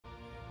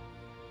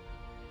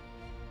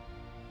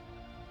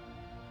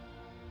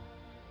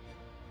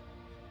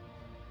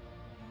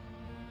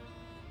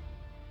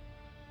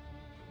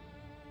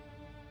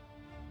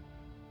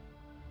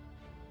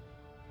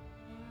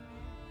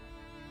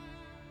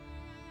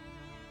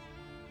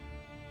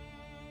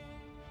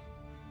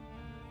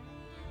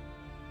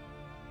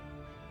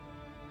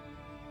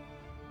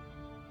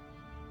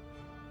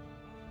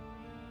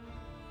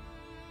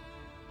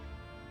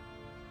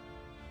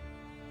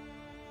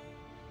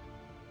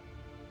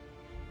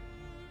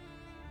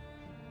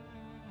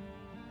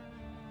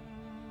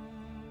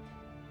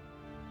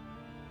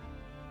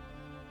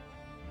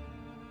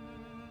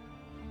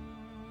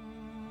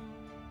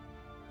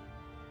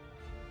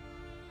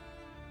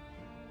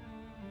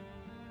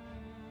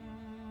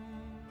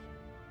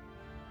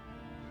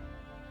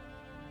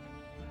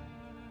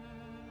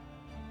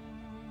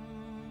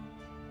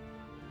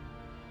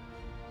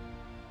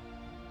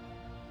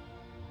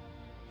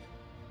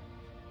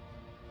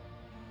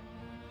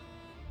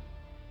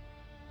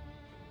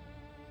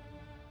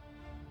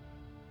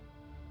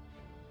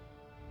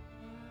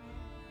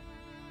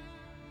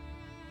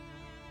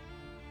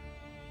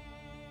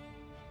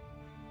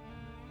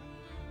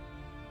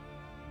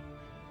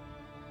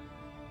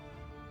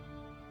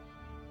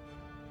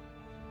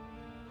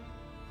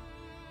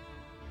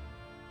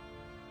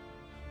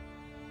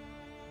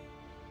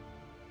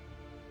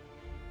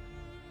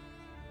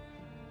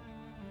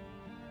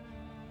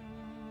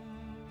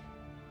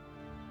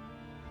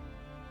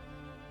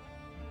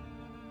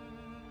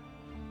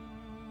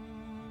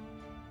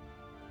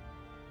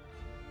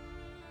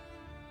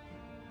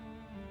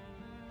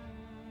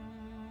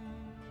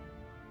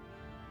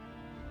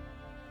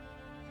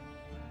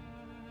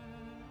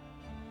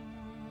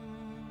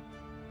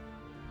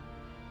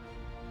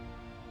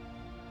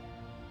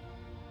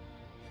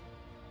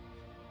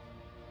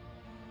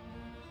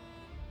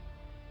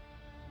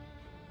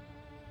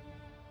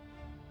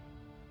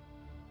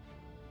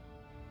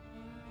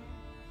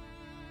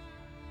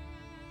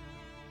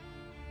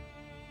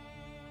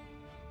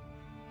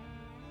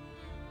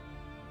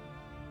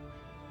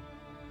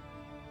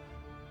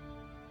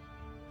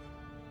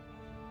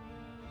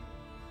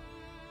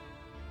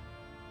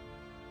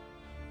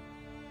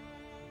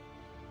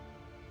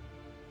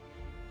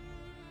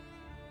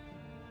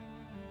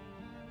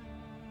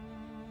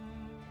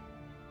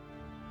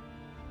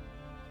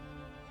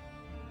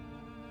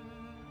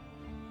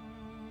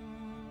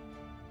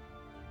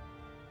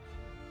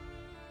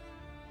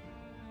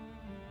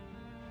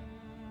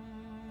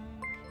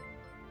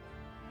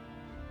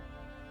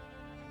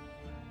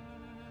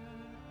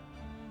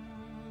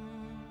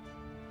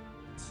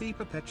Kathy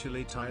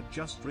perpetually tired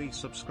just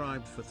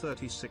resubscribed for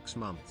 36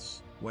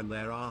 months, when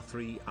there are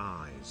 3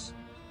 eyes.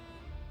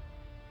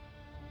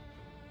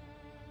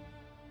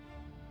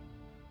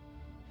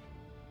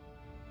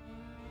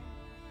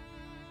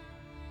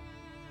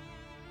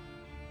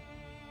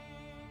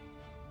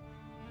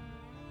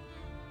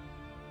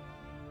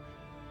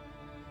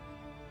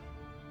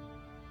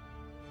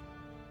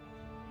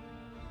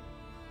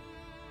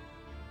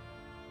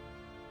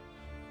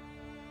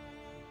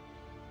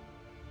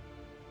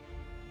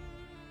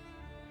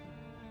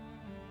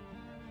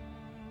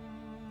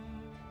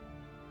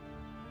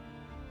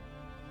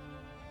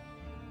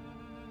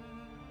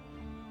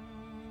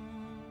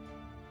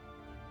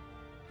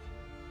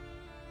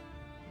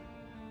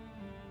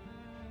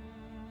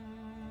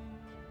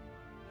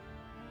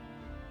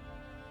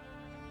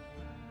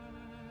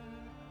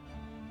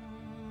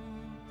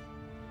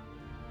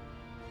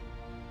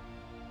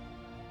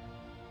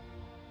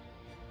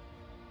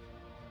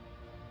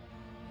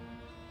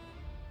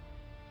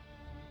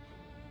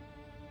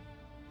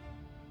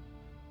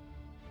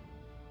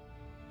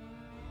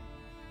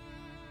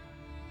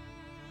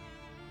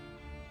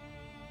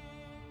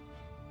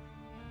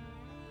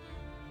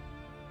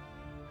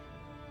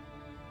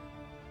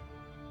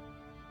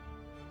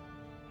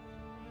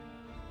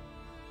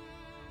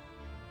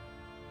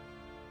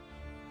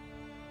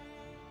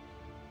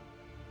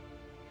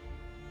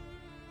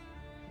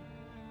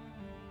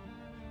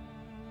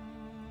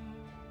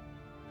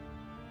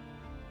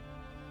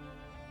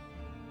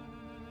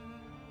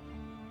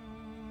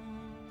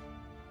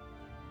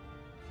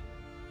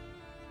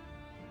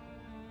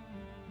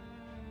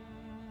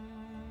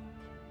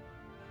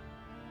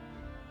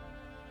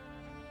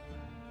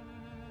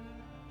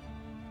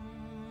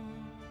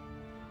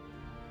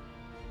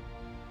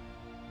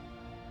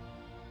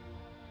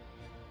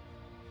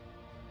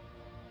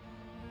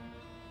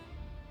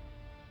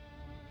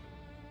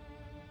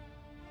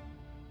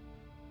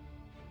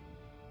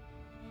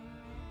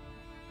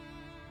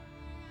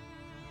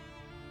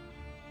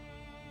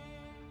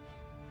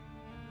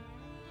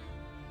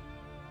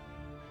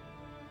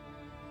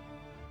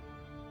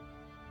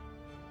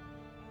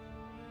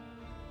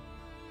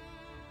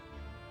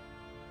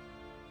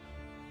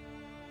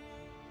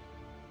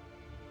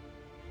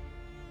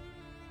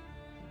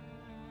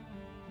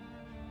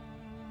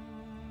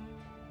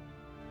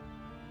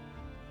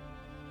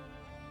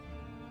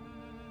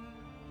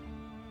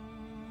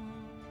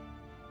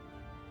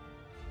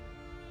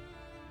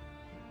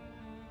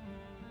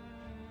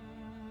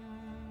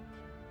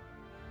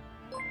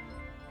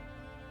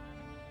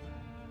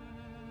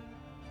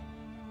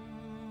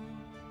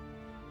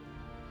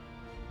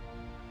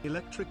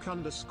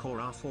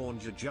 Electric_R4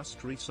 just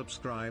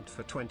resubscribed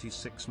for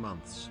 26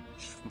 months,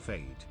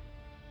 Fade.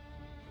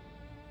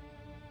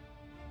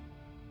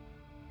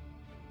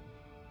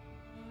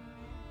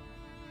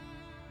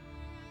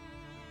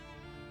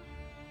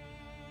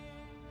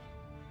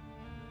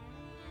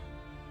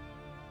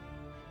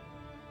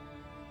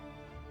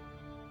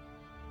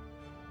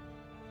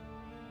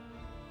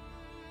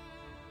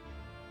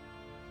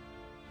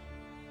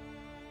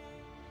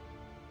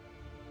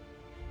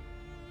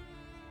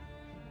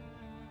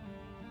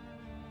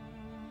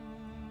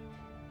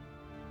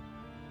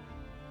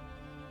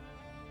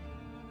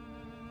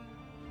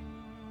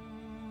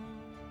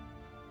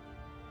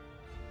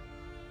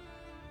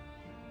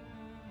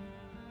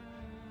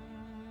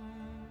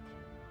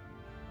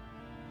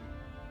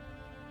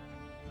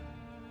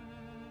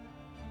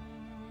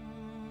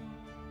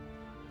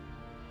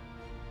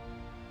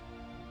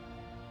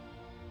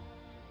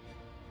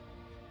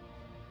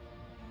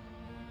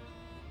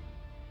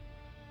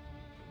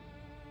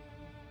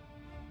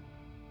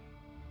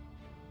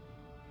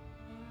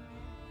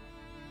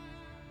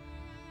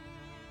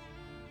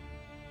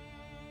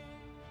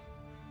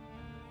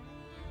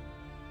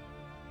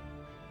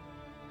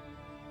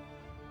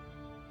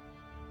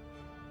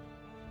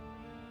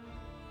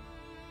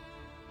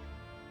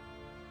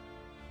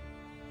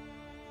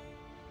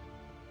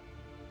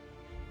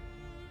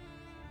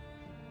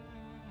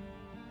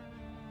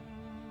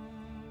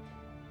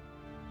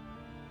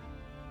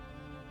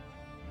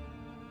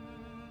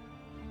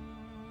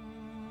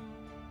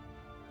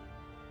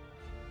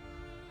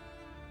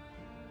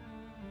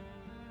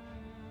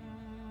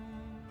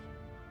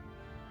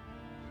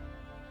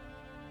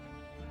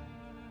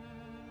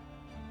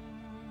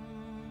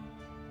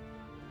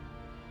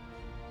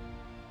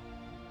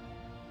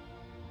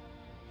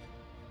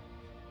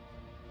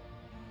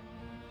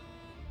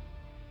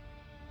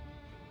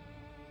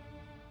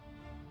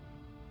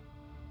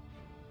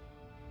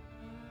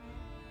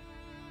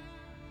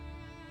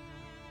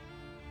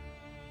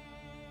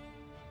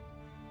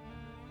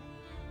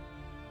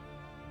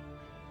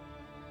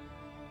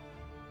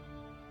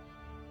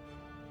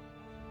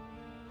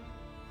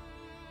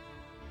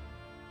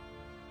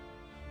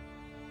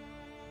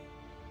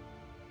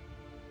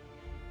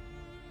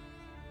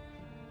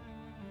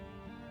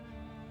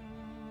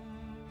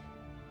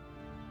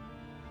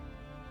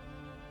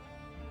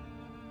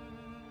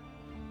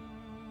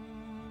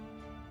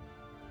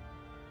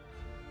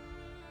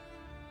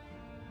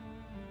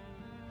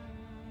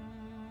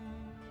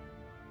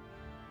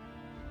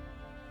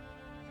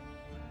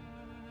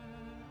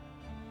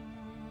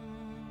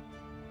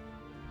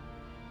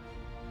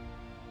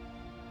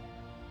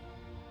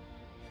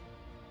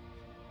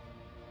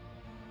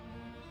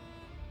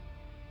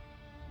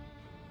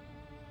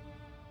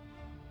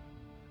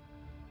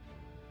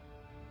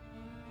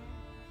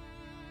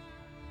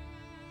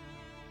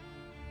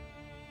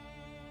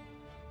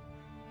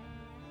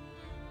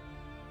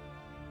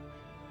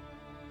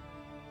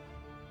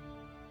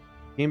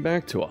 Came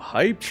back to a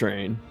hype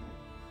train.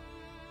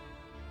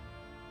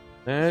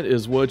 That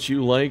is what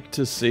you like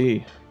to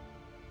see.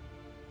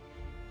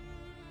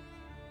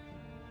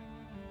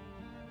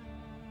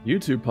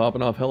 YouTube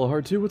popping off hella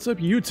hard too. What's up,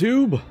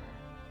 YouTube?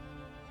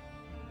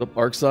 What's up,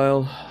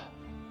 Arksile?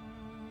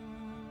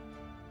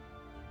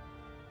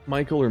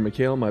 Michael or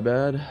Mikhail, my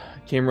bad.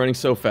 Came running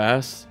so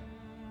fast.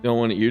 Don't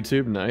want it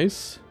YouTube.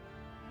 Nice.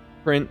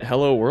 Print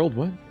hello world.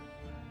 What?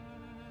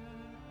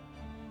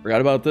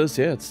 Forgot about this.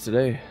 Yeah, it's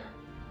today.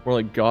 More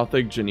like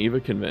Gothic Geneva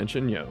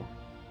Convention. Yo.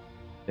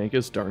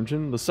 Dankest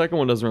Dungeon. The second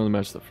one doesn't really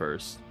match the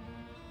first.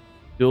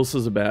 Bills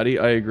is a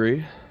baddie. I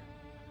agree.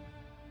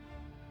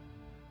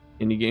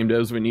 Indie game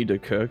devs, we need to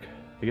cook.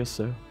 I guess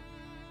so.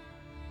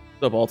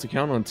 What's up, alt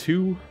account on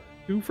two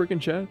freaking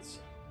chats?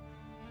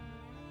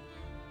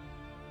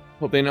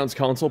 Hope they announce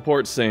console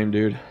ports. Same,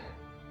 dude.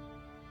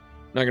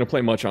 Not gonna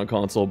play much on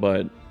console,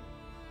 but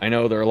I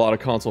know there are a lot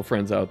of console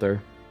friends out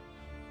there.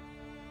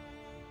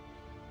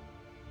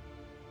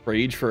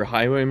 Rage for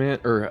Highwayman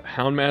or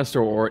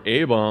Houndmaster or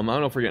A-Bomb. I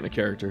don't know if we're getting a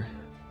character.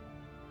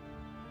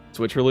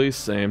 Switch release,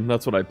 same.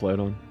 That's what I played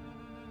on.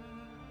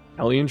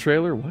 Alien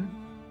trailer, what?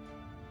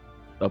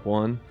 Up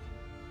one.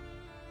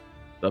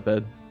 Up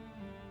Ed.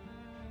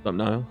 Up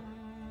Nile.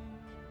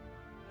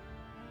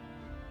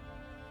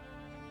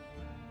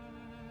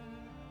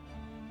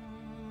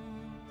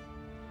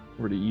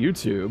 Over to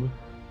YouTube.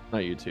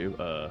 Not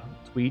YouTube,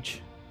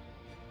 Twitch.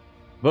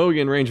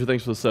 Vogan Ranger,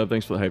 thanks for the sub,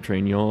 thanks for the hype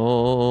train,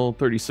 y'all.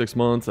 36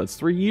 months, that's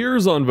 3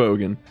 years on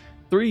Vogan.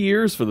 3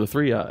 years for the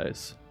 3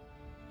 eyes.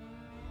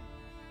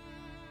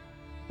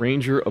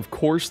 Ranger, of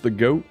course, the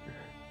GOAT.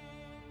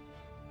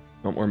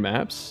 Want more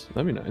maps?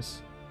 That'd be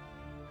nice.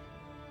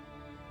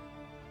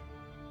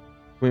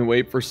 Can we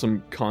wait for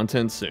some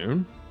content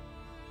soon?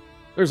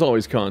 There's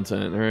always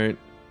content, alright?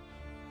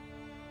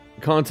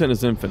 Content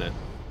is infinite.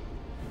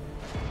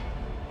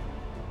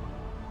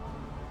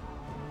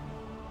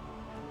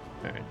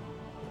 Alright.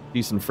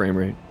 Decent frame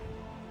rate.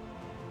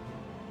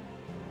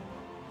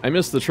 I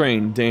missed the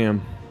train,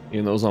 damn.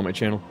 Even though it was on my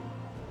channel.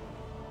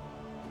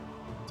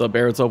 What's up,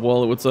 Bear? What's up,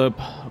 Wallet? What's up?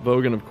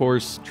 Vogan, of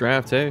course.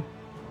 Draft, hey.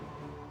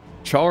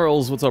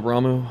 Charles, what's up,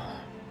 Ramu?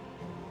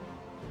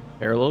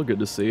 Parallel, good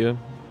to see you.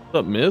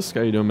 What's up, Misk?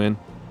 How you doing, man?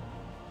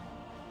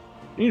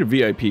 I need a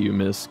VIP, you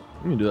Misk.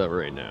 Let me do that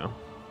right now.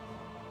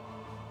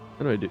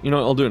 How do I do? You know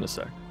what? I'll do it in a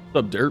sec.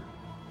 What's up, Derp?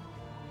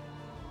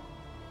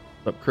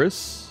 What's up,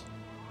 Chris?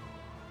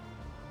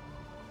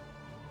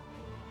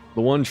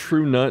 The one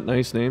true nut,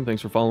 nice name.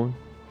 Thanks for following.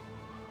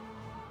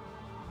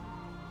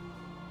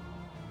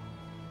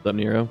 What's up,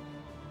 Nero?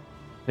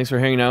 Thanks for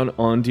hanging out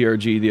on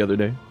DRG the other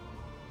day.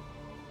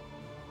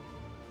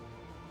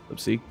 What's up,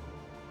 Seek?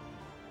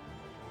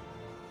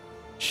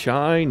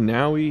 Shy,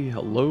 Nowie,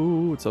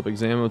 hello. What's up,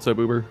 Exam? What's up,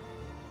 Uber?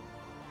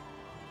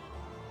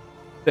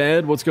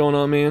 Bed, what's going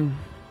on, man?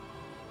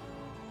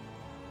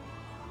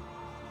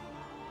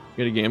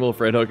 Get a gamble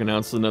if Red Hook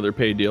announces another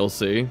paid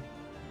DLC.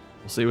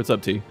 We'll see. What's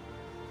up, T?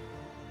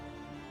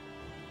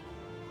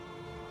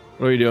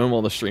 What are you doing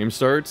while the stream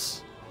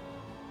starts?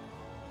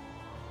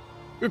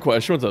 Good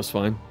question. What's up,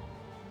 Fine?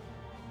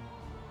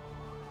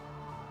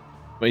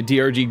 My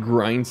DRG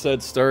grind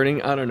set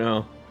starting? I don't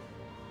know.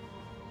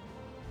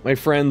 My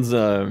friends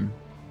and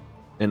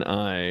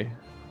I,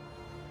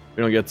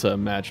 we don't get to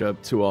match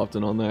up too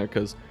often on that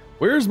because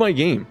where's my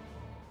game?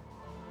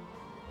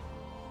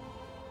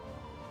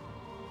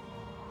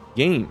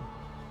 Game.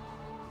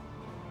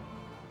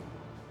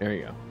 There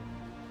you go.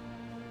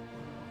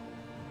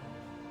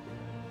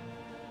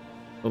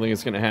 Don't think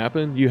it's gonna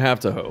happen? You have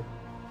to hope.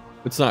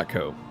 It's not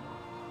Cope.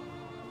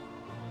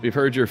 We've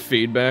heard your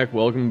feedback.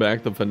 Welcome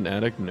back to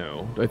Fnatic.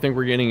 No. I think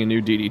we're getting a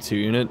new DD2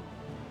 unit.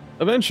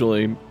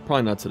 Eventually.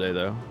 Probably not today,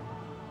 though.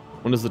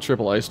 When does the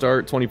triple I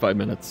start? 25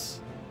 minutes.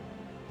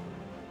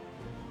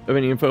 Have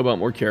any info about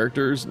more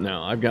characters?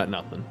 No, I've got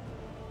nothing.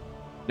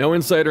 No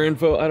insider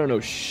info? I don't know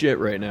shit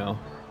right now.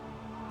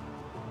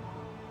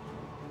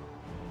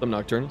 Some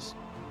Nocturnus.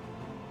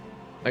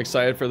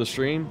 Excited for the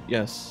stream?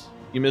 Yes.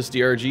 You missed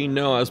DRG?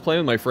 No, I was playing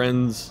with my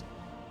friends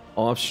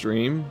off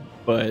stream,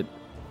 but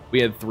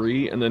we had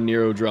 3, and then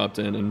Nero dropped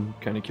in and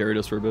kind of carried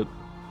us for a bit.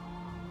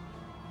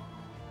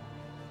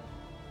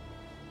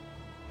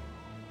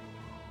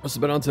 What's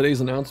been on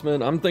today's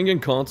announcement? I'm thinking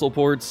console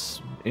ports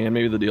and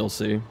maybe the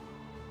DLC.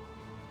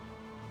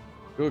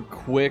 Do a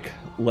quick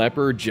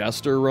Leper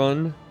Jester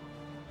run.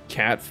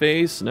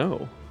 Catface?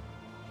 No.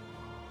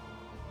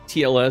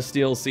 TLS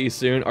DLC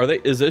soon. Are they?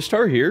 Is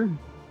Ishtar here?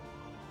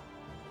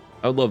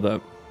 I would love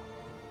that.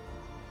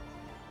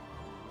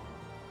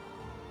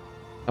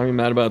 Are you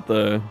mad about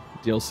the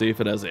DLC if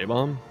it has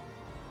A-Bomb?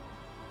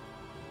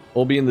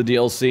 We'll be in the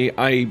DLC.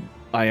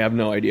 I have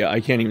no idea.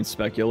 I can't even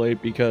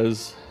speculate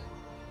because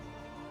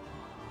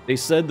they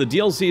said the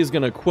DLC is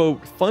going to,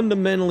 quote,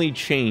 fundamentally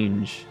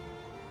change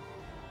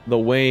the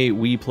way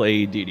we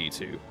play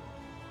DD2.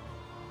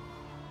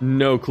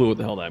 No clue what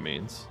the hell that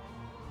means.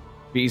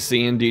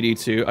 BC and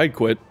DD2. I'd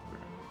quit.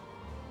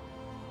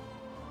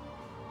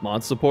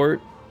 Mod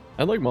support?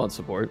 I'd like mod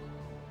support.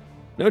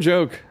 No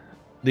joke.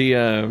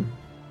 The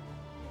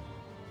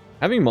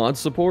Having mod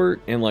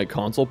support and like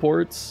console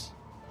ports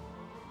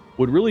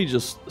would really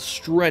just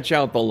stretch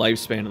out the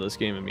lifespan of this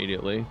game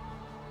immediately.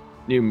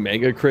 New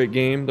Mega Crit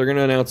game. They're going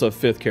to announce a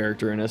 5th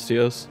character in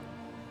STS.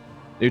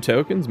 New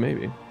tokens?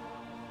 Maybe.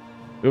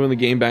 Moving the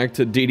game back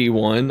to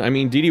DD1. I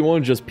mean,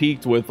 DD1 just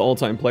peaked with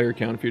all-time player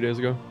count a few days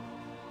ago.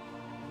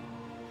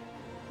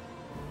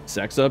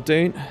 Sex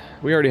update?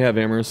 We already have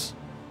Amorous.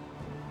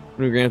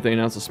 New Grand they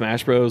announced the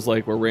Smash Bros.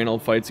 Like where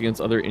Reynold fights against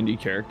other indie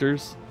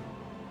characters.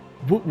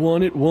 What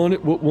want it, want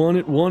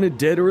it,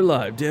 dead or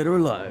alive, dead or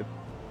alive.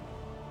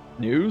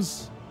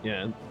 News?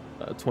 Yeah,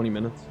 20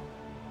 minutes.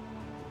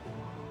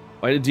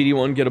 Why did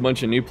DD1 get a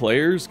bunch of new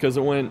players? Because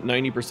it went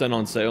 90%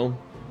 on sale.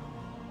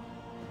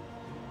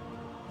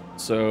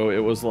 So it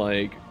was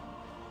like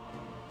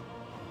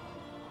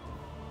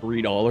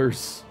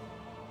 $3.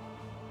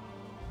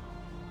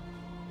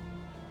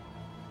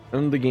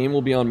 And the game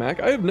will be on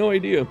Mac? I have no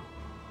idea.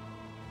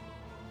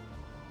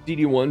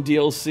 DD1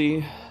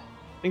 DLC.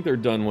 I think they're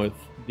done with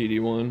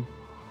DD1.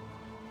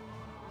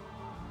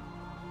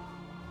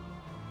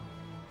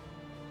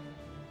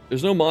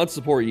 There's no mod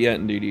support yet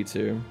in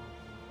DD2.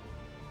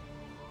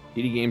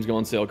 DD games go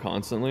on sale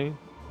constantly.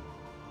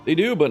 They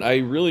do, but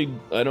I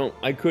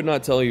could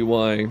not tell you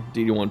why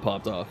DD1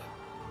 popped off.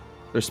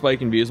 They're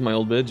spiking views in my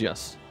old vids,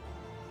 yes.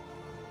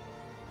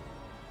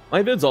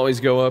 My vids always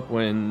go up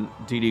when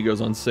DD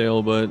goes on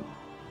sale, but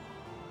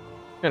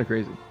kind of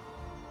crazy.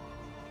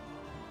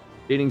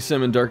 Dating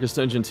sim in Darkest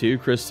Dungeon 2,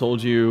 Chris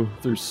told you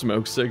through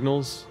smoke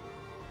signals.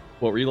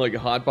 What, were you like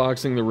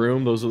hotboxing the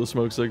room? Those are the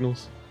smoke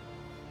signals?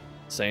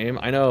 Same,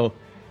 I know.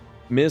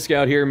 Misk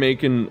out here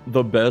making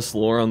the best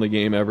lore on the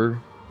game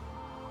ever.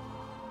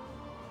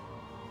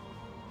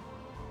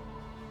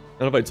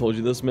 I don't know if I told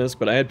you this, Misk,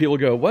 but I had people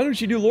go, why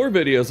don't you do lore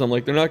videos? I'm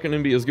like, they're not going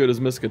to be as good as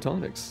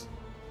Miskatonics.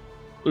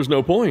 There's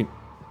no point.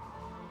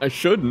 I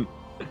shouldn't.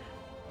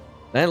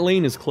 That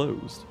lane is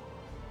closed.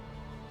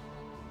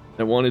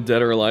 That wanted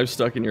dead or alive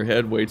stuck in your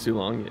head way too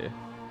long, yeah.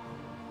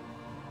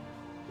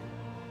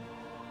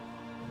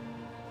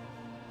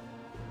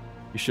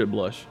 You should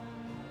blush.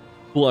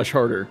 Blush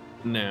harder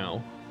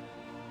now.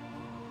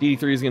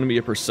 DD3 is going to be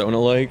a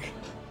Persona-like.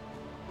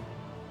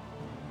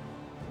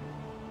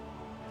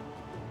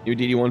 New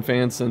DD1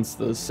 fan since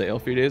the sale a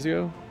few days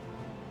ago?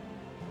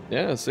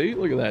 Yeah, see?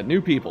 Look at that.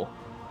 New people.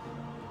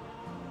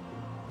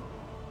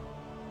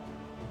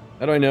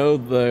 How do I know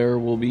there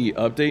will be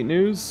update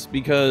news?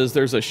 Because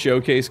there's a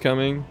showcase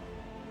coming,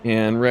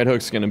 and Red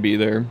Hook's going to be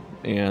there,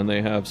 and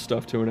they have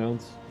stuff to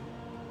announce.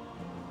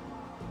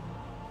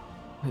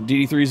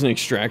 DD3 is an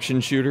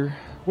extraction shooter.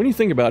 When you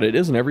think about it,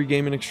 isn't every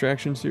game an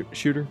extraction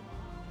shooter?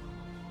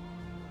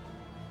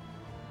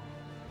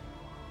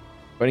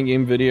 Fighting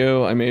game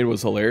video I made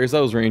was hilarious.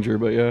 That was Ranger,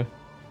 but yeah.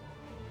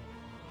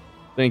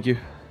 Thank you.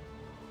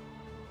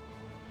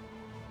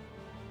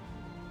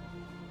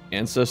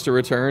 Ancestor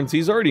returns.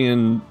 He's already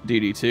in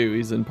DD2.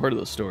 He's in part of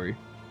the story.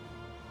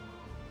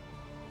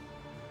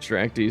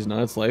 Extractees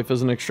nuts. Life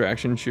as an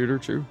extraction shooter.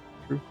 True.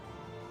 True.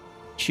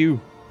 Chew.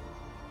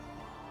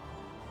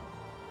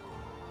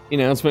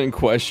 Announcement in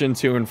question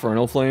to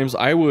Infernal Flames.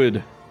 I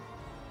would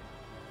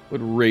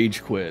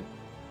rage quit.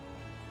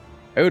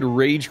 I would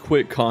rage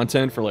quit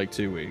content for like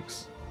 2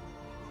 weeks.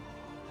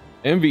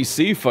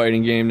 MVC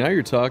fighting game. Now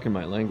you're talking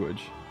my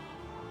language.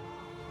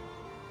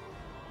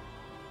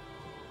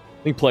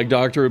 I think Plague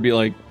Doctor would be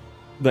like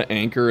the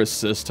anchor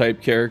assist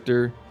type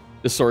character.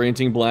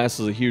 Disorienting Blast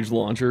is a huge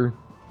launcher.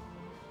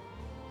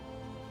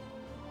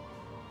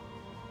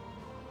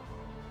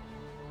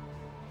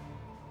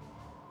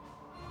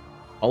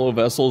 Hollow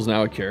Vessel is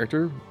now a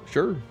character?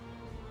 Sure.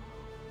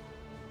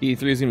 E3 is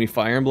going to be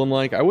Fire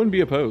Emblem-like? I wouldn't be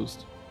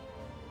opposed.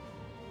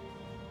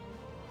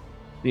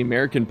 The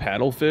American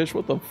Paddlefish?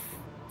 What the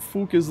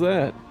fuck is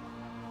that?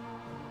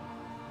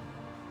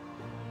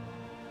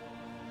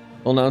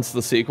 They'll announce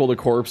the sequel to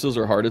Corpses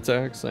or Heart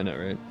Attacks. I know,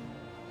 right?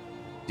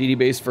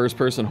 DD-based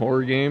first-person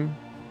horror game.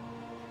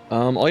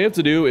 All you have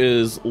to do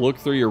is look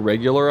through your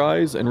regular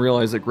eyes and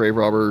realize that Grave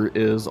Robber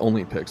is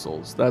only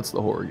pixels. That's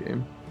the horror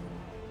game.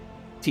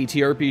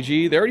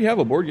 TTRPG. They already have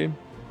a board game.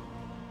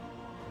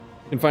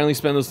 You can finally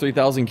spend those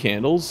 3,000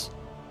 candles.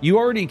 You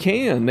already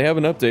can. They have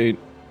an update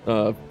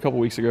a couple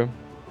weeks ago.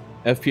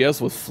 FPS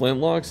with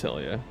flintlocks?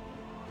 Hell yeah.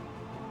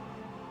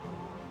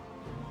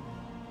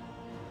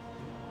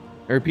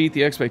 I repeat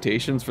the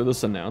expectations for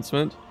this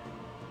announcement.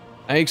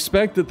 I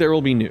expect that there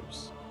will be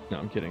news. No,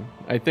 I'm kidding.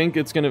 I think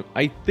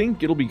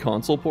it'll be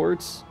console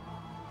ports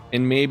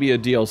and maybe a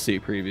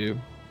DLC preview.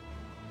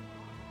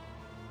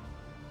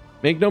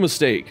 Make no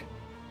mistake,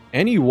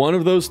 any one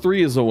of those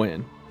three is a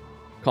win.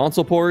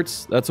 Console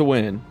ports, that's a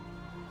win.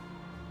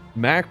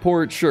 Mac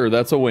port, sure,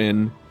 that's a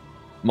win.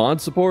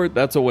 Mod support,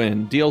 that's a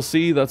win.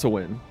 DLC, that's a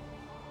win.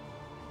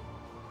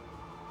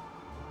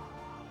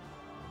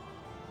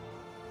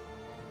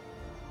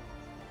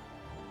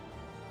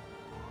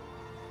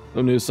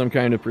 They'll do some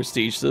kind of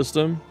prestige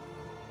system.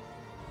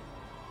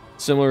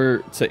 Similar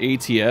to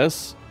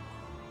ATS.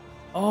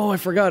 Oh, I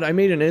forgot. I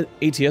made an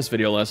ATS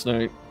video last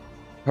night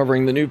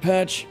covering the new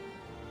patch.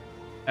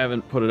 I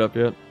haven't put it up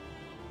yet.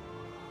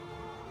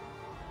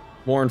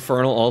 More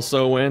Infernal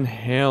also win?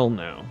 Hell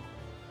no.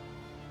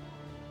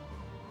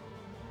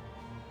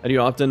 How do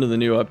you opt into the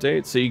new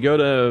update? So you go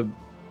to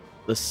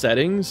the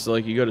settings, so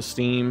like you go to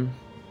Steam,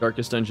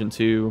 Darkest Dungeon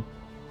 2,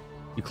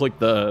 you click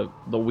the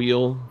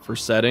wheel for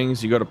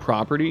settings, you go to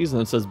properties,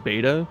 and it says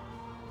beta,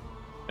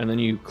 and then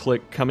you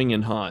click coming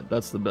in hot.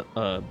 That's the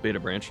beta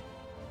branch.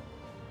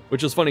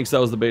 Which is funny because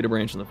that was the beta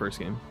branch in the first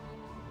game.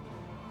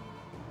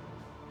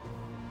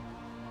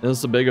 Is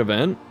this a big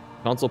event?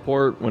 Console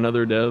port when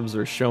other devs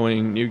are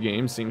showing new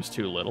games seems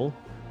too little.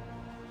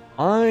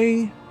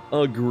 I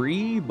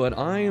agree, but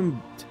I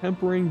am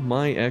tempering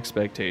my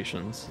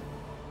expectations.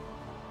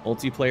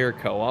 Multiplayer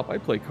co-op? I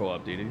play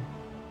co-op, DD.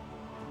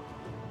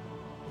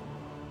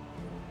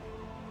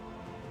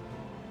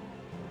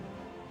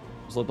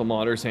 Just let the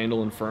modders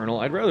handle Infernal.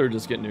 I'd rather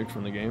just get nuked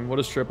from the game. What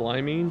does Triple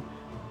I mean?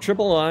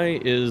 Triple I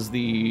is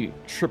the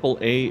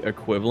AAA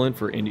equivalent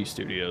for indie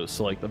studios.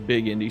 So like the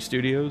big indie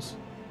studios,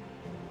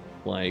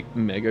 like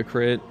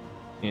Megacrit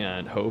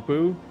and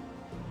Hopu,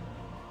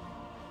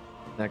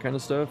 that kind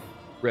of stuff.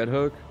 Red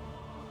Hook.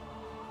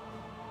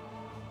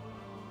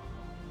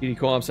 DD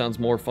co-op sounds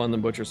more fun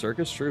than Butcher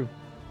Circus. True.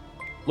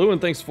 Lewin,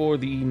 thanks for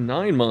the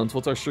 9 months.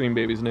 What's our stream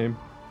baby's name?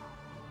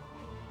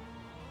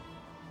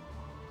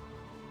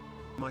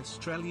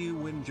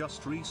 Maestrelewin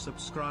just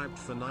resubscribed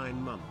for 9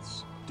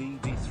 months.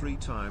 DD3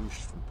 times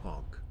from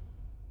Pog.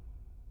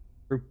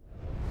 True.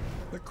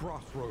 The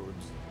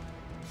crossroads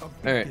of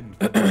All right.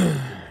 for the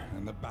broken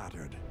and the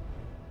battered.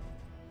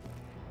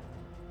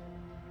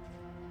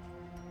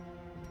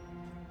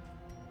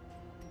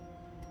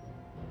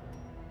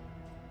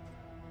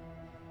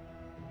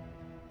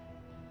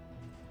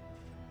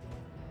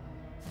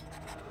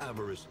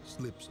 Avarice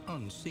slips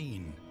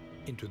unseen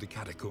into the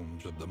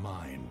catacombs of the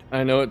mind.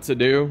 I know what to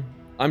do.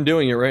 I'm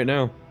doing it right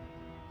now.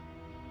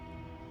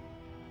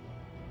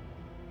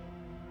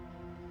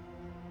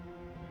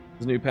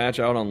 Is new patch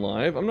out on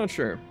live? I'm not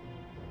sure.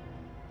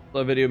 Saw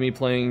a video of me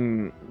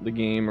playing the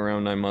game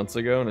around 9 months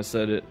ago, and I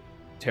said it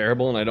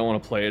terrible, and I don't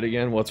want to play it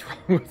again. What's wrong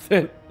with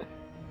it?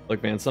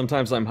 Look, man,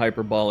 sometimes I'm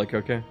hyperbolic,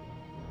 okay?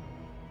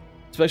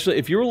 Especially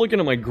if you were looking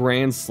at my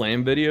Grand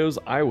Slam videos,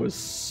 I was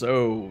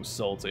so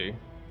salty.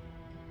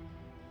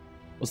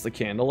 What's the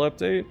candle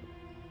update?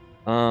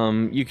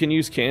 You can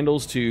use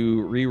candles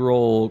to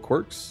re-roll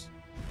quirks.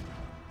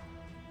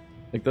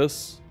 Like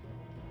this.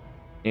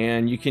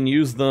 And you can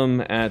use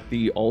them at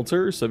the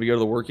altar. So if you go to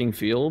the working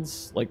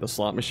fields, like the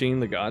slot machine,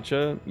 the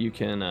gacha, you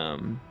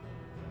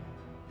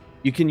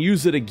can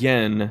use it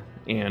again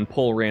and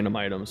pull random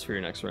items for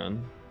your next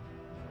run.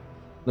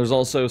 There's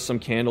also some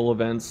candle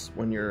events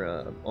when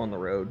you're on the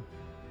road.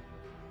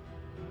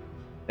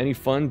 Any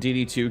fun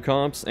DD2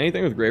 comps?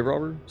 Anything with Grave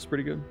Robber is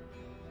pretty good.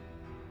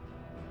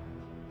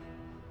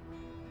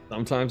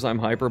 Sometimes I'm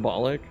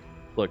hyperbolic.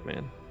 Look,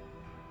 man.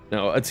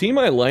 No, a team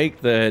I like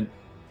that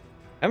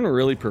I haven't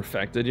really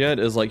perfected yet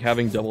is like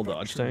having double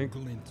dodge tank.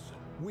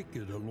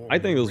 I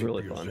think it was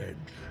really fun.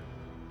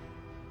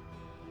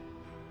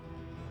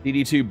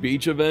 DD2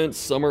 beach event,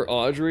 Summer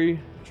Audrey.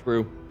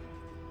 True.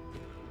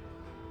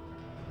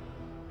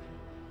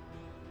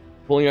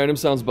 Pulling items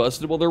sounds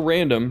busted. Well, they're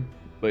random,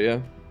 but yeah.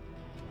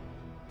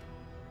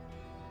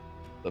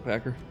 The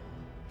Packer.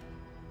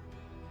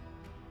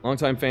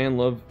 Longtime fan,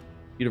 love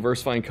you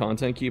diversifying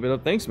content. Keep it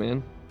up. Thanks,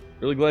 man.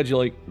 Really glad you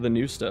like the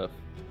new stuff.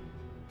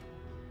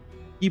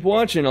 Keep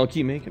watching, I'll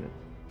keep making it.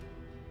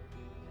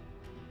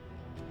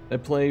 I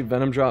play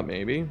Venom Drop,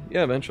 maybe?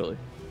 Yeah, eventually.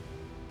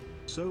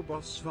 So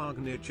Boss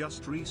Wagner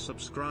just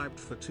resubscribed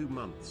for 2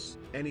 months.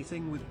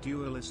 Anything with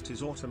Duelist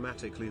is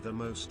automatically the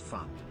most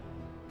fun.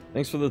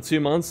 Thanks for the 2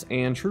 months,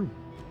 and true.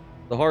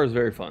 The horror is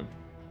very fun.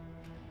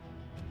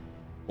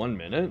 1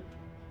 minute?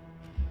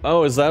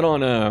 Oh, is that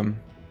on, let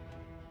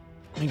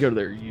me go to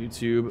their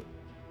YouTube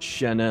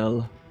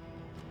channel.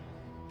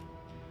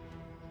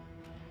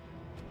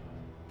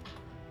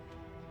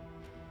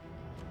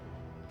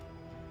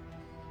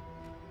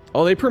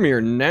 Oh, they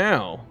premiere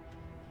now.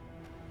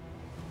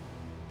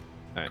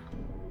 Alright.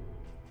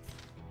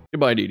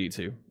 Goodbye,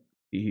 DD2.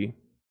 Hee.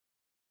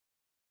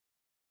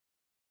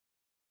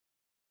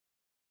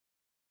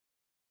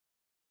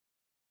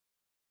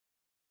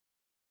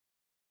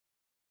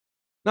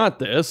 Not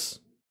this.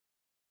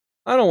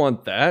 I don't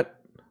want that.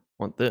 I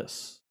want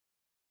this.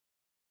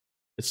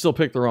 It still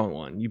picked the wrong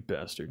one, you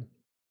bastard.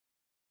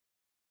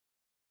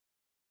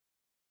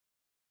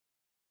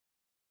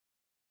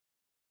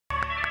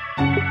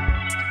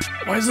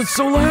 Why is it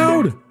so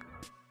loud?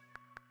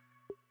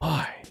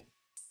 Why?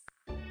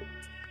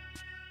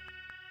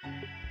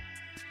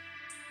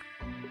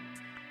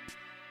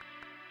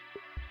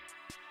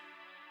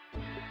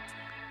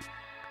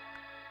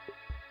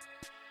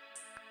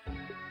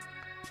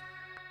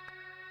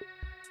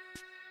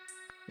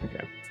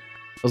 Okay.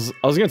 I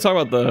was gonna talk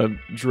about the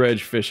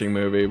Dredge fishing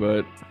movie,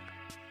 but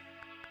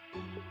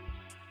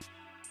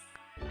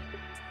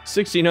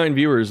 69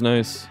 viewers,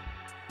 nice.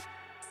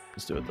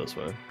 Let's do it this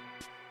way.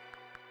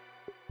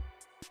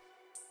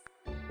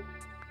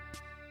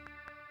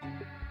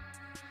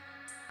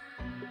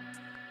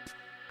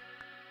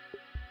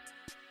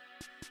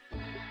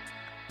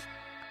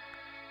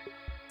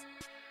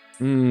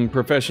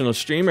 Professional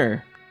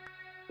streamer.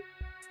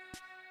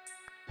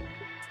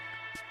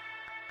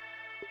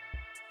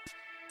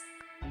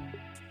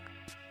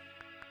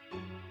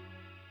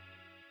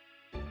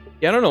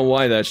 Yeah, I don't know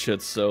why that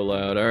shit's so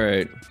loud.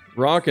 Alright.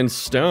 Rock and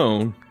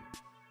Stone.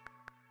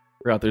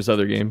 Forgot there's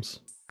other games.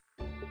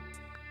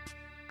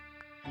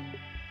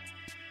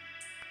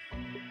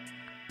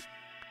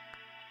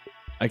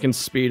 I can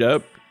speed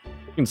up.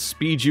 I can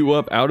speed you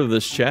up out of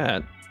this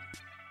chat.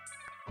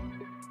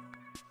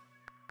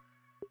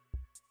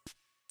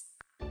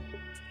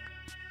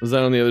 Was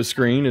that on the other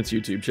screen? It's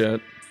YouTube chat.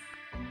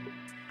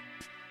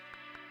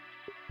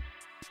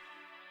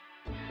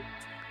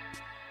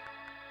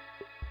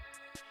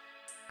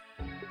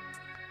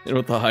 And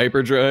with the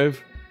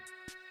hyperdrive.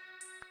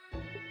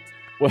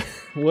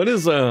 What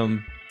is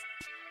it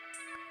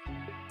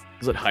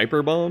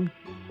hyper bomb?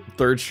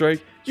 Third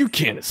strike? You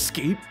can't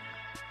escape.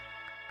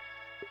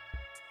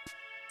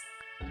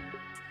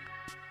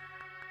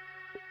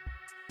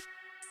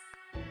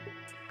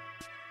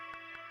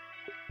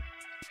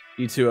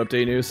 D2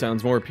 update news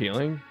sounds more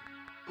appealing.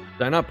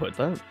 Did I not put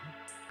that?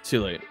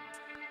 Too late.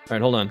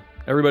 Alright, hold on.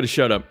 Everybody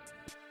shut up.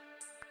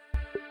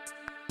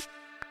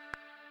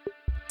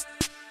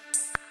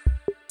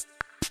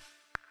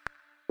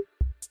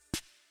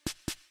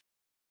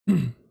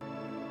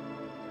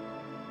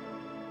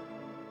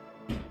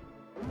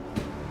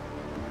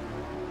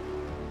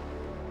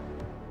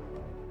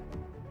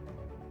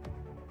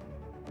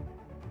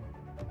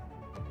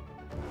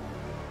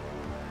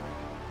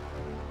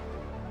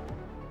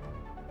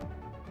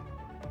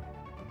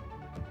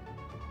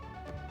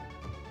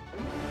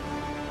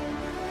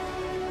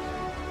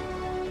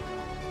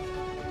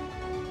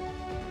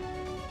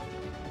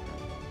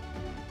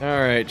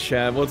 Alright,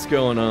 chat, what's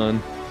going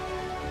on?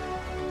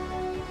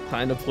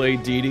 Time to play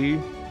DD.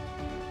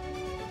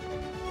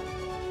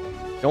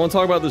 Y'all want to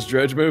talk about this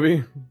Dredge movie?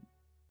 How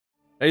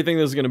do you think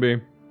this is gonna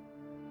be?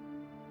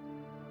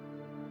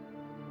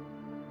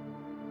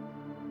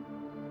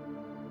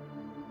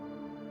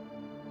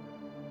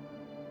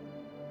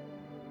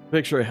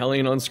 Picture a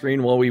Hellion on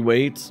screen while we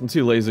wait. I'm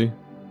too lazy.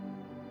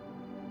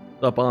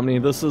 What's up, Omni?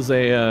 This is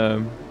a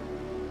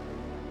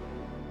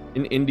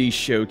an indie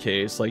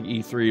showcase, like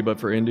E3, but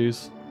for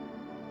indies.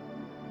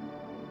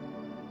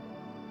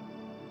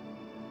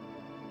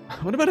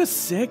 What about a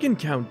second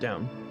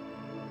countdown?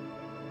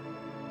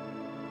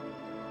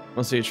 Want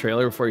to see a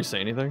trailer before you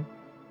say anything?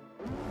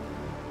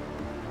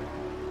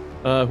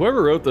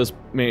 Whoever wrote this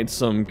made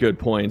some good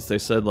points. They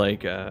said,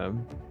 like,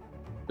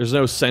 there's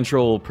no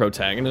central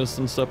protagonist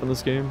and stuff in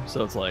this game,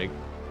 so it's like,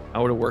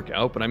 how would it work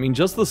out? But I mean,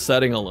 just the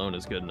setting alone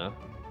is good enough.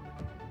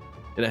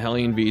 Did a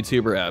Hellion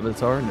VTuber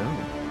avatar? No.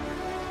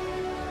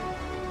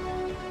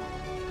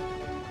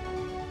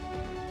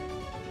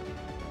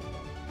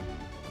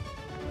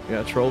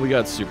 Yeah, Troll, we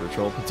got Super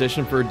Troll.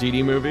 Petition for a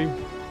DD movie?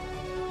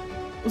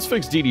 Let's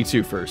fix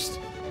DD2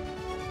 first.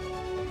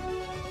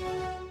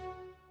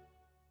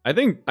 I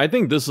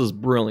think this is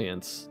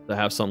brilliant to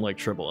have something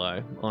like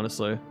III,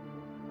 honestly.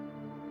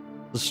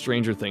 The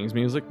Stranger Things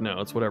music?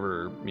 No, it's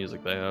whatever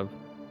music they have.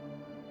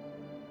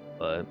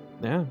 But,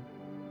 yeah.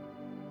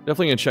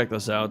 Definitely gonna check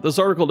this out. This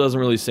article doesn't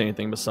really say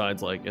anything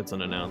besides, like, it's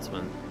an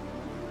announcement.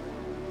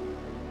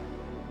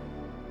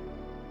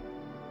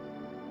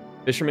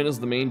 Fisherman is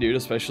the main dude,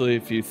 especially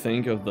if you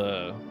think of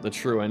the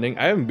true ending.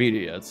 I haven't beat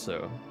it yet,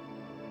 so...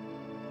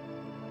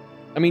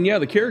 I mean, yeah,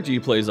 the character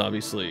you play is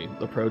obviously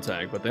the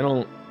protag, but they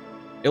don't...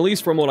 At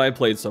least from what I've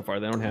played so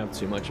far, they don't have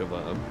too much of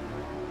a...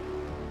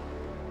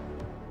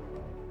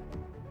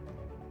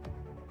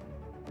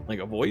 like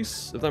a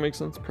voice, if that makes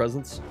sense?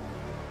 Presence?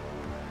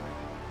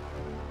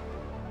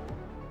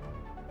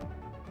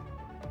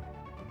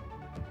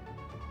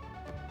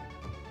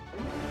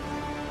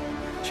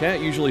 Chat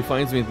usually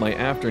finds me with my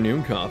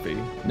afternoon coffee,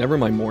 never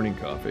my morning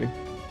coffee.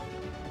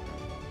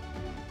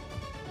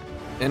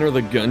 Enter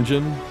the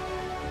Gungeon.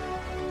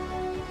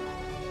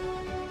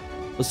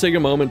 Let's take a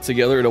moment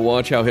together to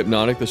watch how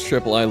hypnotic this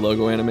III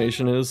logo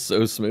animation is.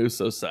 So smooth,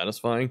 so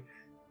satisfying.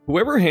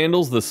 Whoever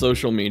handles the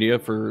social media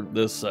for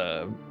this,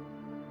 I don't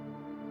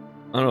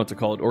know what to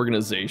call it,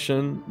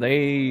 organization,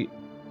 they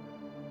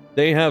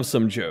have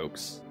some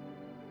jokes.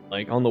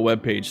 Like, on the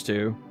webpage,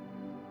 too.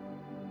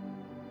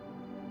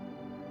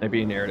 That'd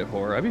be a narrative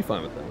horror. I'd be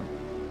fine with that.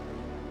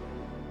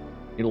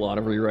 Need a lot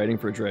of rewriting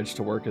for Dredge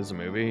to work as a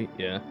movie.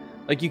 Yeah.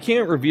 Like, you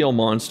can't reveal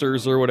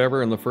monsters or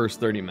whatever in the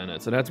first 30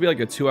 minutes. It has to be like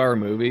a 2-hour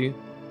movie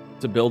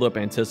to build up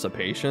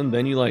anticipation.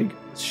 Then you, like,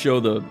 show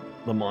the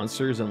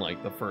monsters in,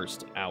 like, the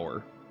first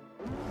hour.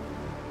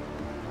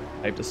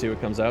 Hype to see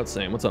what comes out.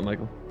 Same. What's up,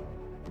 Michael?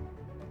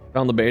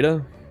 Found the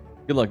beta?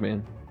 Good luck,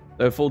 man.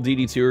 A full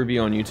DD2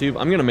 review on YouTube.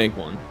 I'm gonna make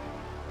one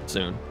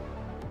soon.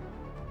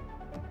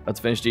 That's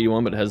finished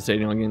DD1, but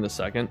hesitating on getting the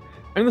second.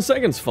 I mean, the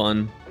second's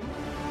fun.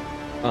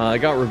 I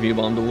got review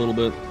bombed a little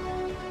bit.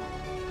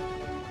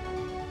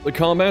 The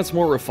combat's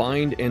more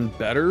refined and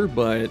better,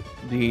 but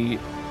the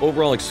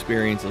overall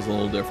experience is a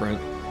little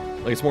different.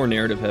 Like, it's more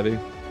narrative heavy.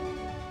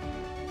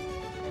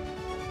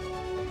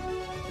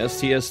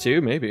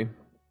 STS2, maybe.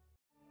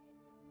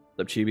 What's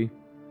up, Chibi?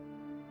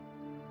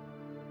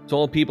 To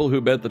all people who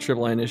bet the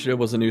Triple I Initiative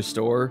was a new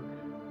store,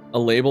 a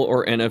label,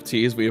 or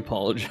NFTs, we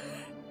apologize.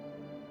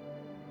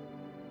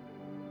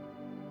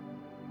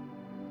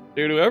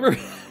 Dude, whoever...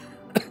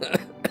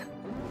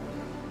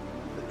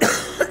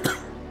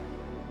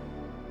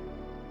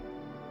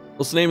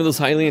 What's the name of this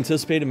highly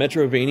anticipated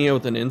Metrovania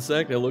with an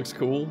insect? It looks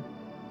cool.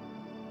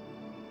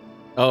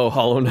 Oh,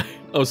 Hollow Knight.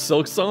 Oh,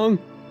 Silk Song?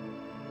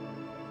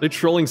 They're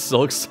trolling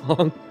Silk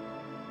Song?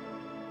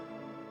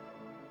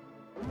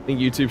 I think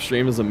YouTube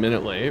stream is a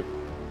minute late.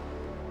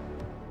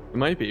 It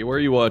might be. Where are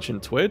you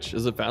watching? Twitch?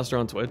 Is it faster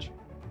on Twitch?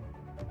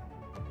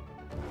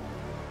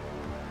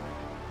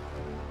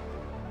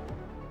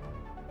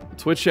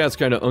 Twitch chat's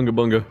kind of unga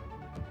bunga.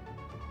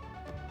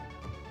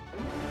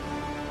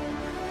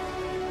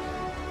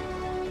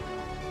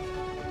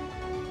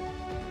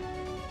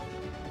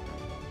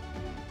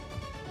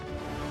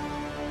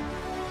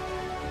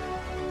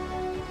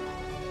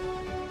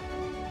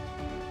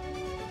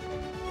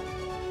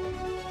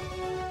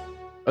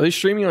 Are they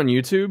streaming on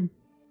YouTube?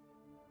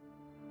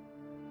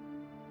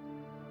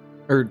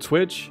 Or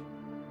Twitch?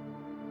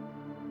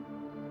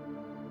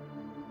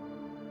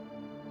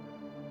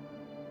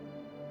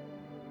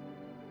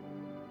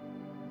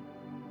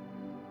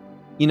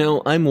 You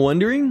know, I'm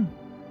wondering...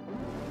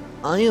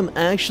 I am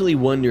actually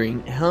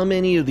wondering how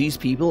many of these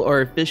people are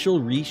official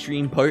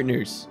Restream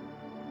partners.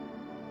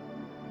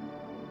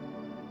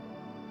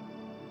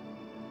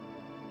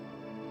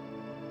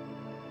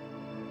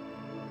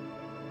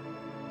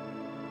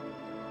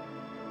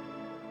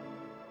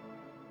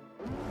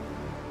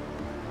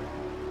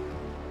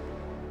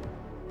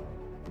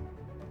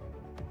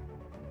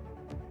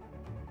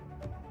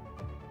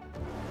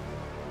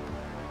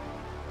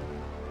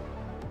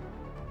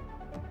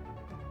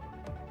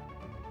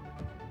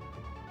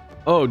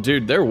 Oh,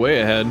 dude, they're way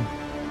ahead.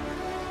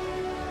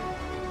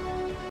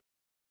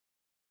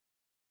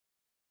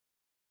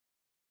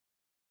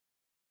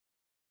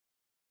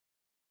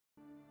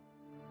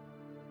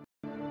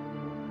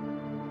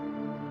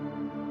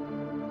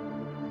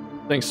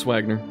 Thanks,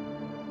 Swagner.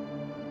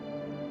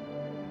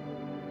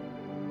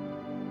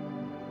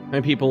 How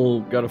many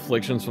people got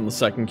afflictions from the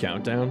second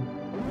countdown?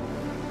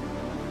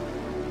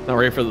 Not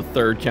ready for the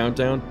third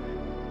countdown?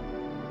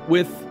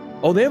 With...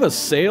 Oh, they have a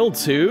sale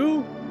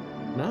too?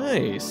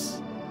 Nice.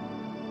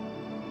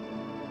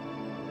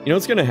 You know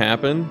what's gonna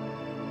happen?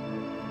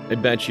 I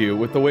bet you,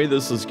 with the way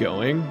this is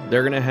going,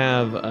 they're gonna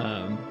have,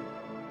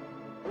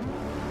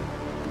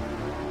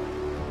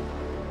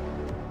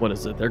 what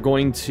is it? They're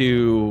going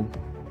to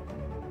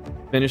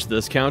finish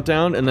this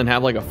countdown and then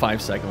have like a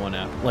 5-second one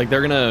after. Like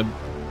they're gonna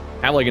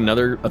have like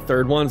a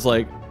third one. It's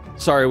like,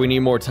 sorry, we need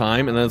more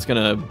time, and then it's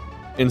gonna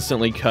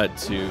instantly cut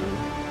to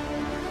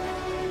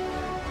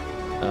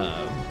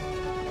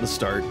the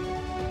start.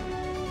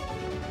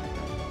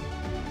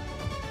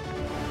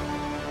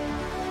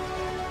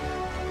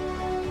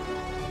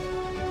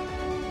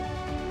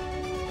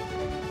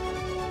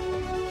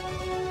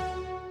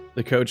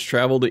 The coach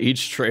traveled to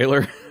each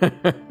trailer. The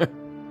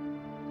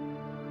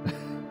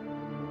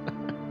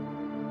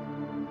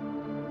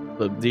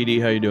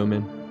DD, how you doing,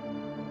 man?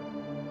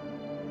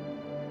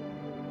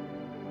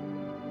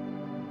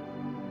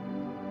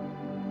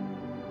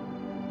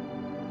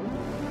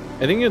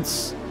 I think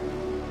it's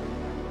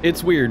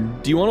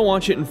weird. Do you want to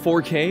watch it in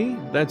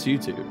 4K? That's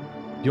YouTube.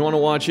 Do you want to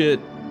watch it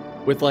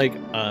with like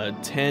a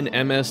 10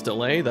 ms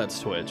delay?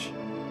 That's Twitch.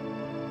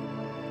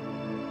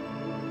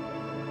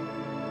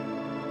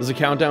 There's a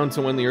countdown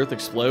to when the Earth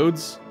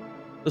explodes.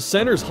 The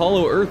center's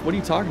hollow Earth. What are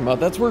you talking about?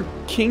 That's where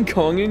King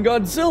Kong and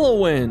Godzilla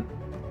went.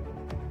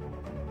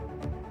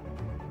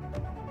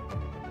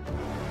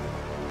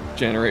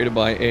 Generated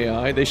by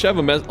AI. They should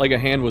have like a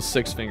hand with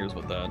 6 fingers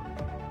with that.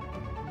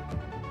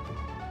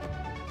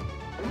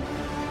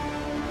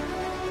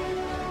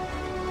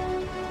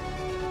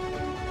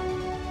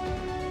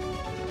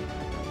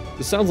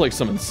 This sounds like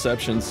some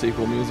Inception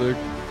sequel music.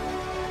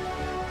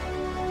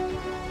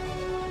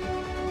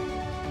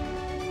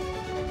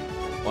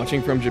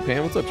 Watching from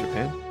Japan. What's up,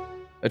 Japan?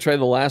 I tried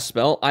The Last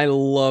Spell. I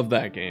love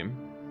that game.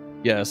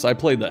 Yes, I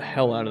played the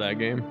hell out of that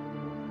game.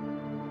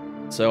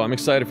 So I'm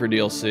excited for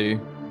DLC.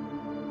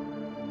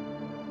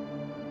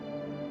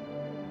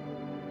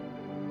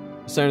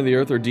 Center of the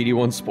Earth or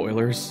DD1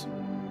 spoilers.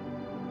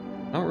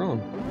 Not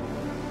wrong.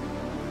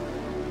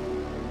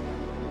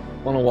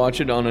 Want to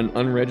watch it on an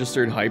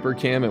unregistered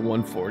hypercam at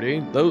 140?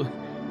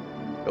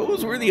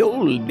 Those were the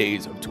old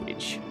days of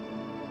Twitch.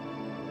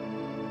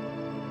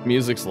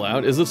 Music's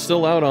loud. Is it still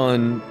loud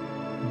on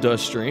the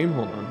stream?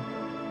 Hold on.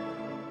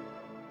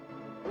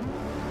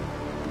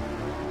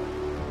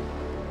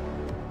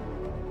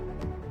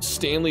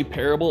 Stanley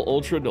Parable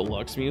Ultra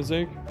Deluxe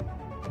music.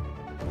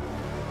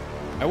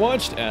 I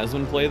watched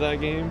Asmund play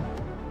that game,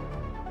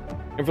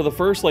 and for the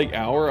first like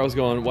hour I was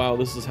going, wow,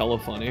 this is hella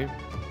funny.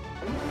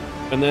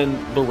 And then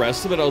the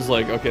rest of it I was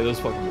like, okay, this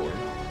is fucking boring.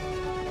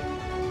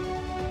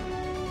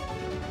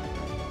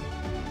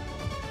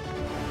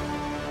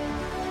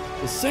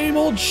 The same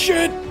old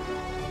shit!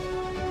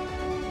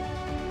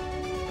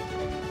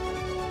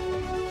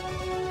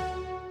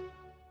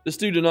 This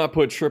dude did not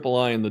put triple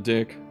I in the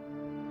dick.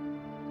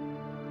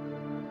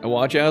 I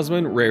watch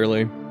Asmon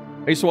rarely.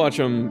 I used to watch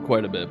him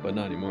quite a bit, but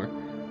not anymore.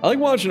 I like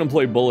watching him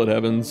play Bullet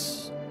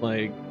Heavens,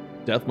 like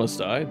Death Must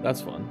Die.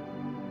 That's fun.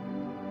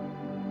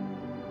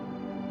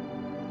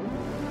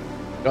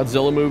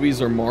 Godzilla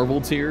movies are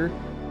Marvel tier.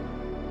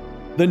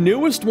 The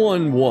newest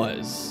one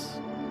was.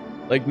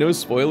 Like, no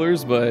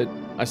spoilers, but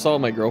I saw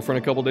my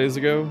girlfriend a couple days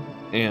ago,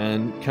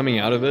 and coming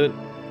out of it,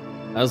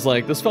 I was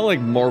like, this felt like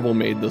Marvel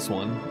made this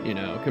one, you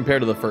know,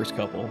 compared to the first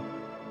couple.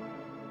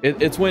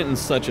 It's went in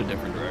such a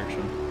different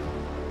direction.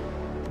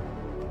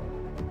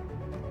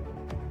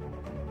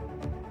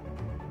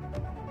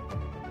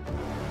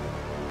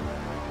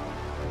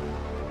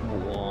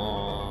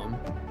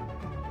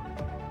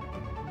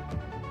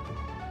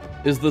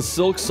 Is the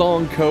Silk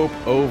Song cope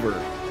over?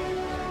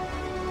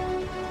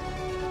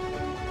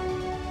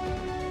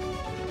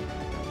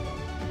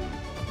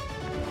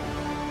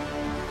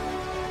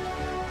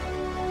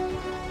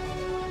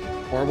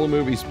 Marvel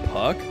movies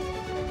Puck? I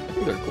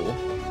think they're cool.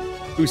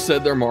 Who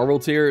said they're Marvel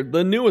tier?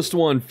 The newest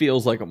one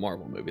feels like a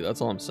Marvel movie, that's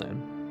all I'm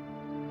saying.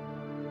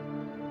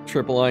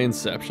 Triple I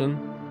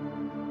Inception?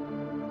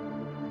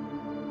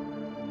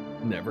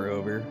 Never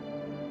over.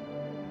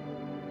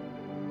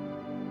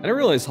 I didn't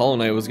realize Hollow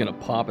Knight was gonna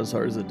pop as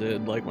hard as it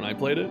did, like when I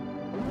played it.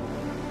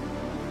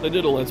 I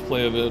did a Let's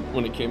Play of it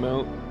when it came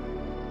out.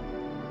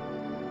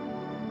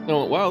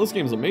 Oh, wow, this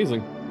game's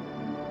amazing.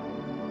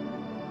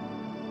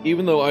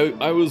 Even though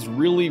I was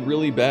really,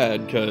 really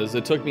bad, because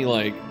it took me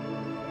like...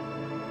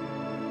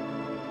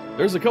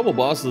 There's a couple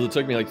bosses that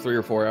took me like 3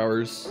 or 4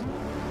 hours.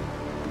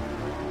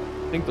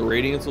 I think the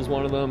Radiance was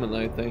one of them, and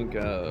I think,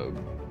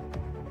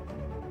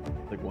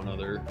 like one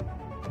other...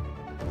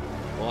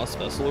 Lost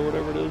Vessel or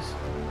whatever it is.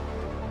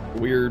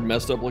 Weird,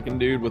 messed up looking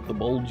dude with the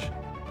bulge.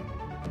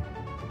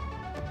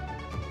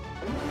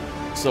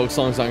 Silk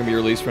Song's not gonna be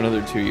released for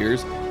another 2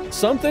 years.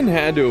 Something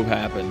had to have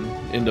happened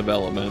in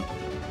development.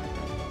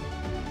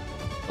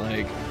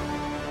 Like,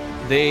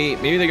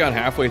 maybe they got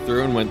halfway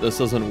through and went,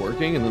 this isn't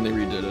working, and then they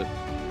redid it.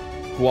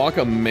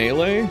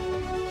 Guacamelee?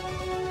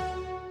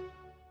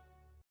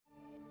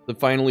 The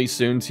finally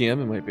soon TM,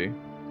 it might be.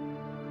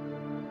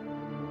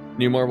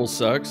 New Marvel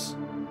sucks?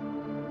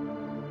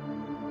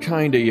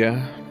 Kinda,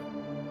 yeah.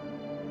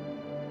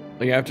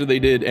 Like, after they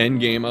did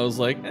Endgame, I was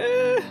like,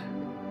 eh.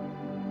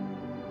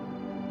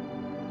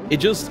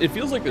 It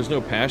feels like there's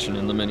no passion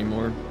in them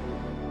anymore.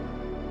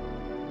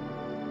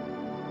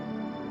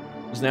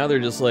 Because now they're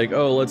just like,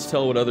 oh, let's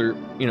tell what other,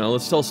 you know,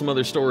 let's tell some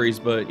other stories,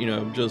 but, you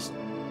know, just,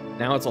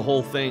 now it's a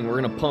whole thing.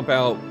 We're gonna pump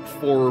out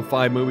 4 or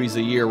 5 movies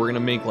a year. We're gonna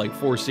make, like,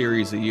 4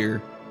 series a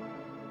year.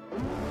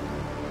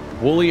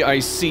 Wooly, I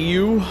see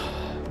you.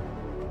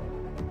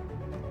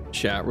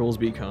 Chat rules,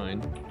 be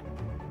kind.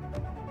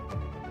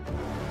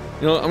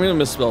 You know, I'm gonna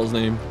misspell his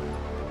name.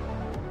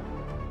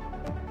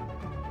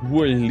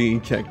 Wooly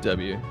Keck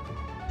W.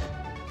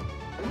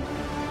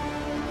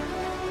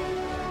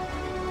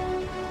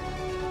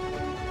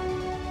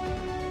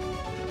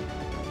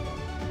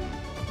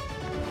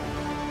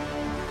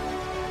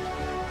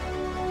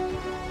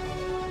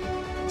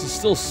 It's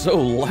still so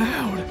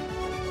loud.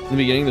 In the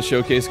beginning, the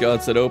showcase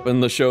god said, open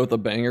the show with a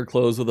banger,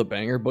 close with a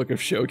banger, book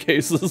of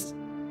showcases.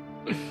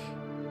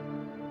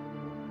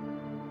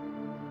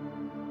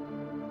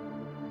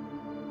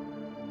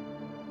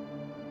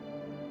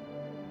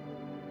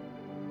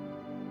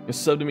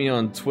 Sub to me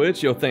on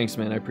Twitch. Yo, thanks,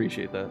 man. I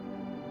appreciate that.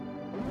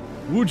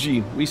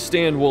 Wooji, we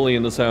stand Wooly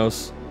in this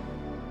house.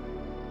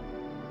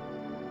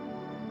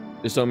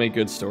 Just don't make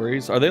good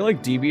stories. Are they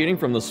like deviating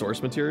from the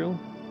source material?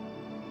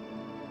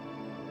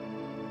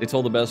 They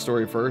told the best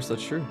story first.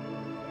 That's true.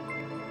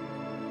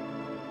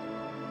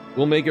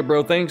 We'll make it,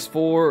 bro. Thanks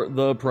for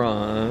the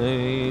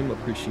prime.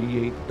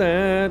 Appreciate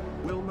that.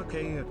 Will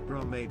McKay at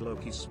bro made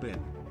Loki spin.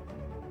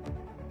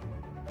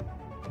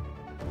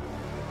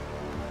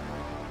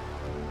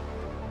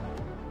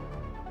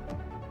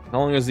 How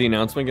long is the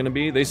announcement going to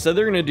be? They said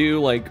they're going to do,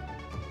 like...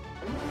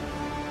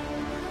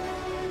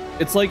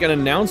 It's like an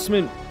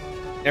announcement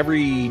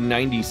every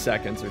 90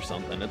 seconds or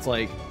something. It's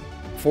like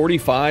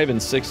 45 and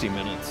 60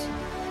 minutes.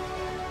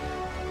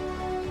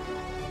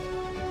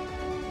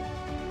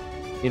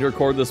 Need to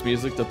record this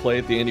music to play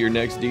at the end of your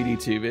next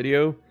DD2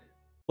 video?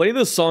 Play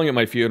this song at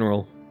my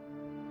funeral.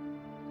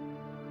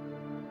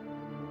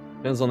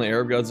 Depends on the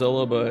era of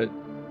Godzilla, but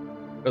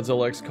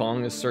Godzilla X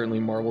Kong is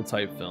certainly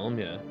Marvel-type film,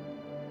 yeah.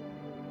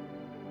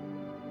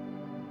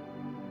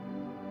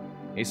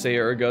 Heisei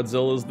era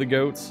Godzilla is the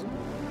goats.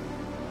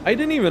 I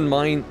didn't even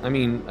mind. I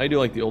mean, I do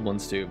like the old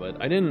ones too, but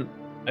I didn't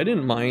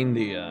mind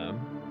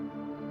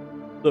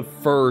the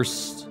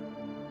first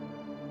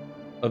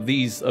of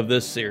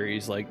this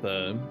series, like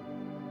the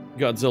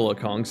Godzilla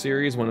Kong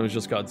series when it was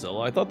just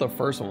Godzilla. I thought the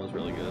first one was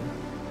really good.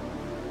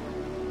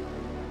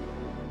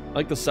 I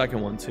like the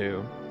second one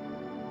too.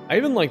 I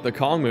even like the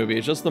Kong movie.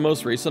 It's just the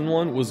most recent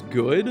one was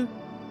good.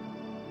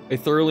 I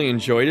thoroughly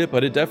enjoyed it,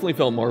 but it definitely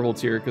felt Marvel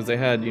tier because they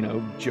had, you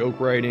know, joke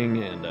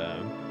writing and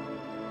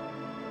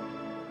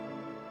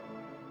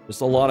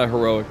just a lot of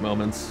heroic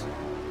moments.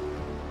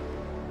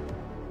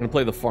 I'm gonna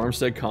play the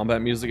Farmstead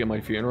combat music at my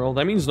funeral.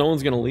 That means no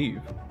one's gonna leave.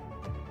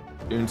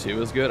 Dune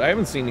 2 is good. I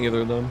haven't seen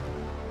either of them.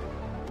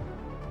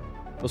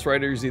 Most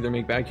writers either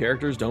make bad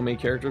characters, don't make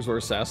characters, or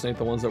assassinate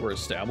the ones that were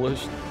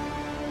established.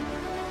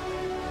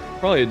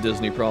 Probably a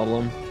Disney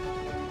problem.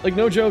 Like,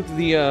 no joke,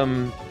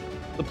 the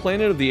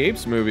Planet of the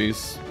Apes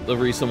movies, the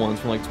recent ones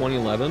from like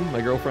 2011,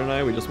 my girlfriend and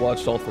I, we just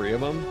watched all 3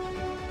 of them.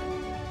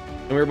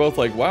 And we were both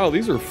like, wow,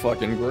 these are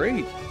fucking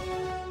great.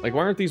 Like,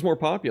 why aren't these more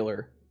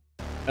popular?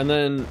 And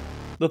then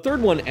the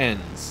 3rd one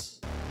ends.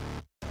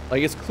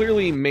 Like, it's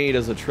clearly made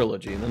as a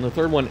trilogy, and then the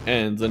 3rd one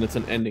ends, and it's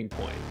an ending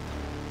point.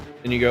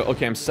 And you go,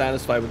 okay, I'm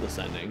satisfied with this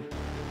ending.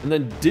 And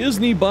then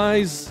Disney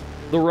buys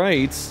the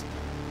rights,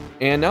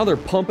 and now they're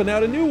pumping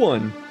out a new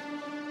one.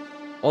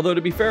 Although,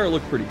 to be fair, it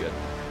looked pretty good.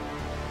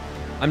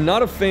 I'm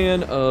not a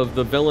fan of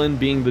the villain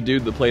being the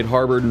dude that played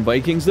Harvard in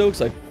Vikings, though,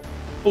 because I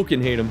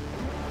fucking hate him.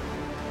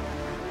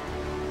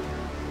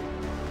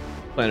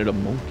 Planet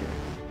of Monkey.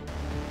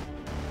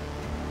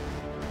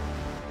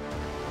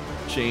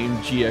 Shame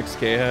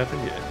GXK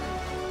happened, yeah.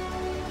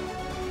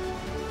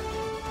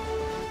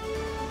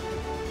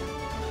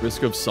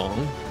 Risk of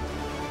Song.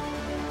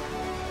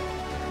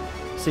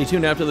 Stay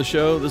tuned after the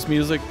show. This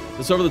music,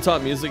 this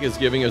over-the-top music is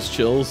giving us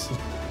chills.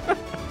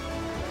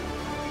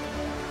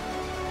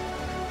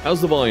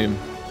 How's the volume?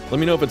 Let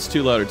me know if it's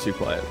too loud or too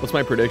quiet. What's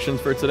my predictions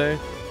for today?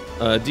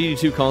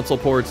 DD2 console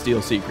ports,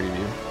 DLC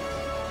preview.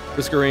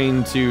 Risk of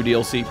Rain 2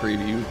 DLC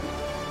preview.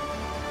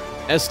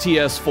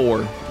 STS 4.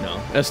 No.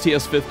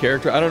 STS 5th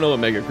character. I don't know what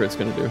Mega Crit's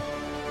gonna do.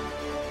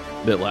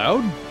 Bit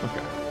loud?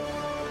 Okay.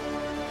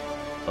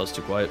 That was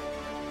too quiet.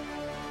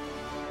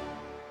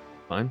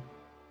 Fine.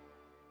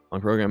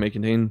 On program may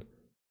contain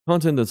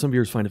content that some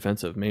viewers find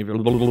offensive. Maybe.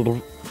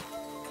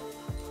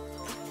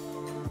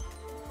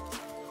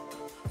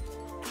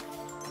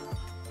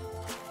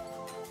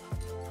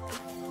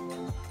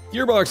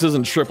 Gearbox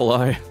isn't triple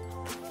I.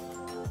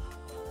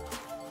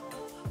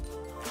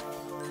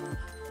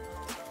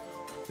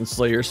 And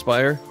Slayer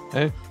Spire,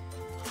 hey?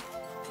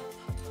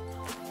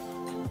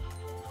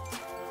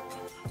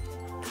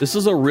 This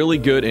is a really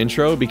good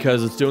intro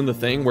because it's doing the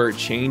thing where it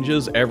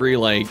changes every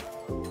like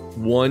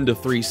 1 to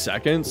 3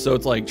 seconds, so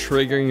it's like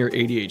triggering your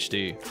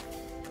ADHD.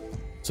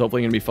 It's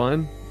hopefully gonna be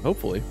fun.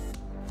 Hopefully.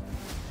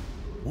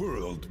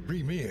 World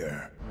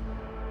premiere.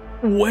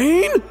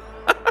 Wayne?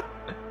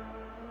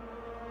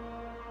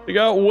 You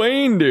got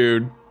Wayne,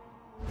 dude.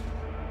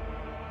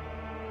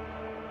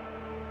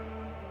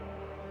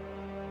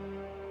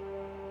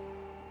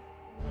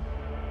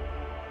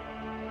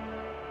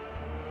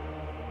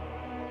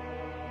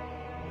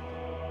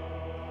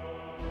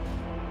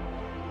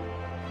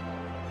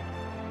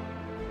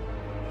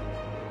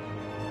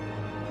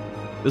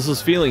 This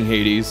is feeling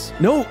Hades.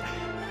 No!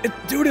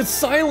 Dude, it's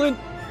silent!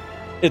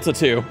 It's a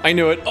 2. I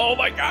knew it. Oh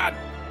my god!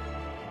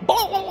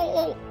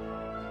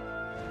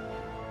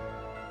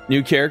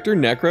 New character,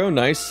 Necro.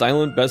 Nice.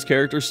 Silent, best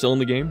character still in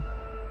the game.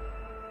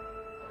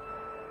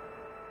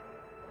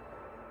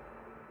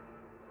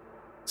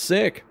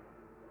 Sick.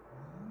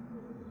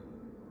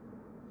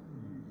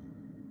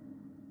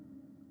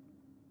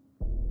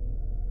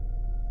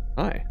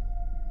 Hi.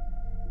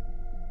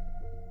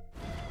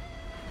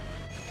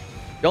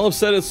 Y'all have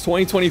said it's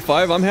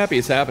 2025. I'm happy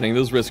it's happening.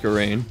 This is Risk of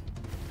Rain.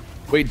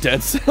 Wait,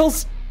 Dead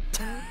Cells?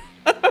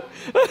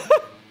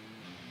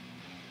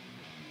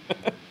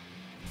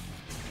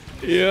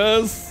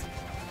 Yes.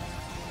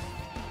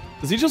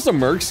 Is he just a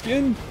merc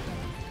skin?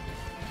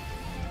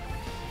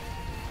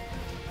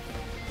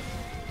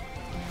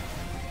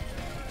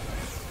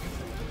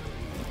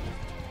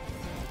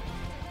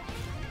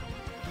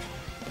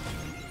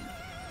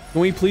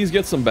 Can we please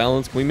get some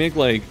balance? Can we make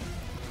like...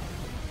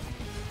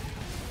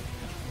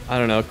 I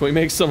don't know. Can we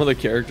make some of the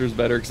characters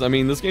better? Because I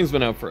mean, this game's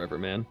been out forever,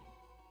 man.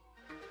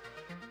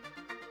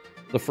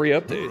 The free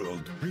update.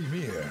 World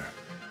premiere.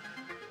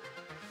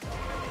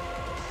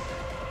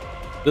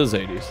 This is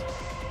 80s.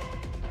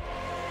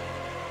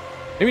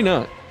 Maybe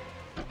not.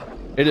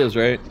 It is,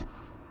 right?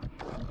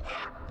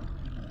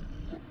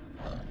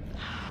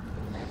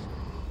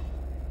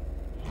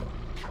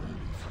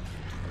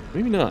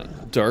 Maybe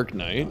not. Dark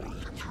Knight.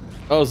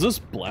 Oh, is this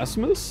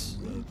Blasphemous?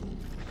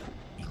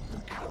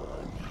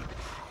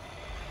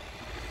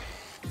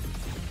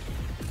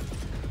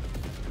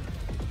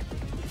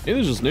 Maybe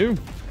this is just new.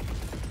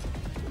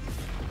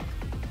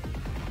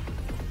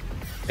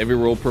 Every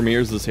world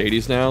premieres this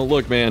Hades now.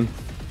 Look, man.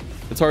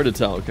 It's hard to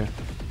tell, okay?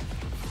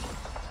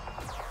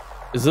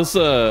 Is this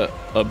a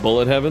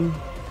bullet heaven?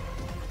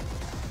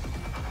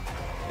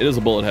 It is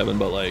a bullet heaven,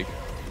 but like...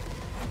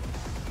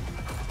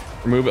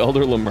 Remove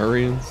Elder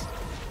Lemurians.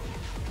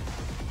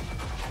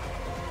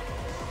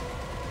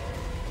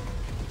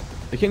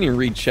 I can't even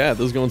read chat.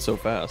 This is going so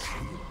fast.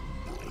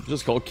 It's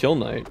just called Kill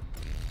Knight.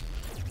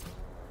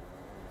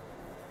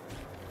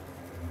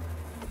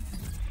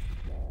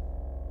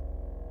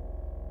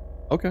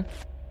 Okay.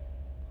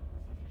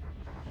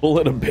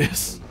 Bullet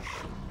Abyss.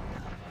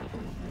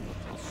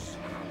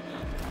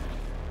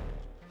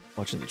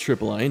 Watching the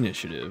Triple I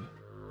initiative.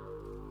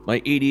 My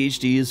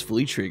ADHD is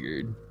fully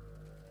triggered.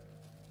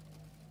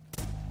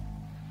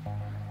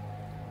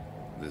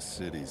 This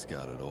city's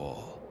got it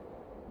all.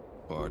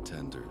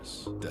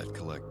 Bartenders, debt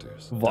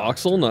collectors,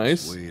 Voxel, doctors,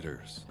 nice.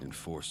 waiters,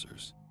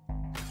 enforcers,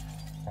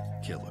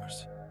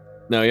 killers.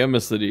 No, you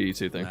missed the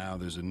DD2 thing. Now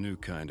there's a new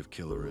kind of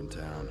killer in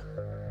town.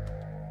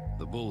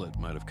 The bullet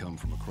might have come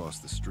from across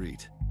the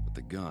street, but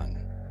the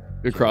gun.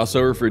 Good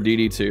crossover for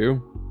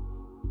DD2.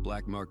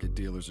 Black market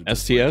dealers are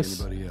just like STS.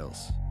 anybody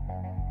else.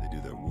 They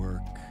do their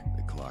work,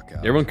 they clock out.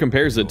 Everyone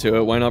compares it to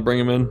it. Why not bring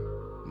him in?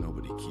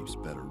 Nobody keeps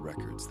better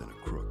records than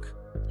a crook.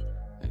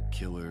 And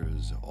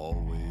killers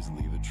always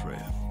leave a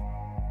trail.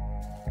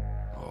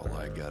 All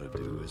I gotta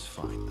do is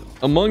find them.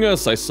 Among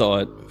Us, I saw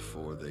it.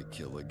 Before they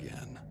kill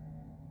again.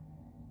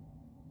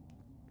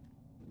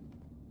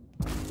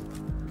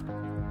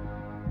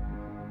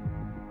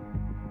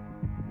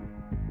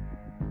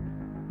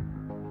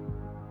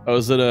 Oh,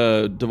 is it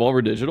a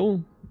Devolver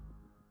Digital?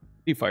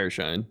 See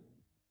Fireshine.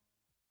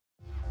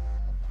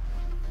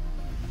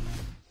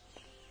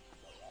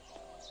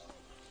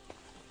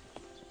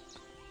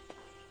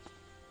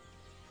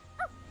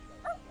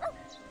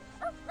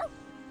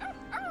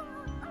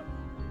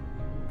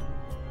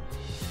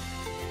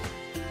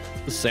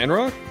 The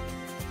Sandrock?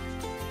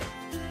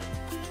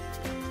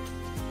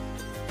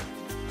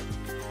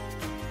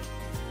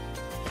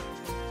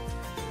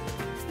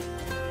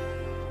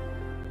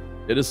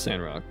 It is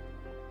Sandrock.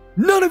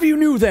 None of you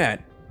knew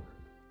that!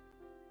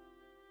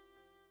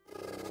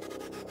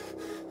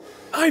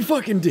 I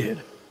fucking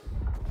did.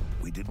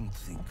 We didn't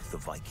think the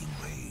Viking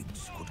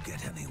raids could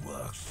get any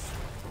worse.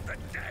 The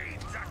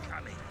Danes are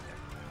coming.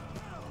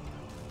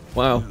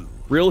 Wow.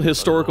 Real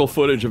historical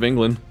footage of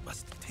England.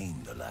 Must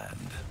tame the land.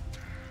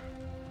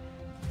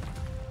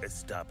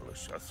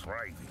 Establish a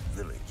thriving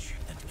village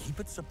and keep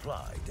it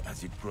supplied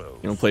as it grows.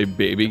 You don't play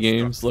baby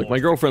games? Look, my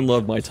girlfriend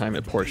loved my time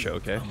at Porsche,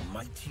 okay? A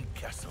mighty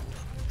castle.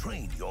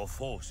 Train your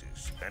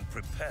forces and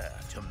prepare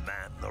to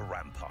man the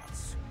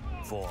ramparts.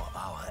 For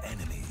our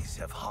enemies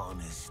have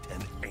harnessed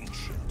an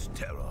ancient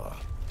terror.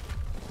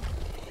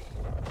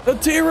 The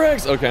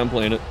T-Rex! Okay, I'm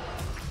playing it.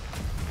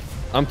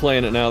 I'm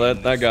playing it now.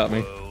 That got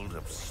me. World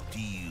of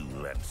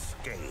steel and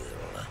scale.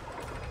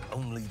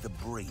 Only the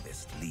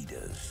bravest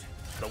leaders,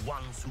 the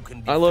ones who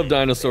can. I love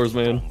defend dinosaurs,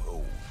 their man.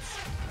 strongholds,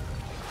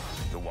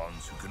 the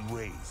ones who can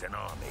raise an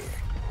army.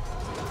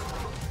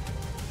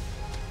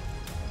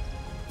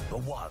 The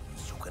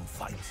ones who can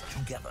fight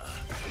together.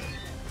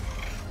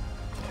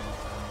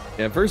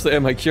 Yeah, at first they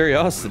had my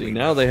curiosity,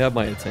 now they have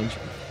my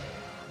attention.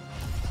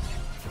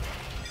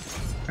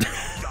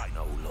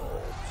 Dino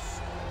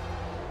Lords.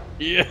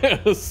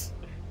 Yes!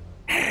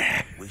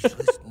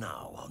 Wishlist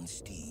now on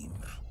Steam.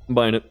 I'm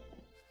buying it.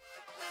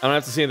 I don't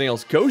have to see anything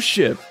else. Ghost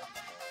Ship!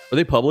 Are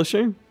they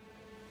publishing?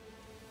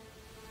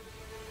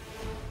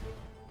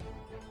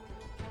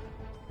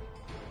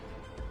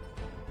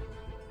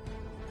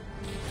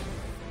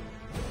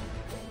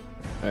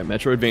 Alright,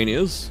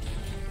 Metroidvanias.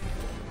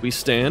 We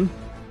stand.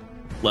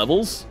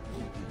 Levels.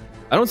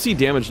 I don't see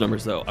damage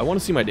numbers though. I want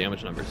to see my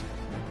damage numbers.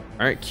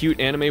 Alright, cute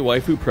anime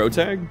waifu pro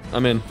tag.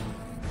 I'm in.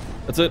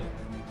 That's it.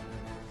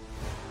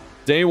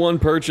 Day one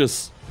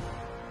purchase.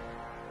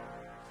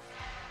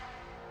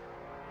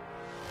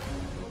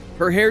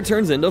 Her hair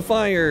turns into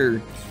fire.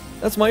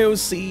 That's my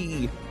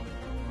OC.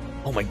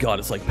 Oh my god,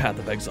 it's like Path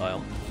of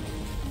Exile.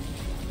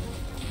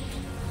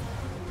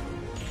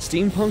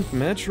 Steampunk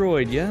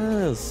Metroid,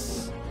 yes.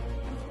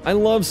 I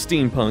love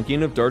steampunk,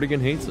 even if Dardigan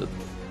hates it.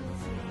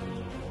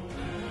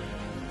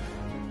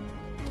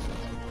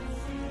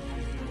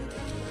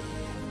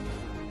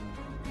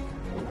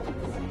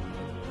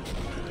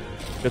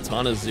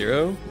 Katana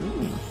Zero?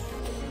 Ooh.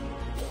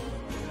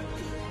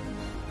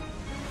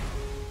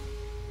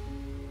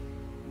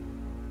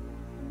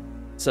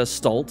 It says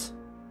Stalt.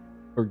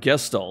 Or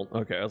Gestalt.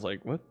 Okay, I was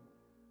like, what?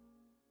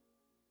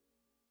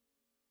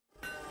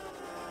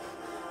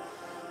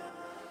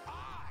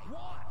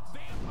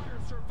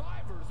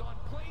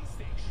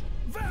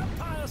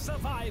 Vampire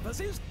Survivors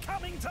is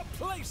coming to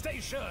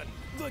PlayStation!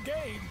 The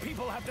game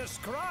people have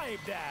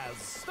described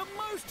as the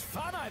most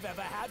fun I've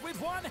ever had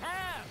with one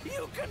hand!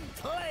 You can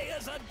play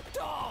as a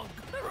dog!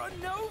 There are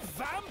no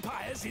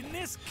vampires in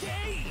this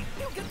game!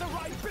 You get the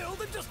right build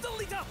and just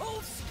delete a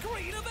whole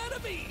screen of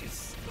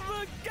enemies!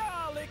 The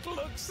garlic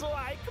looks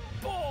like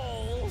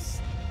balls!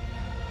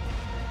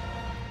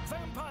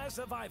 Vampire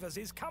Survivors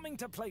is coming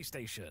to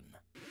PlayStation.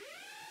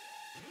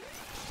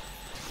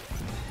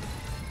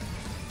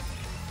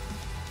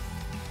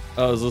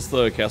 Oh, is this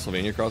the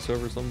Castlevania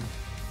crossover or something?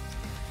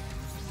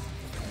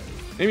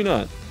 Maybe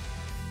not.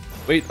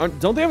 Wait,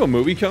 don't they have a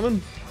movie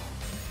coming?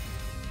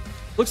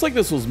 Looks like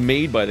this was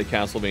made by the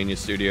Castlevania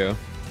studio.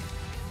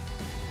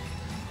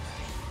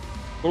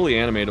 Totally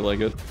animated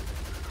like it.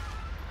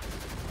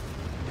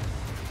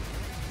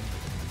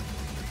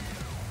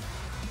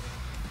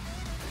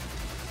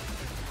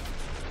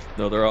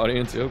 No, their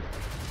audience, yep.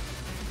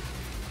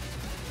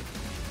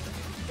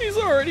 He's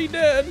already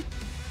dead!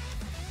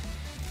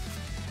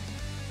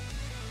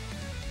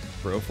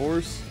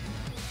 Broforce?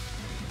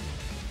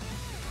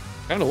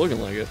 Kinda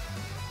looking like it.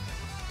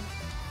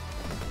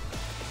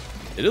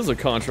 It is a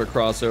Contra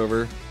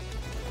crossover.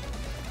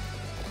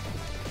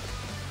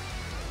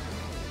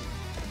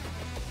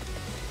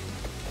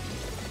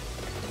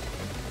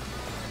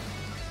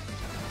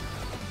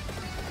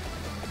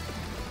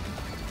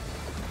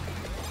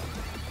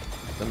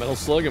 The Metal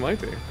Slug, it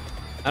might be.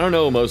 I don't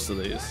know most of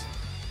these.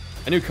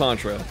 I knew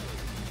Contra.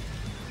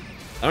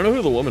 I don't know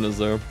who the woman is,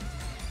 though.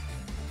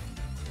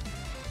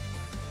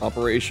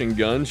 Operation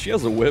Gun. She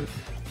has a whip.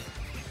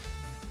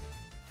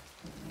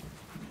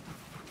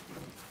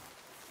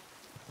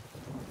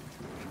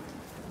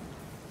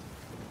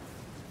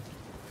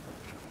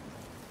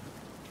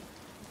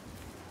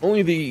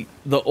 Only the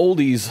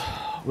oldies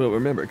will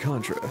remember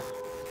Contra.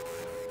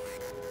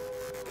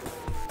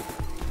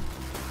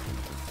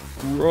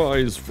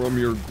 Rise from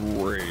your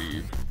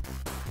grave.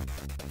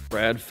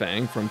 Brad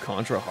Fang from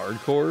Contra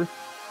Hardcore.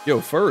 Yo,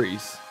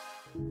 furries.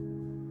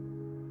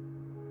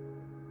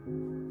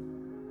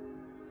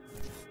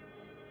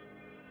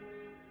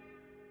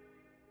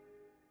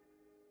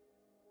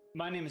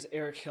 My name is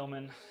Eric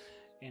Hillman,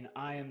 and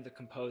I am the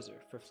composer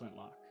for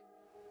Flintlock.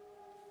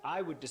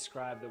 I would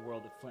describe the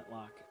world of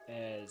Flintlock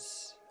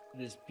as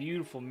this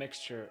beautiful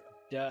mixture of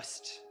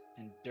dust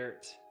and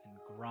dirt and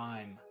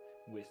grime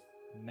with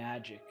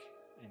magic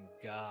and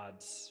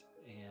gods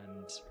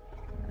and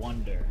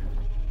wonder.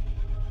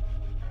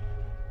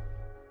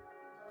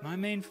 My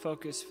main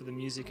focus for the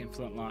music in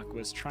Flintlock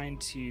was trying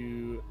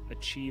to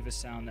achieve a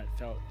sound that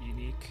felt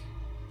unique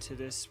to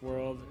this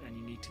world and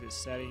unique to this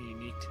setting,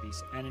 unique to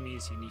these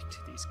enemies, unique to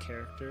these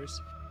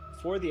characters.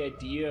 For the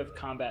idea of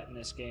combat in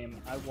this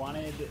game, I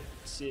wanted it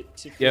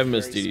to feel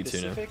very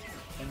specific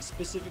and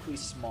specifically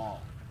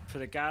small. For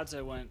the gods,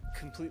 I went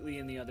completely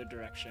in the other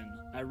direction.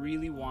 I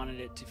really wanted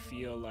it to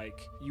feel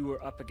like you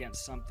were up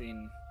against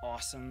something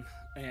awesome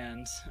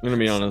and I'm gonna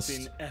be honest.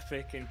 Something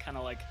epic and kind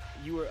of like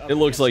you were up It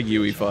looks like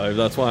against UE5.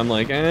 That's why I'm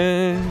like,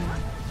 eh.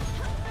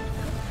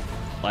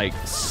 Like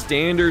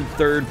standard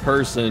third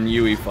person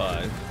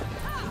UE5.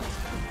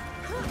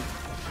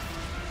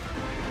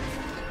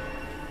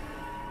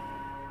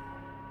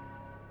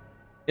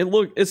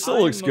 It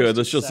still looks good.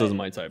 This just isn't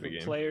my type of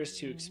game. Players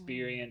to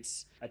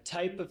experience a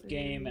type of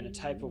game and a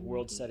type of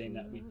world setting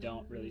that we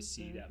don't really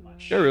see that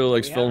much. Guy really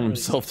likes filming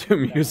himself to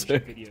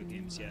music. Video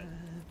games yet.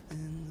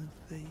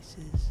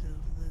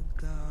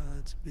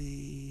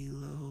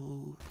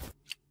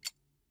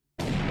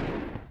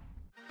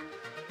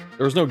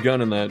 There was no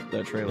gun in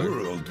that trailer.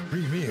 World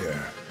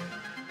premiere.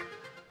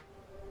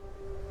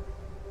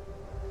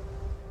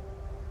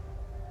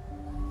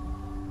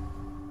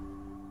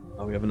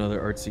 Oh, we have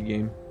another artsy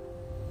game.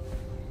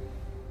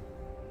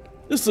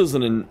 This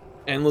isn't an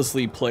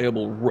endlessly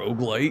playable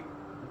roguelite.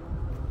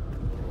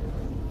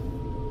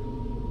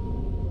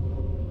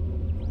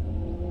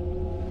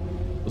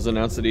 Was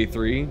announced at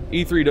E3.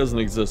 E3 doesn't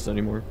exist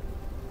anymore.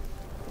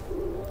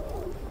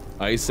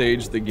 Ice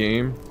Age the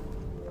game.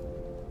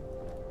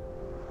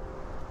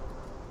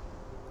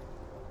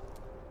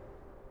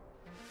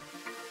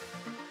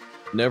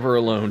 Never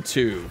Alone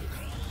 2.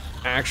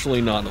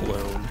 Actually not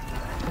alone.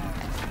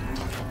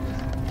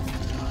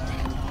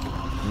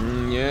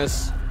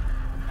 Yes.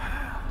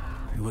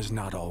 It was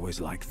not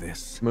always like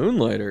this.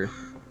 Moonlighter.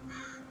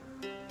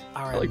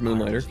 Our I like empire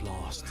Moonlighter. was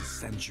lost to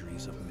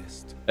centuries of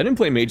mist. I didn't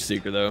play Mage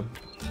Seeker though.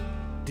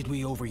 Did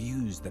we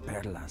overuse the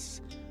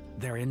Perlas?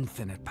 Their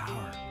infinite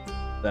power?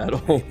 That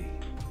all. Maybe.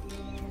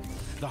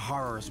 The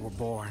horrors were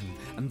born,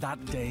 and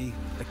that day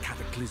the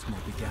cataclysm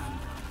began.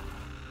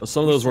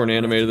 Some of those weren't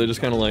animated. They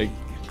just kind of like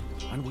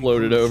And we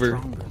floated grew over.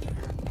 stronger there.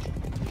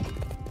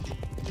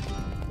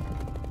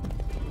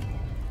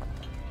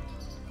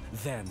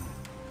 Then,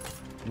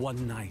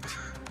 one night,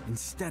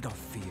 instead of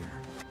fear,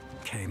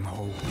 came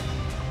hope.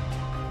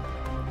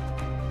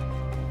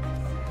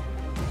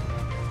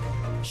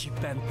 She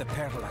bent the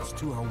Perlas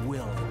to her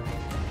will.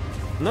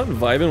 I'm not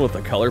vibing with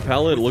the color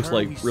palette. It looks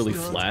like really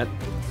flat.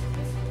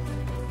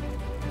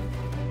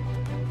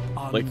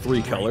 Like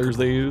 3 colors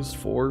they used,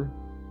 4.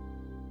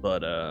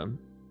 But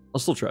I'll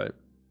still try it.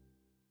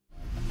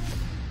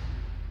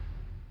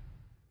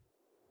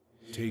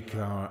 Take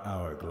our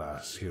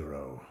hourglass,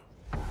 hero.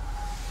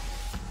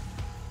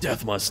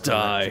 Death must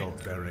Collect die. your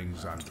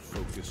bearings and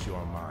focus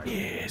your mind.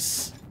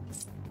 Yes.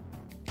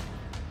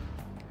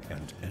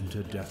 And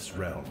enter Death's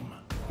realm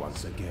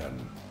once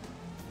again.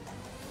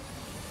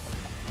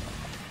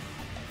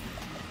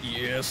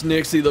 Yes,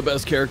 Nixie, the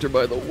best character,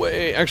 by the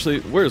way. Actually,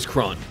 where's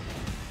Kron?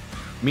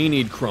 Me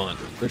need Kron.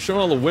 They're showing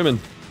all the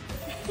women.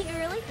 You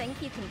really think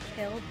you can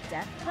kill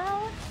Death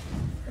Power?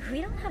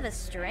 We don't have a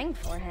string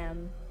for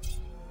him.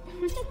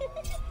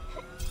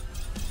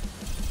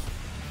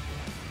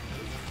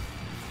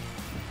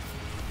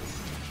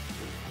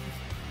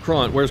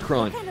 Kron, where's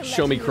Kron?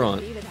 Show me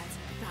Kron.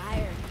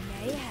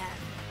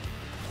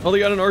 Oh, they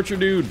got an archer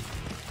dude.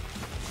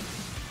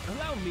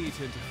 Allow me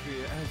to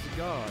interfere as the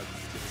gods.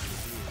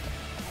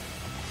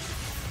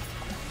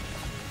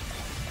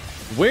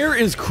 Where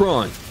is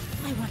Kron?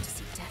 I want to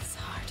see Death's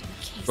heart in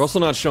case. We're also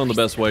not showing the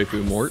best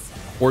waifu, Mort.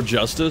 Or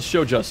Justice.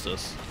 Show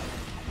Justice.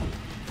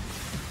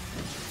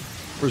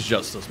 Where's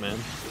Justice, man?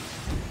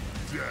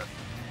 Death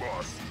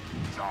must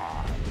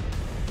die.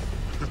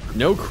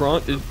 No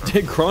Kron.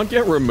 Did Kron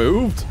get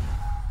removed?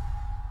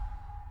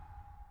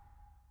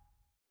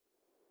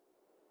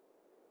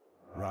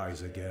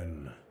 Rise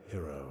again,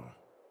 hero.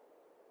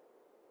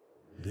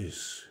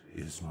 This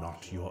is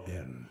not your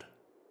end.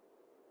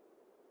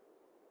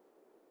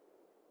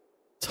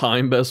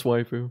 Time best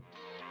waifu.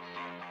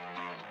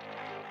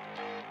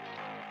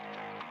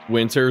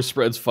 Winter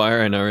spreads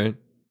fire, I know, right?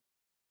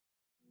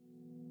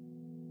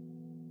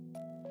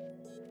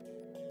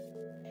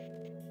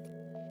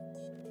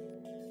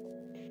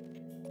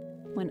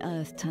 When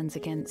Earth turns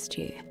against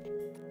you,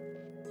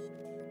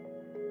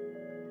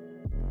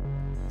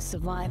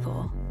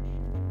 survival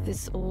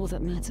is all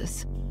that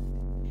matters.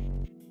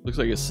 Looks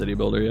like a city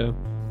builder, yeah.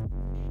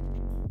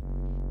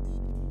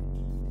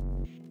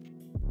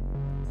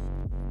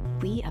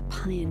 We are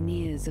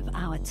pioneers of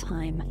our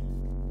time.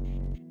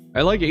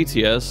 I like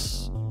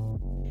ATS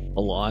a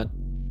lot.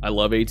 I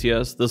love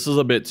ATS. This is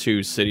a bit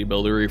too city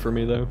buildery for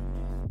me, though.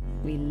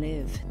 We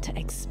live to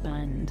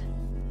expand.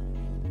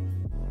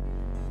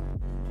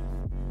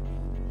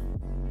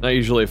 Not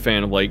usually a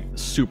fan of like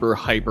super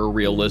hyper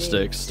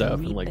realistic stuff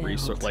and like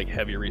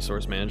heavy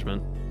resource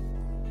management.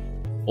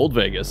 Old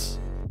Vegas.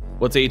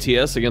 What's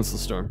ATS against the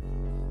storm?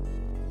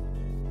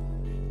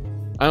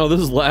 I know this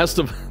is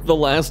The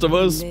Last of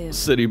Us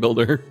city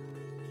builder.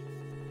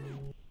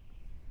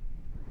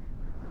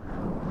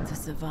 To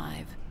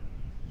survive.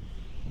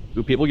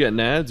 Do people getting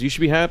ads? You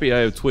should be happy I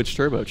have Twitch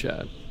Turbo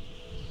Chat.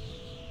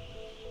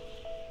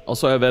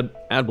 Also I have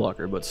ad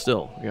blocker, but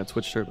still, I got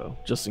Twitch Turbo,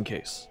 just in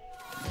case.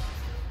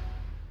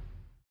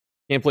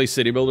 Can't play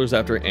city builders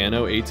after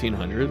Anno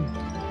 1800?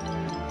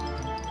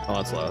 Oh,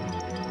 that's loud.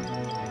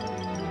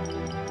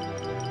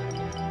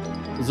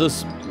 Is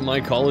this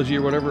mycology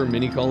or whatever?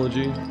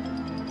 Minicology?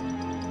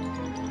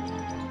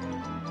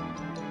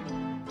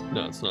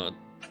 No, it's not.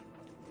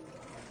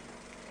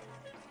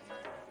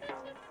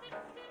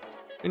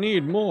 I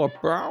need more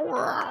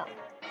power.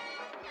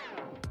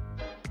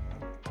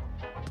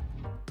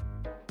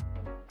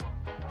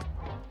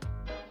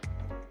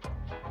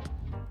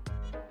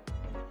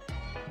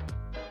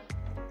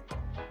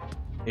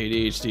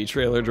 ADHD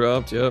trailer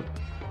dropped, yep.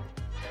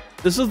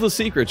 This is the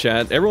secret,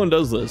 chat. Everyone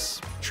does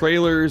this.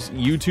 Trailers,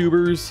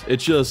 YouTubers,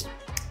 it's just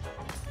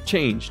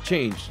change,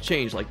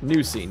 like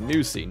new scene,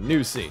 new scene,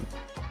 new scene.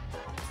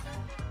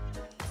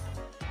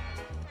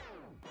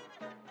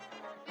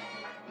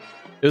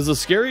 It was the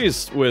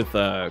scariest with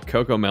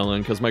Coco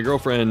Melon because my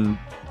girlfriend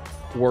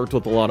worked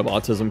with a lot of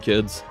autism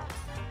kids.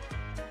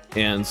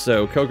 And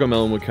so Coco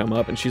Melon would come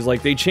up and she's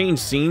like, they change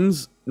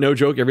scenes, no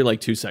joke, every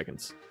like 2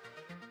 seconds.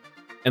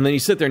 And then you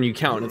sit there and you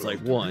count and it's like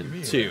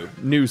 1, 2,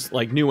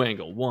 new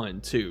angle,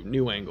 1, 2,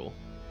 new angle.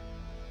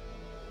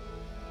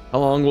 How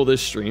long will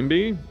this stream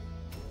be?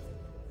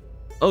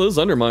 Oh, this is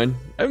Undermine.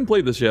 I haven't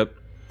played this yet.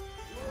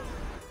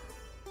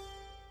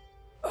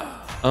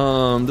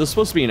 This is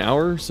supposed to be an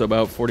hour, so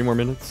about 40 more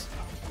minutes.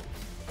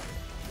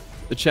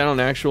 The chat on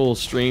actual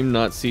stream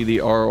not see the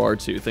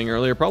ROR2 thing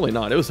earlier? Probably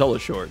not. It was hella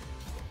short.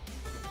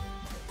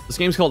 This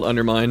game's called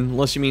Undermine,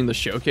 unless you mean the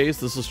showcase.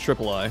 This is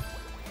III.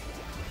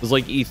 It was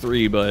like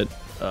E3, but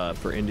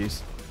for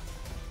indies.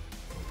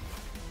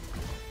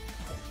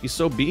 He's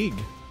so big.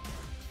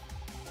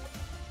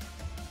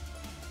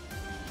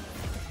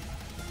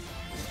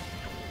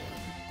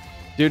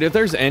 Dude, if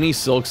there's any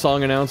Silk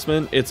Song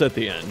announcement, it's at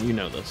the end. You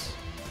know this.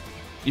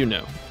 You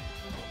know.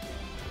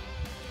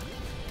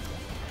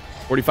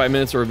 45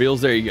 minutes of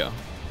reveals. There you go.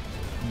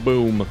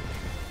 Boom.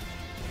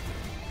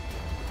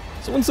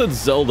 Someone said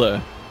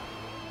Zelda.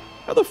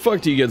 How the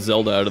fuck do you get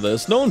Zelda out of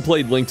this? No one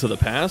played Link to the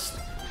Past.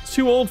 It's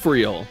too old for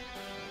y'all.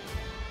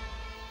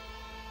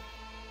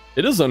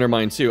 It is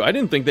Undermine too. I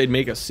didn't think they'd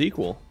make a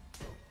sequel.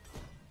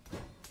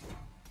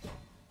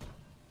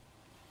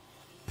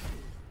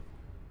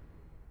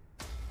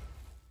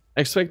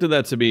 I expected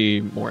that to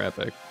be more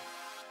epic.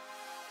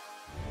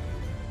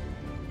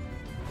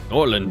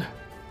 Orland.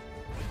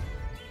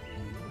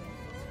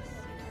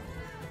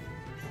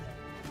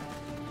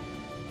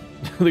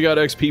 They got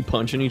XP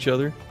punching each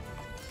other.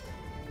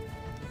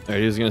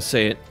 Alright, he's gonna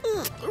say it.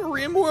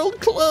 Rimworld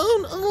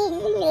clone.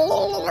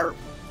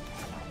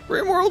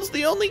 Rimworld's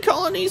the only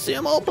colony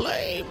sim I'll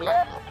play.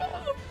 Blah, blah.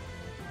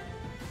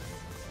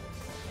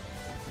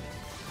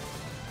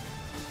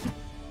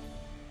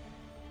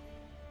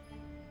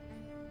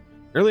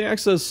 Early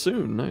access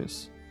soon.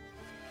 Nice.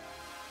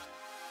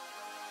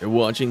 You're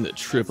watching the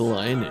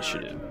III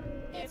Initiative.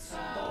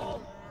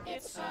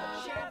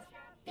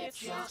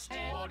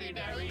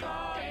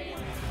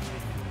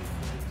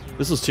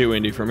 This is too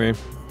indie for me.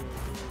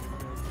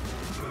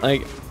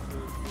 Like,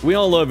 we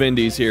all love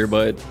indies here,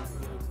 but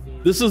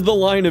this is the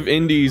line of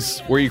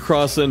indies where you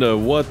cross into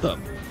what the...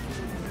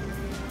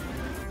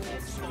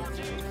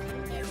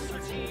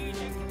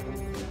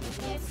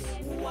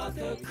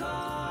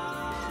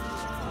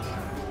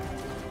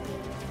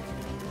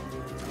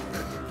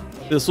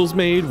 This was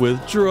made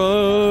with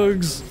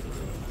drugs.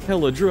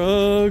 Hella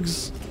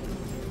drugs.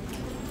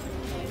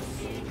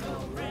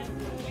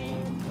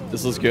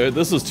 This is good.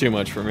 This is too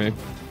much for me.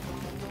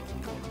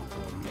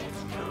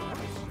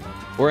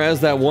 Whereas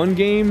that one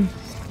game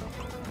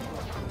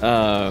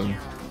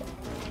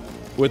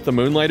with the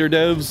Moonlighter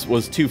devs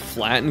was too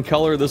flat in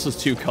color, this is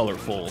too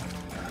colorful.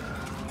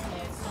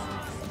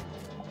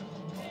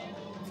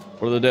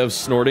 What are the devs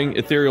snorting?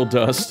 Ethereal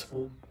dust.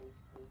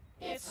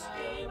 It's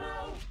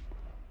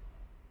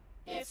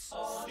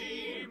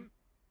Steam.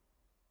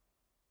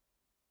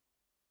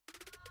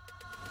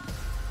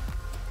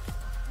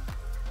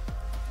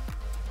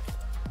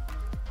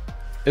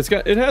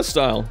 It has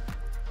style.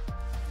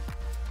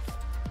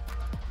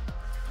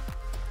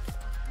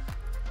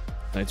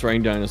 Knights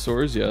Riding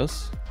Dinosaurs,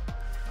 yes.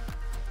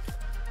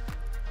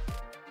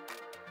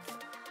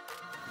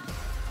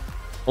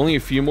 Only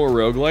a few more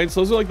roguelites.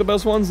 Those are like the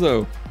best ones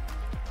though.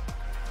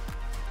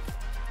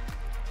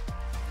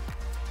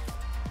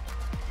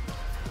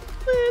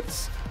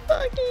 Let's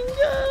fucking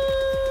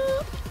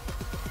go!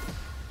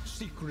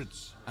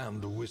 Secrets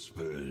and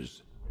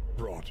whispers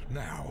brought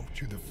now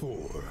to the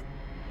fore.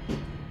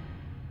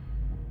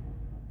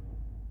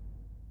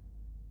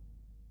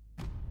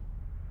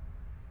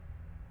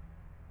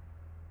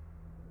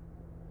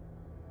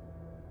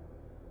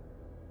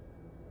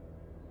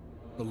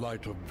 The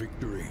light of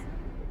victory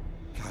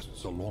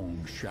casts a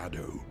long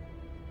shadow.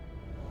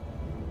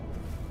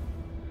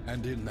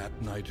 And in that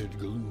nighted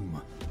gloom,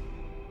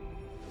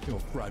 your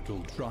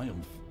fragile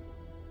triumph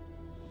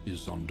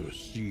is under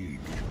siege.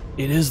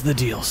 It is the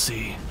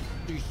DLC.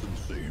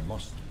 Decency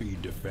must be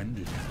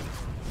defended.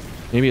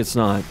 Maybe it's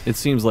not. It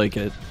seems like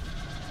it.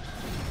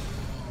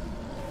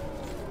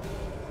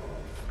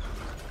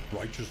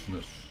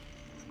 Righteousness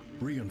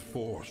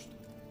reinforced.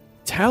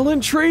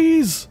 Talent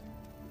trees!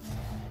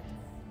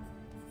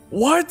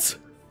 What?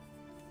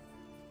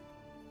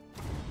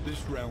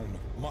 This realm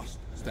must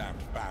stand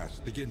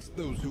fast against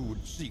those who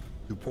would seek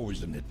to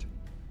poison it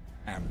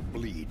and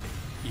bleed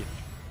it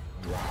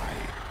dry.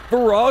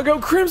 Virago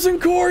Crimson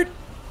Court!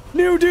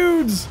 New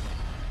dudes!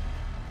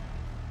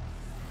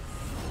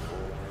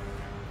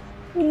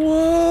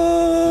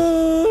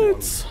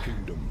 What?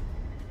 Kingdom.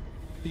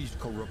 These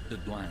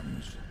corrupted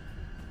lands.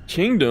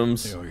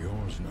 Kingdoms? They are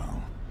yours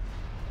now.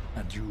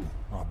 And you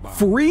are bound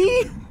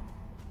free? to them.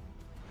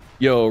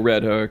 Yo,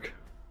 Red Hook.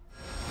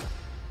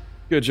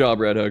 Good job,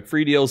 Red Hook.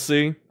 Free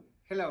DLC.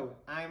 Hello,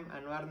 I'm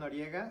Anuar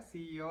Noriega,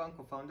 CEO and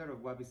co-founder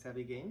of Wabi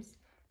Sabi Games,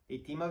 a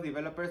team of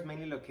developers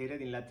mainly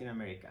located in Latin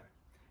America.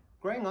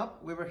 Growing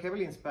up, we were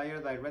heavily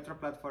inspired by retro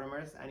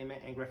platformers, anime,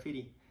 and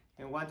graffiti,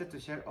 and wanted to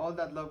share all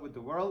that love with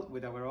the world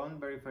with our own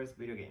very first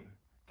video game,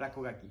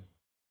 Rakugaki.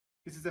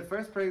 This is the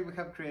first project we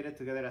have created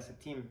together as a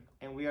team,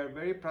 and we are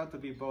very proud to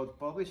be both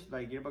published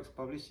by Gearbox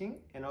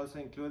Publishing and also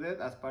included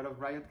as part of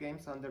Riot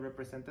Games'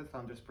 Underrepresented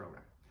Founders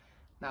Program.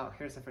 Now,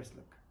 here's a first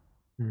look.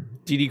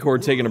 DD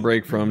Cord taking a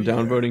break from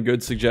downvoting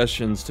good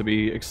suggestions to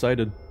be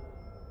excited.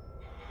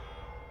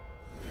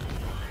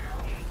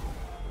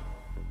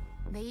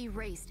 They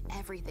erased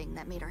everything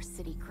that made our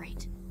city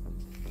great.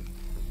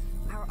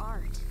 Our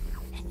art,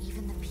 and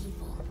even the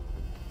people,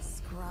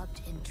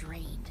 scrubbed and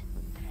drained.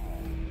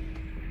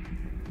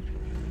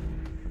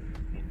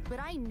 But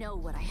I know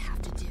what I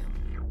have to do.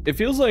 It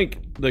feels like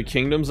the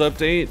Kingdoms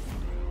update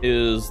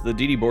is the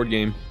DD board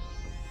game,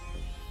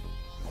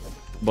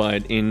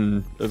 but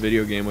in a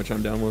video game, which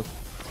I'm down with.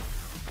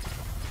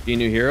 Be a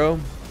new hero?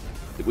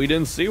 We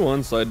didn't see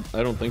one, so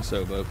I don't think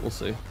so, but we'll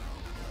see. A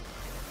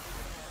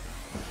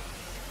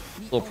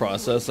little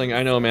processing.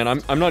 I know, man.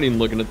 I'm not even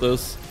looking at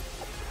this.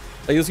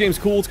 Like, this game's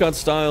cool. It's got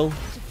style.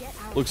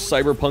 Looks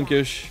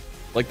cyberpunkish.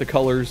 Like the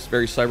colors.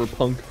 Very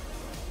cyberpunk.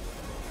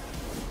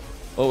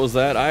 What was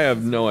that? I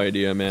have no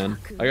idea, man.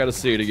 I gotta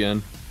see it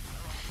again.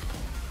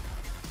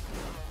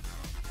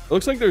 It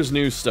looks like there's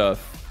new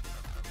stuff.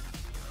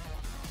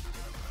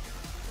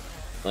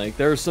 Like,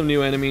 there are some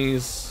new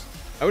enemies.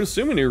 I would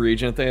assume a new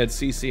region if they had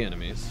CC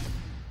enemies.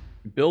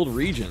 Build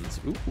regions.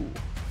 Ooh.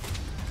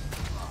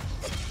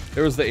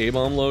 There was the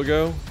A-Bomb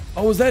logo.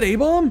 Oh, was that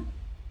A-Bomb?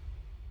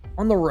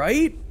 On the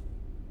right?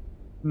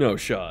 No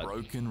shot.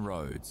 Broken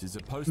Roads is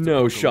a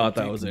no shot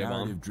that was A-Bomb.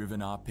 narrative-driven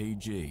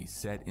RPG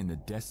set in the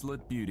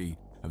desolate beauty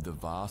of the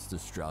vast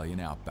Australian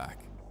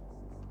outback.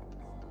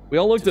 We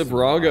all looked at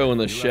Virago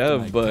and the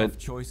Chev, but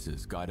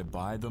choices guided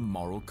by the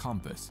moral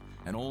compass,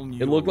 an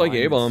all-new it looked like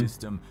A-Bomb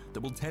system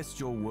that will test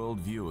your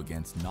worldview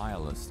against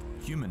nihilist,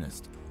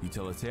 humanist,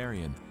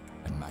 utilitarian,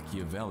 and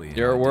Machiavellian.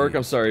 You're at work.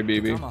 I'm sorry,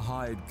 BB. Become a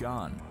hired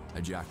gun,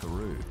 a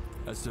jackaroo,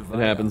 a surveyor.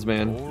 It happens,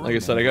 man. Like I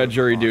said, I got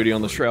jury duty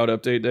on the Shroud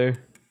update day.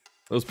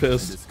 I was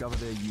pissed. And discover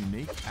their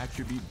unique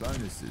attribute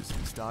bonuses,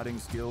 starting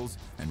skills,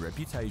 and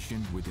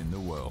reputation within the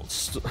world.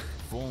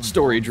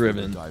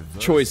 Story-driven.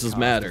 Choices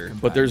matter,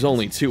 but there's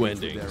only two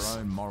endings. Their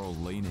own moral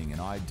leaning and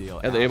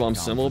ideal Had the A-Bomb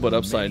symbol, but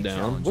upside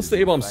down. What's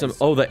the A-Bomb symbol?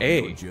 Oh, the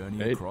A.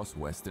 Journey across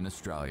Western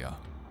Australia.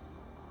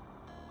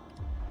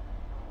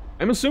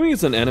 I'm assuming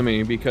it's an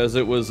enemy because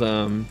it was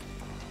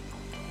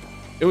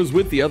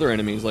with the other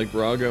enemies like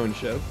Virago and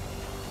Chev.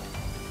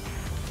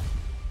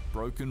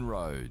 Broken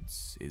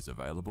Roads is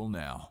available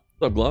now.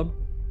 What's up, Glob?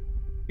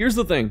 Here's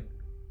the thing.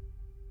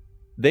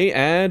 They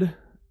add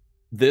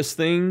this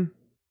thing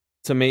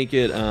to make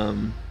it,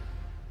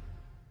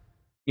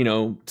 you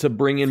know, to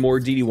bring in more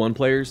DD1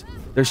 players.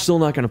 They're still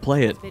not going to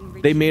play it.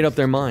 They made up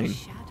their mind.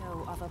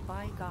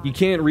 You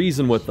can't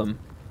reason with them.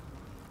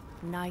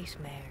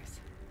 Nightmares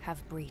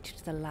have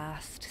breached the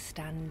last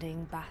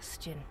standing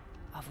bastion.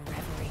 of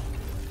reverie.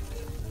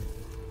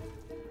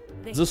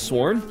 Is this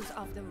Sworn?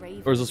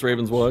 Or is this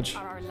Raven's Watch?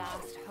 Are our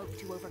last hope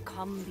to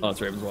overcome Oh,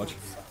 it's Raven's Watch.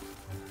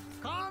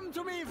 Come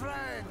to me,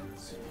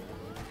 friends.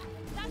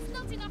 That's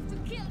not enough to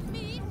kill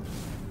me.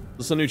 Is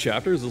this a new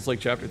chapter? Is this like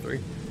chapter 3?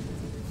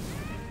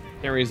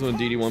 Can't raise them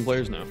with DD1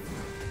 players? No.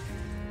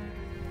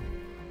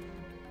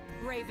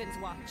 Raven's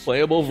Watch.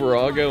 Playable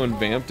Virago and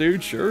Vamp,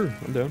 dude? Sure,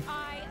 I'm down.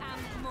 I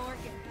am Morgan.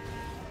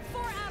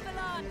 For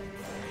Avalon.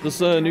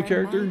 This a new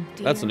character?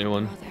 That's a new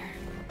one.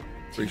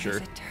 Pretty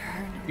sure.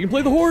 You can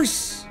play the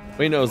horse!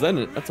 Wait, no, is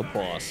that that's a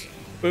boss.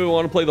 Boo, I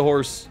want to play the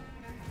horse.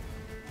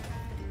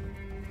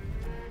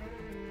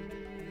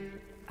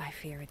 I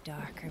fear a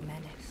darker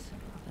menace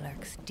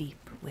lurks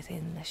deep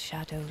within the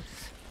shadows.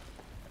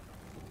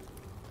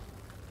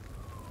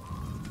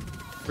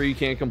 Free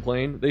can't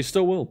complain. They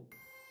still will.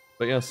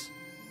 But yes,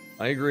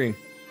 I agree.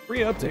 Free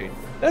update.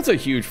 That's a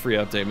huge free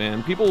update,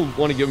 man. People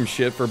want to give them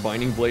shit for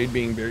Binding Blade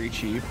being very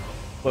cheap,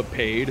 but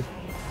paid.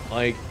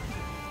 Like,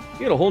 you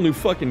get a whole new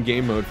fucking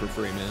game mode for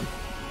free, man.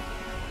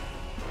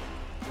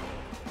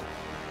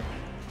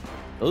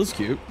 That was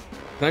cute.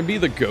 Can I be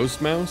the ghost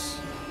mouse?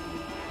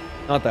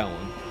 Not that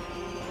one.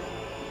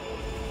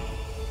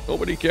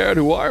 Nobody cared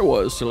who I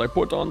was till I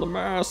put on the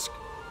mask.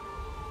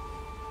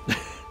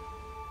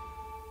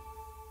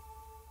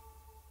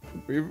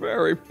 It'd be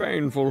very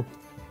painful.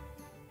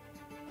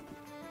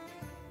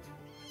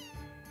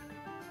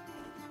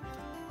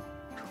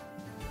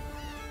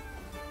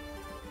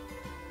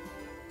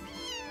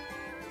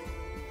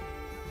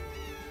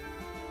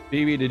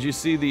 BB, did you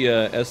see the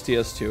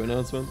STS2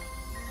 announcement?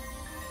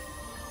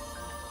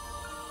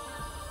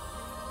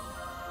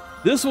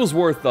 This was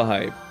worth the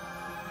hype.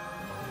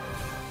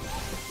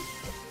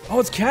 Oh,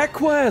 it's Cat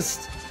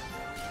Quest!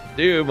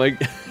 Dude, my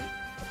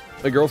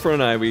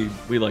girlfriend and I, we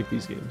like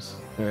these games.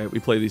 Alright, we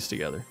play these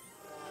together.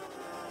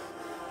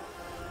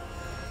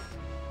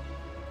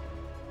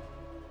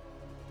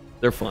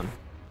 They're fun.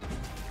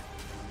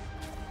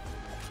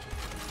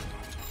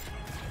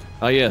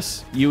 Ah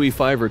yes,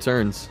 UE5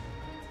 returns.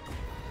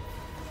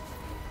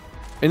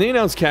 And they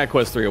announced Cat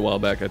Quest 3 a while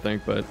back, I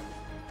think, but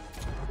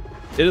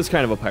it is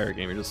kind of a pirate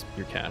game.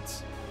 You're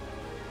cats.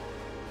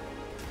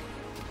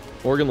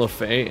 Morgan Le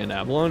Fay and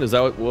Avalon? Is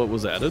that what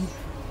was added?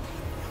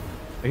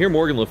 I hear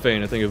Morgan Le Fay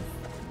and I think of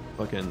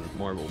fucking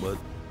Marvel, but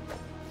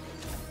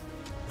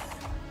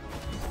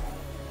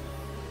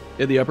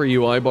yeah, the upper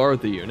UI bar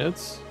with the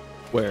units?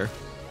 Where?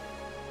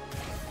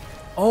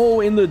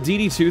 Oh, in the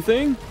DD2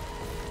 thing?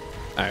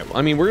 Alright,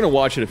 I mean, we're gonna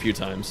watch it a few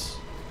times.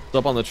 It's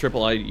up on the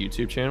Triple I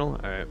YouTube channel.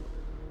 Alright.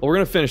 Well, we're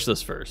gonna finish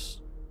this first.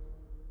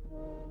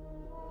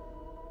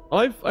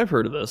 I've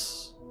heard of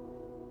this.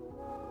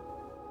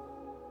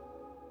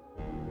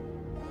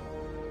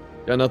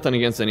 Got nothing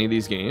against any of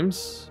these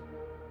games.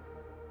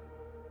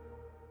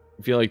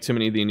 I feel like too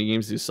many of the indie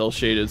games do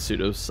cel-shaded,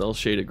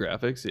 pseudo-cel-shaded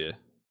graphics. Yeah.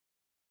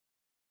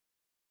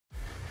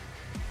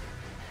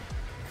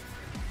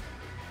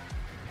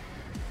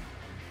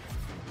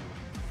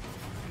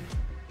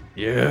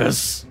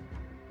 Yes!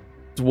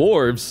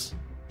 Dwarves!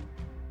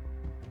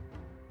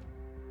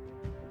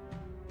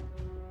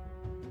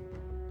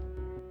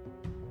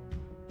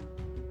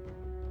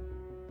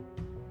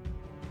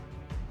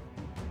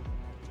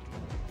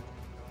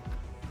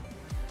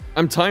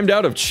 I'm timed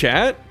out of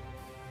chat?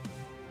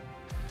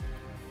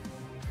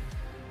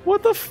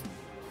 What the f...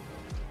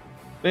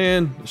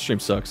 Man, this stream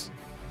sucks.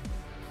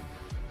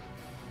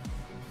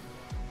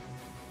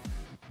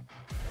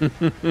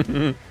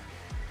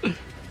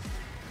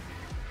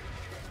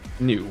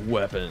 New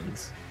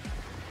weapons.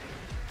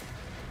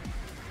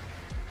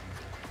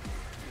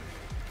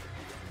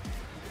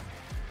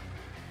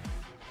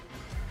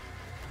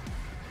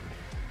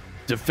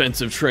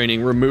 Defensive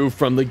training removed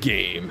from the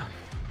game.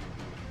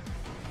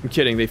 I'm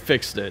kidding, they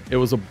fixed it. It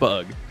was a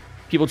bug.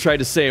 People tried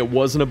to say it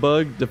wasn't a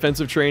bug.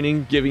 Defensive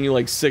training, giving you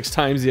like 6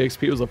 times the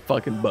XP was a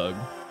fucking bug.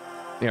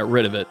 They got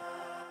rid of it.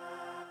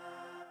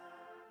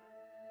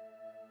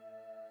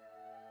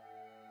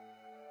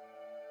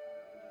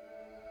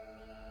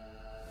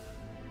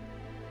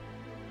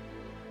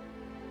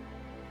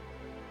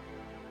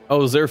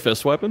 Oh, is there a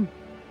fist weapon?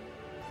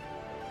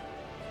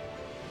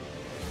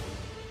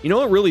 You know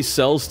what really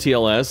sells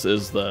TLS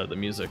is the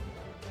music.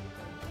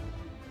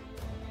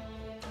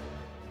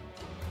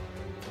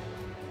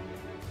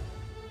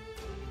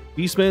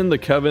 Beastmen, the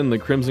Coven, the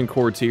Crimson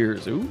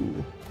Courtiers.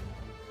 Ooh.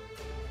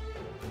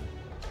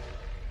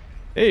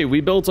 Hey, we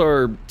built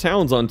our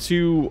towns on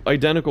 2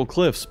 identical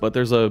cliffs, but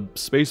there's a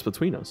space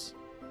between us.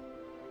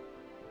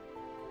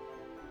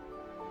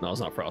 No,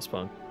 it's not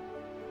Frostpunk.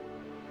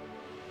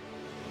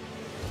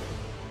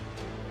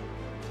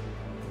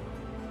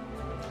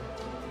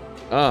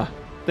 Ah,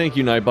 thank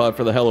you, Nightbot,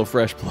 for the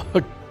HelloFresh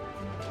plug.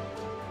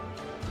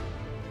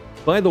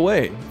 By the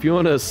way, if you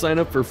want to sign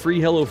up for free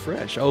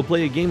HelloFresh, I will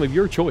play a game of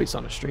your choice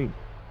on a stream.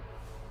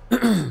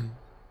 I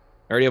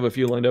already have a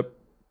few lined up.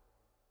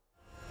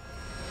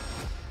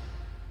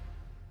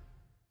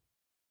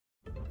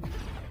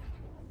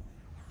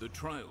 The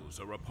trials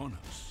are upon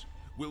us.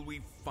 Will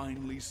we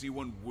finally see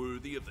one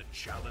worthy of the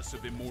chalice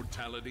of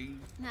immortality?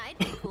 I'd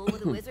be cool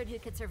with a wizard who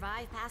could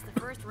survive past the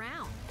first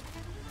round.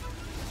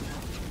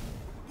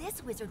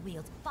 This wizard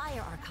wields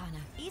fire arcana.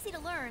 Easy to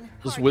learn.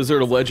 This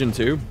Wizard of Legend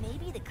too.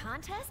 Maybe the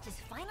contest is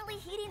finally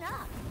heating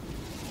up.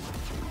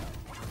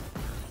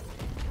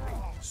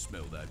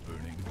 Smell that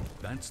burning?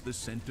 That's the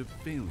scent of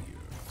failure.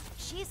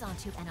 She's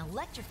onto an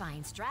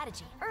electrifying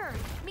strategy.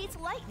 Earth meets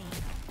lightning.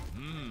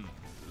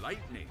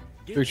 Lightning.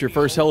 Here's your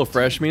first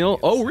HelloFresh meal.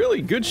 Oh,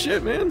 really? Good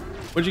shit, man.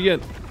 What'd you get?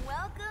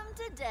 Welcome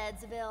to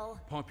Deadsville.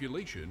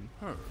 Population,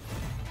 her.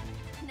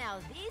 Now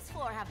these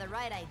four have the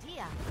right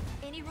idea.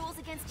 Any rules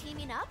against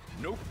teaming up?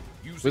 Nope.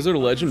 Wizard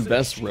of Legend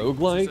best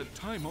roguelike?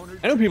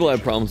 I know people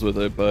have problems with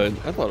it, but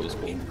I thought it was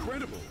cool.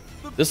 Incredible.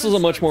 This is a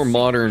much more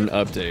modern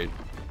update.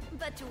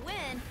 But to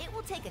win, it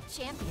will take a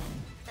champion,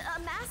 a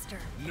master.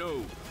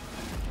 No.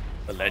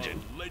 A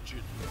legend. A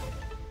legend.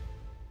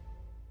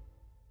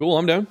 Cool,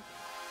 I'm down.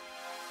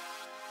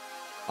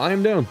 I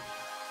am down.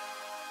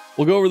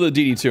 We'll go over the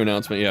DD2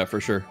 announcement, yeah, for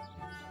sure.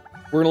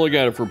 We're gonna look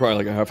at it for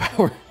probably like a half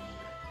hour.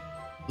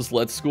 This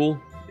Let's School?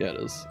 Yeah,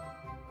 it is.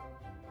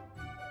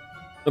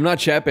 I'm not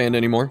chat banned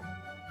anymore.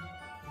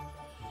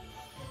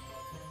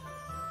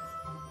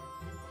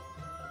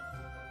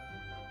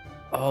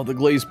 Oh, the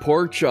glazed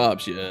pork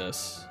chops,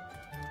 yes.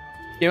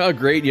 Came out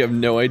great, you have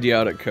no idea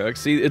how to cook.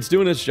 See, it's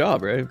doing its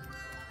job, right?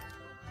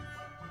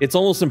 It's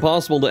almost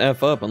impossible to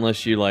F up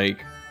unless you,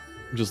 like,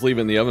 just leave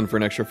it in the oven for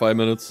an extra 5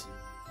 minutes.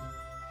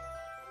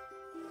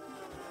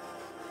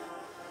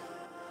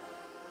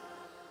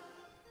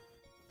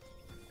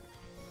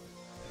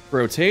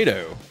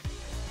 Rotato.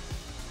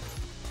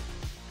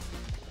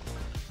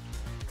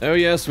 Oh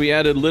yes, we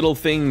added little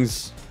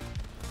things.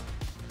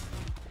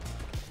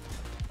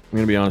 I'm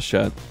gonna be honest,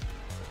 chat.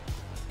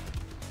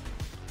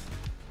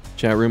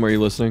 Chat room, are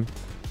you listening?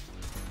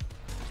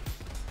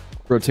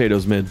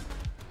 Rotato's mid.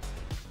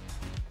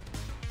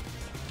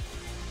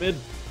 Mid.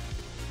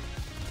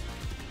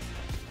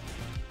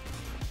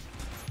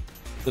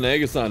 It's an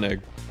egg, it's not an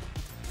egg.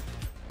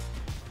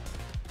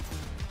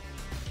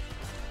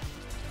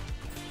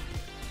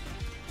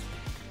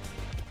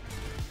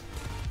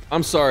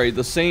 I'm sorry,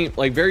 the same,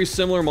 like, very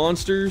similar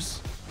monsters.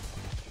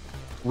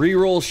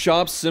 Reroll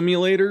shop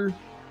simulator.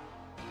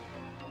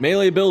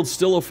 Melee build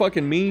still a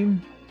fucking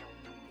meme.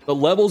 The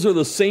levels are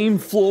the same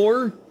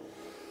floor.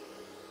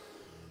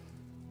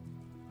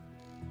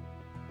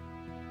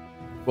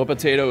 What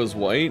potato is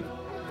white?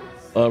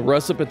 A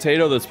russet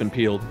potato that's been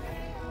peeled.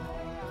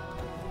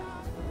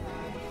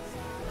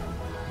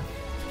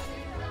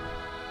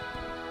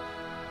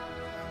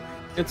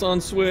 It's on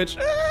Switch.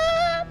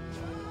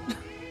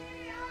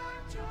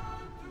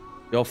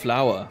 Your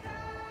flower,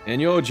 and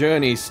your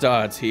journey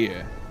starts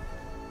here.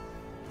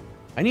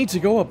 I need to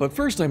go up, but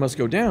first I must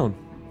go down.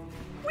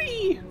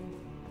 Whee!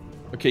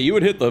 Okay, you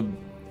would hit the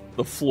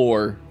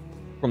floor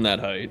from that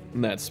height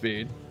and that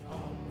speed.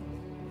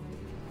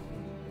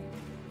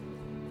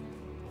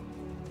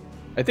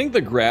 I think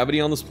the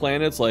gravity on this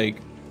planet's like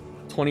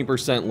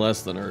 20%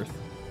 less than Earth.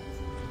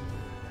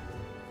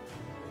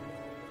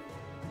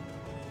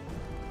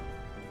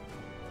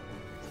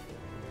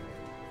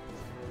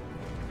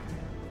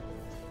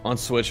 On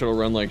Switch, it'll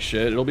run like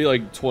shit. It'll be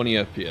like 20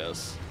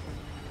 FPS.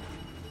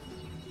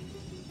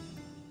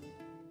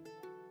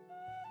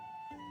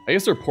 I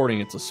guess they're porting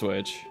it to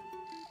Switch.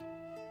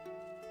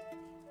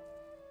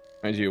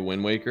 Reminds you of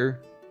Wind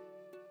Waker.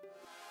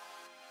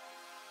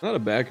 Not a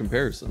bad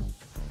comparison.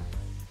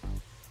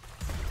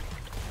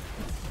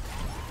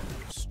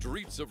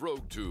 Streets of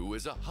Rogue 2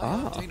 is a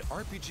high-octane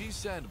RPG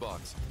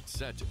sandbox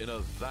set in a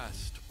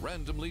vast,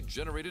 randomly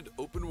generated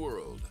open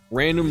world.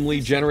 Randomly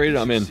generated,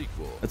 I'm in.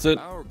 That's it.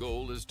 Our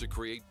goal is to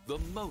create the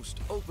most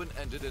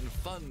open-ended and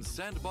fun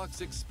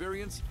sandbox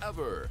experience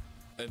ever,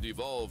 and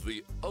evolve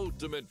the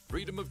ultimate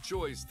freedom of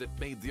choice that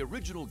made the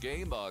original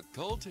game a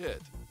cult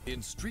hit.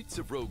 In Streets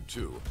of Rogue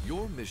 2,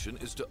 your mission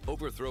is to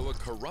overthrow a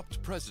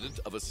corrupt president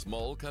of a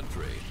small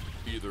country,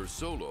 either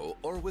solo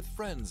or with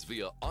friends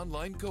via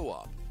online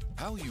co-op.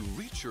 How you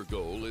reach your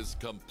goal is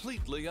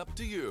completely up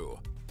to you.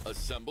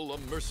 Assemble a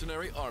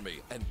mercenary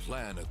army and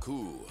plan a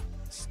coup.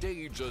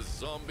 Stage a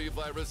zombie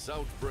virus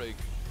outbreak.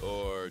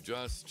 Or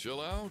just chill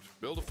out,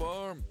 build a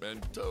farm,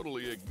 and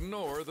totally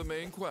ignore the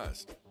main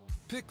quest.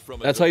 Pick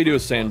from That's how you do a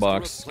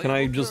sandbox. Can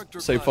I just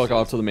say fuck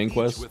off to the main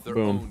quest?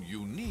 Boom.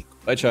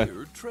 Bye, Chai.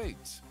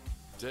 Traits.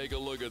 Take a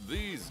look at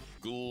these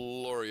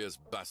glorious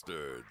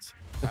bastards.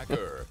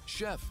 Hacker,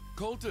 chef,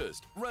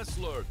 cultist,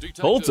 wrestler,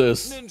 detective,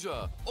 Cultist?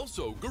 ninja,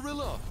 also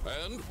gorilla,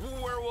 and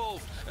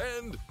werewolf,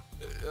 and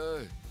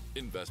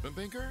investment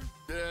banker,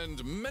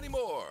 and many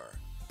more.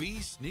 Be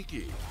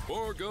sneaky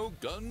or go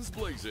guns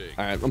blazing.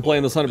 Alright, I'm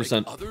playing this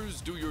 100%.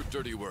 Others do your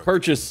dirty work.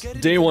 Purchase.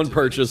 Get Day one inventive and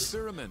purchase.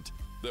 Experiment.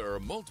 There are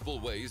multiple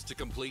ways to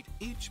complete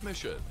each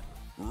mission.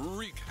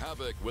 Wreak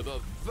havoc with a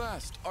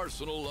vast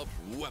arsenal of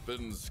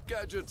weapons,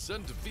 gadgets,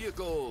 and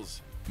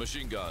vehicles.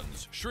 Machine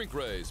guns, shrink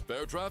rays,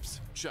 bear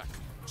traps, check.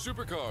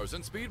 Supercars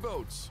and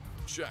speedboats,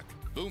 check.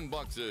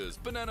 Boomboxes,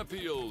 banana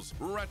peels,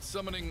 rat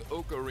summoning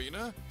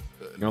ocarina.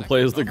 You wanna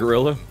play as the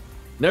gorilla?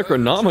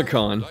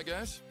 Necronomicon. I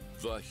guess.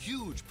 The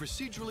huge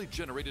procedurally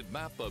generated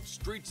map of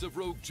Streets of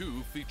Rogue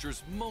 2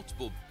 features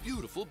multiple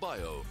beautiful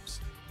biomes.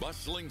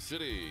 Bustling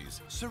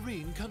cities,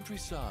 serene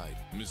countryside,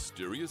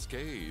 mysterious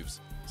caves,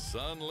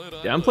 sunlit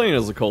Yeah, I'm playing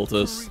as a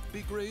cultist.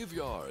 creepy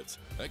graveyards.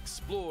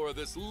 Explore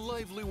this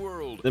lively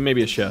world. Then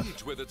maybe a chef.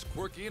 Engage with its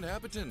quirky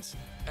inhabitants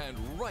and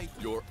write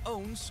your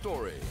own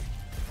story.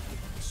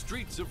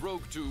 Streets of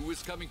Rogue 2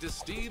 is coming to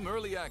Steam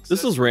Early Access.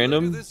 This is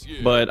random, this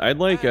year. but I'd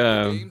like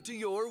Add the game to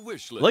your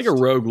wish list. like a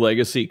Rogue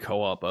Legacy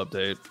co-op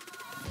update.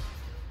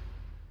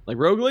 Like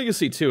Rogue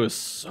Legacy 2 is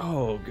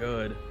so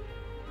good.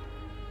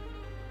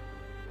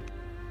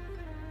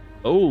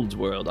 Old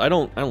World. I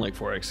don't like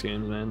 4X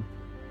games, man.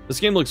 This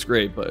game looks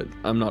great, but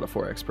I'm not a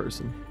 4X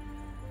person.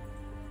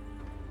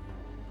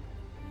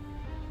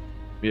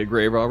 Be a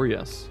grave robber,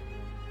 yes.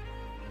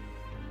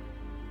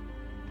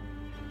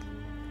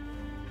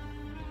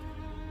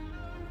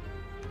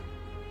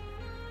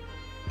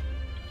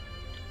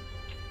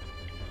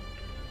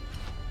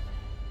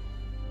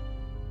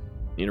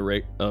 Need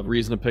a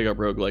reason to pick up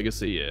Rogue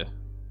Legacy, yeah.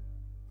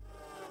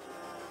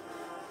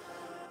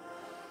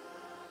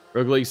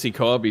 Rogue Legacy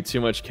co-op be too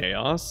much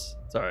chaos?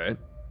 It's alright.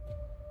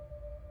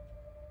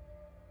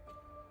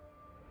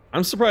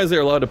 I'm surprised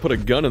they're allowed to put a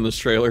gun in this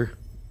trailer.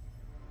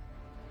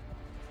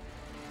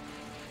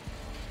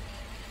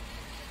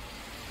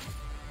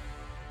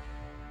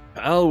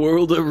 Pal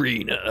World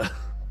Arena.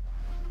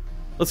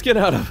 Let's get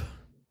out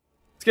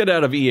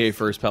of EA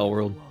first, Pal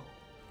World.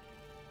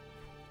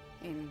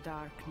 In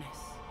darkness,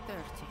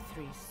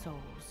 33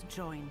 souls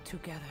join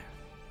together.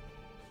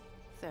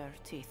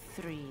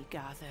 33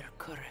 gather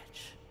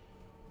courage.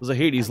 There's a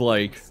Hades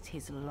like.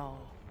 His law,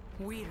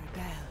 we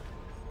rebel.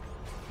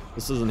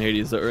 This isn't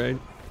Hades, though, right?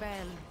 Fell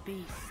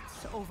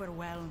beasts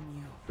overwhelm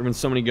you. There've been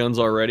so many guns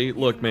already.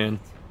 Look, man.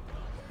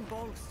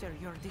 Bolster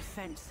your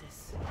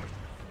defenses.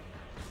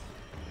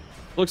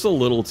 Looks a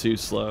little too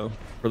slow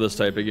for this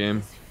type of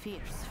game.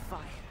 Fierce fire.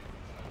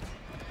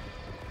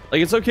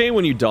 Like, it's okay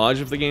when you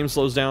dodge if the game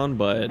slows down,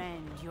 but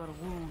Mend your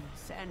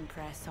wounds and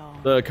press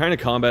on. the kind of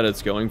combat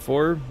it's going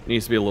for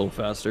needs to be a little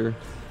faster.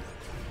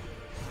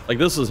 Like,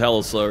 this is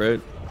hella slow, right?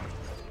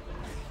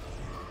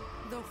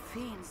 Though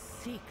fiends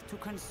seek to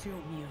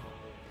consume you,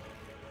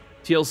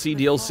 TLC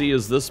DLC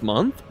is this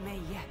month? may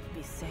yet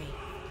be saved.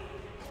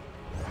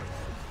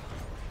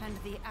 And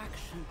the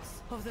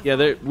actions of the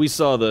Yeah, we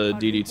saw the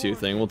DD2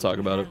 thing. We'll talk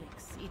about it.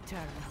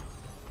 eternal.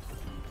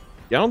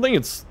 Yeah, I don't think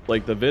it's,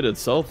 like, the vid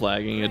itself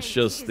lagging. It's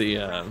just the,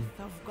 Of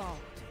God.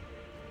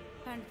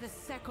 And the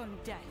second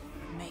death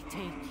may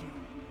take you.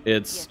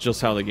 it's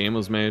just how the game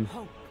was made.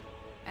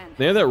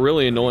 They have that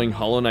really annoying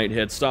Hollow Knight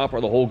hit stop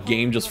where the whole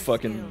game just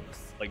fucking,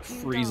 like,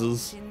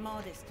 freezes. In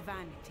modest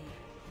vanity.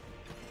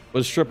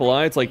 What's Triple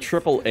I? It's like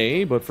Triple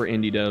A, but for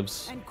indie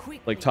devs.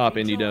 Like, top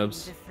indie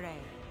devs.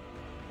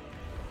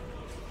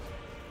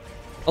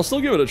 I'll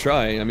still give it a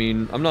try. I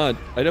mean, I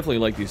definitely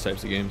like these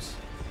types of games.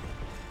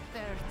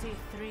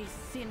 33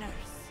 sinners.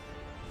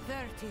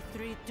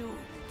 33 doomed.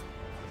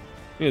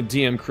 I'm gonna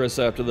DM Chris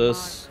after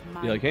this.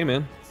 Be like, hey,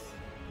 man.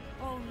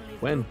 Only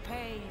When? through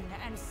pain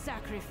and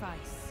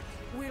sacrifice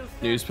will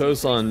News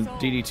post on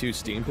 33 DD2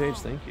 Steam page?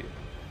 Thank you.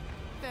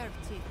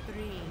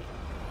 33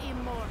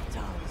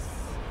 immortals.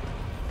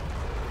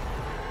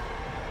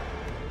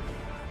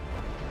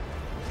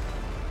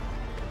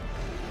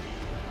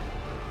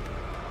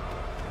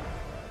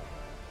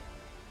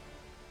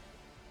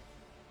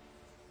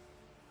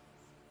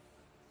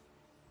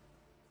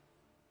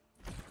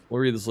 We'll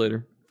read this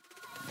later.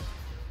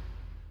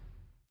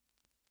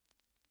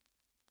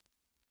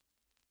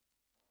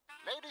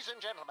 Ladies and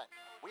gentlemen,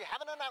 we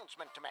have an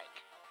announcement to make.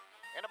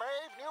 In a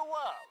brave new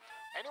world,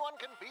 anyone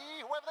can be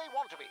whoever they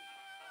want to be.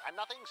 And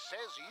nothing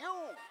says you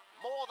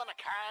more than a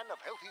can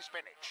of healthy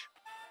spinach.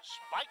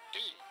 Spike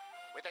D,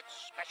 with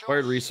its special...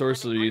 Acquired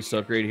resources are used to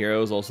upgrade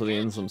heroes, also the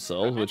ends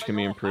themselves, which can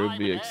be improved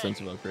via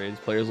extensive upgrades.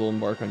 Players will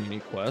embark on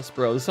unique quests.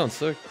 Bro, this sounds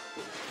sick.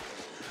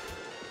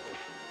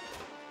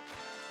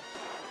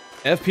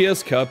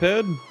 FPS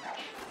Cuphead?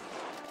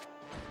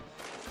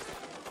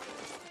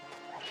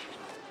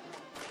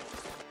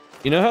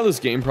 You know how this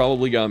game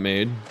probably got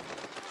made?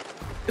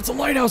 It's a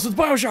lighthouse, it's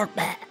BioShock!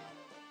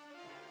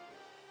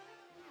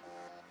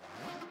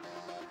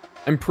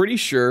 I'm pretty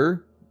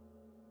sure...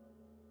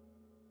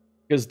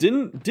 Because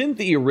didn't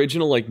the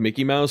original, like,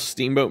 Mickey Mouse,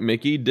 Steamboat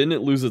Mickey, didn't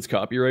it lose its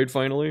copyright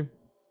finally?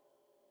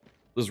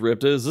 This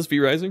ripped it? Is this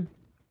V-Rising?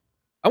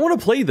 I want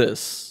to play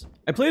this.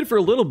 I played it for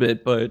a little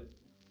bit, but...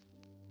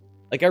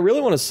 Like, I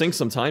really want to sink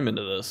some time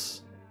into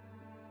this.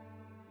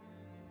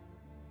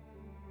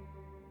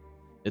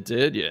 It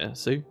did, yeah,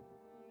 see?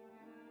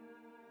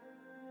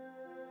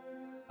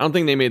 I don't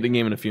think they made the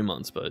game in a few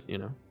months, but, you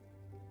know.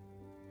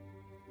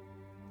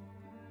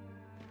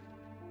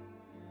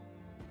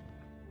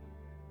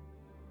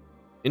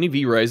 Any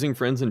V-Rising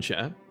friends in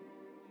chat?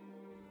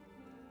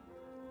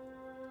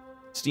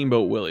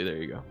 Steamboat Willie, there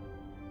you go.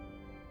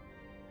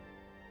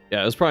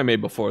 Yeah, it was probably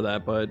made before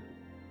that, but...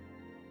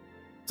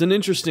 It's an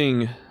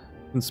interesting...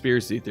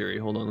 conspiracy theory.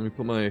 Hold on, let me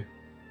put my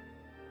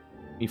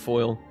Me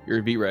foil. You're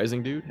a V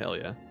Rising dude? Hell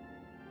yeah.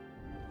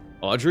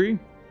 Audrey?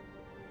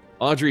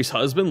 Audrey's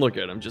husband? Look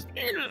at him, just...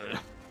 Is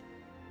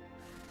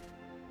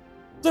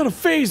that a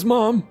phase,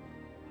 Mom?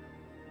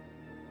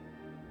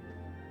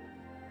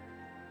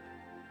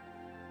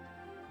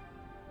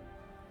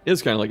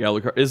 It's kind of like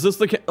Alucard. Is this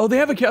the... Oh, they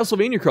have a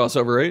Castlevania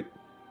crossover, right?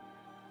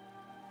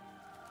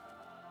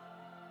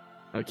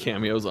 A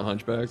cameo's a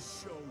hunchback.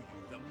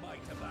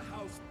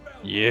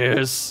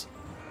 Yes.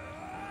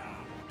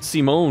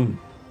 Simone.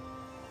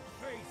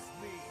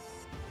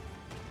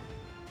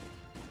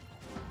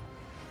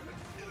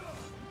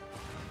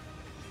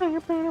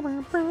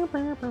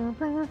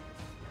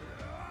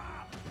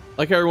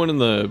 Like everyone in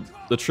the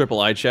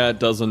Triple I chat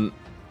doesn't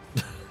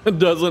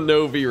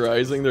know V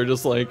Rising. They're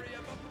just like,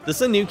 this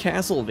a new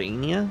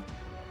Castlevania?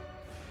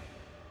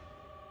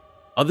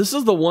 Oh, this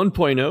is the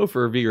 1.0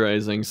 for V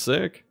Rising.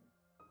 Sick.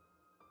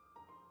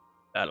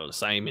 Battle of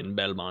Simon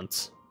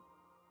Belmont.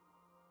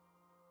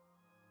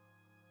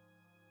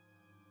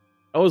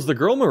 Oh, is the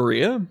girl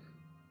Maria?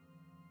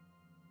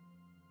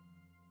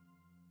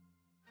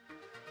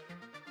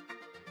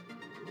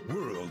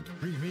 World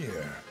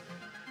premiere.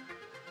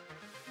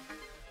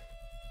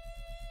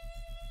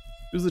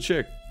 Who's the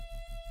chick?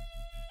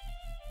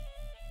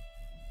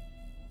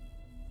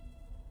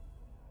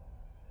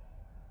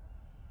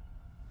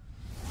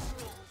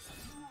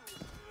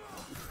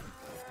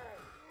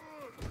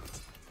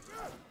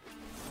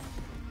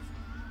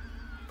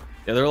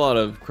 Yeah, there are a lot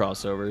of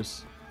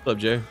crossovers. What's up,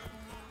 Jay?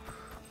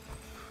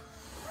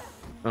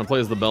 Wanna play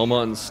as the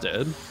Belmont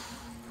instead?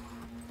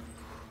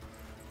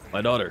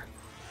 My daughter.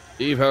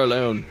 Leave her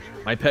alone.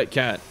 My pet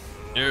cat.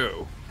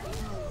 Ew.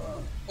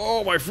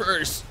 Oh, my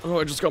face. Oh,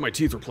 I just got my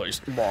teeth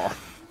replaced. Bah.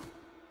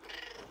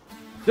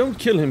 Don't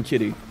kill him,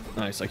 kitty.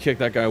 Nice, I kicked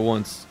that guy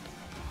once.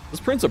 Is this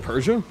Prince of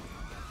Persia?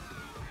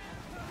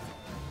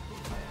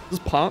 Is this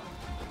Pop?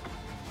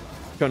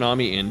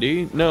 Konami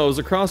indie? No, it was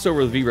a crossover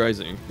with V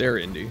Rising. They're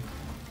indie.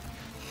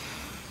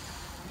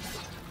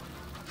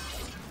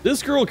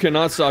 This girl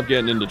cannot stop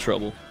getting into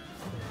trouble.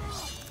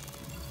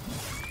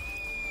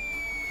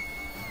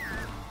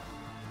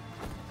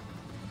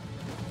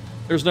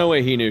 There's no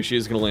way he knew she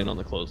was going to land on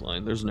the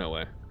clothesline. There's no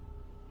way.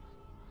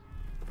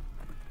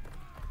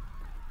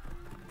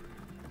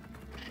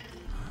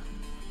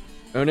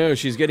 Oh no,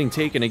 she's getting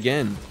taken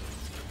again.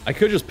 I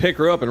could just pick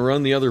her up and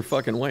run the other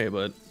fucking way,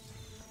 but...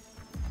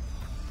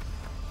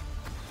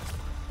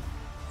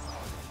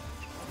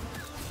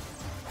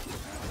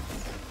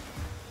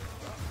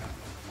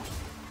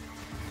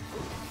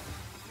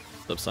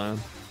 What's up,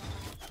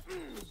 Sion?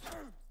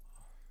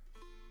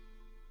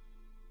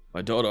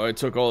 My daughter, I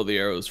took all the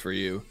arrows for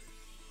you.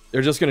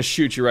 They're just gonna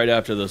shoot you right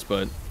after this,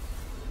 but...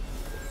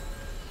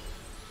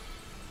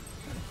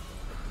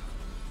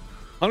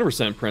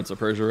 100% Prince of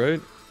Persia,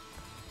 right?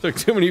 Took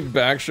too many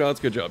back shots.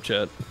 Good job,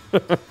 chat.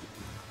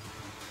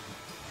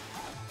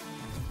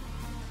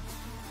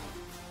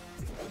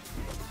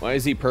 Why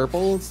is he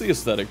purple? It's the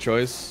aesthetic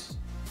choice.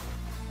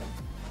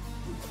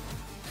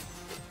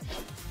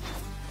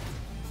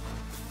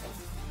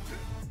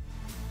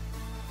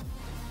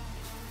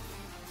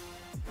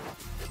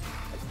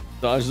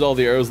 Dodges all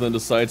the arrows and then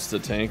decides to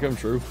tank them.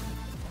 True.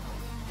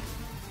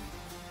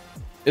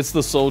 It's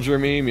the soldier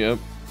meme, yep.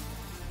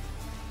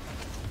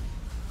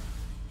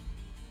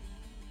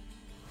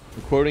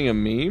 I'm quoting a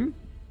meme?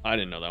 I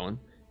didn't know that one.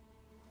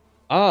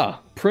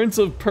 Ah, Prince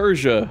of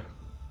Persia.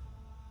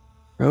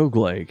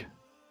 Roguelike.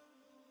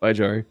 Bye,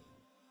 Jari.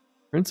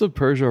 Prince of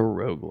Persia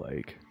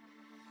roguelike.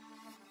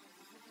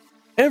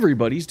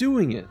 Everybody's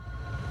doing it.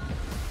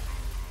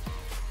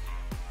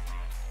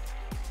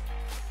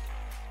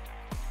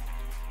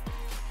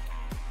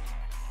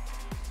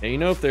 Hey, you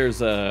know if there's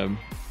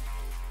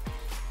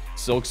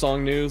Silk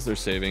Song news, they're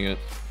saving it.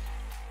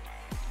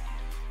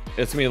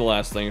 It's gonna be the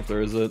last thing if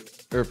there is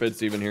it, or if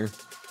it's even here.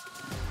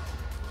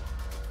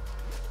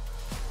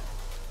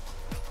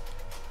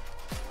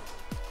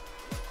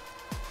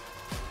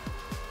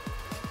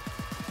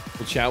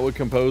 The chat would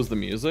compose the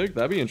music?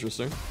 That'd be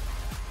interesting.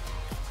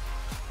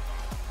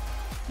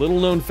 Little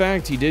known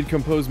fact, he did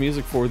compose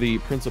music for the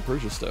Prince of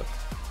Persia stuff.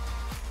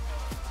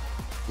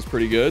 It's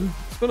pretty good.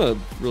 It's been a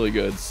really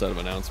good set of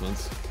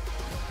announcements.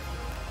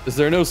 Is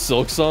there no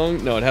Silk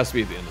Song? No, it has to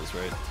be at the end of this,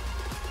 right?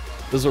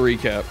 This is a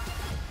recap.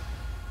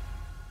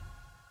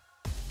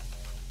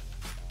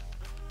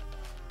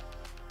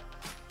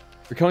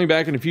 We're coming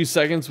back in a few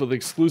seconds with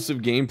exclusive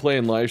gameplay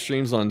and live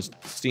streams on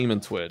Steam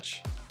and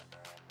Twitch.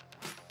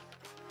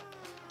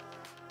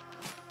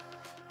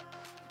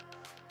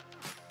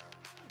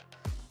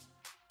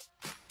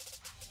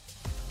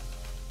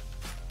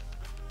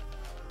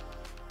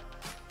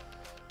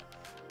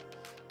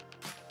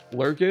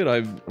 Lurk it?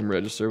 I'm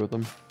registered with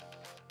them.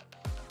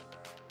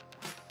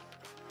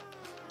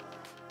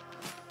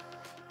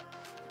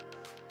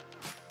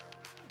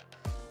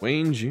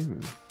 Wayne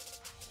June.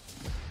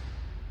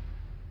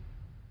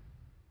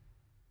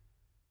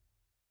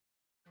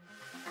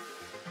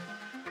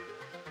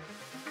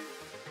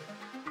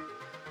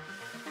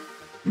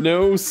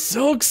 No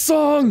Silk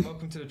Song!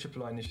 Welcome to the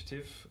Triple I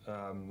Initiative. I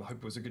hope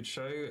it was a good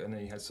show and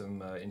then you had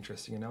some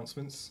interesting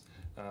announcements.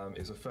 It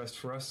was a first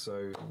for us,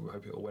 so we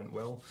hope it all went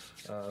well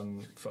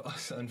for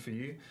us and for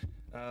you.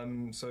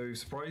 So,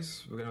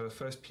 surprise, we're going to have a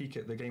first peek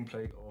at the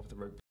gameplay of the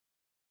rope.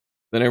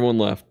 Then everyone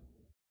left.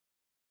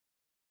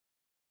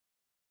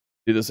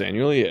 Do this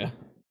annually? Yeah.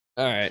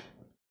 Alright.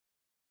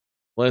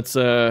 Let's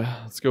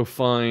go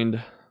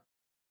find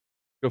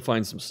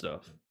some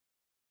stuff.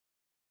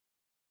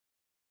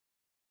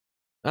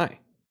 Hi.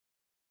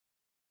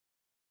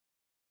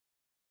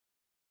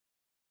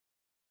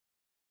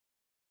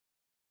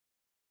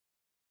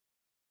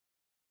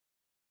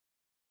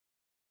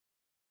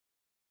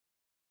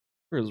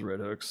 Where's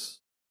Red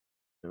Hooks?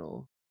 You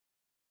know.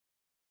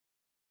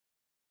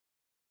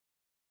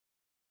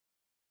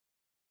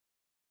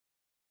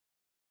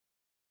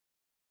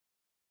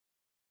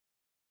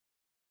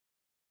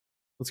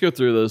 Let's go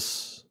through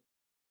this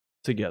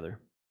together.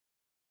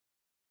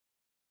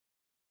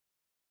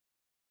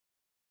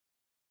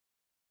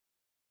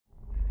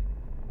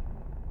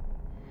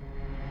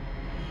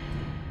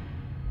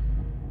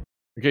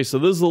 Okay, so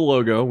this is the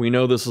logo. We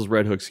know this is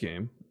Red Hook's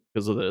game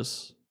because of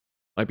this.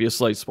 Might be a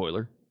slight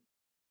spoiler.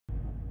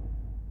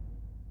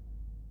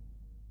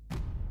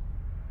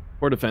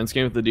 Or defense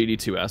game with the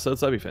DD2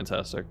 assets, that'd be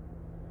fantastic.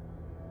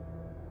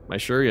 Am I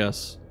sure?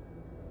 Yes.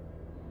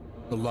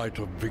 The light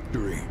of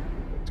victory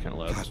kind of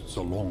loud. Casts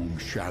a long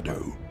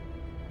shadow.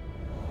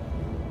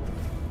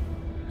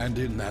 And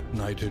in that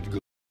nighted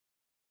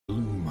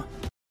gloom.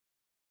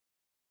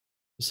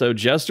 So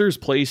Jester's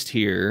placed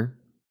here.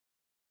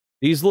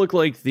 These look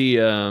like the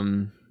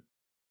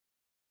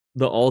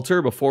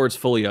altar before it's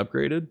fully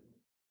upgraded.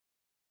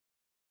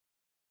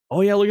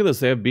 Oh yeah, look at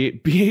this. They have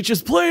BH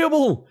is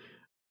playable.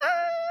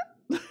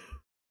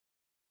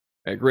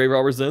 Alright, Grave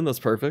Robbers in. That's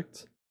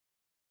perfect.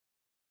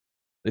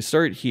 They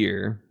start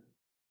here.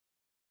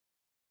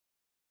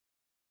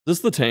 Is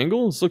this the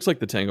Tangle? This looks like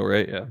the Tangle,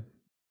 right? Yeah.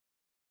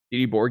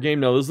 DD board game?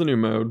 No, this is the new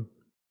mode.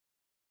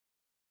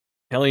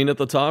 Helene at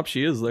the top.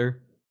 She is there.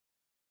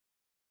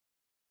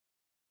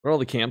 What are all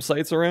the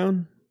campsites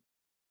around?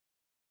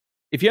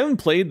 If you haven't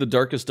played the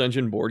Darkest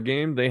Dungeon board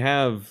game, they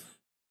have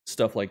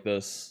stuff like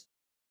this.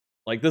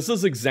 Like, this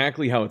is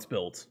exactly how it's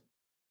built.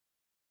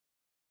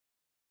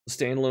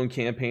 Standalone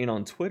campaign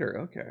on Twitter.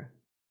 Okay.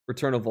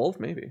 Return of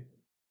Wolf, maybe.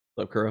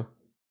 What's up, Kuro?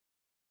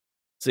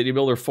 City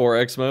Builder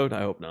 4X mode?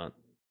 I hope not.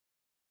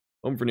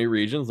 Home for new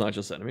regions, not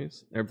just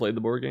enemies. Never played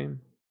the board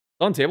game.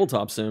 On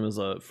Tabletop Sim is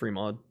a free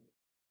mod.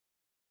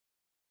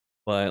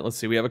 But let's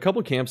see, we have a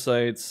couple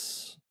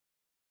campsites.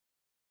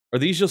 Are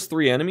these just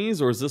 3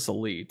 enemies, or is this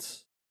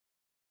elite?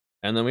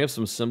 And then we have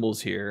some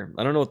symbols here.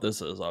 I don't know what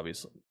this is,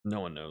 obviously. No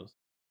one knows.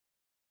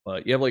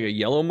 But you have like a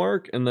yellow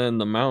mark, and then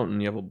the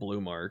mountain, you have a blue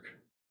mark.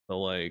 So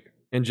like,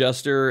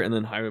 Ingester, and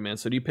then Highwayman.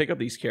 So do you pick up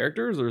these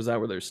characters, or is that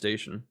where they're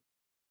stationed?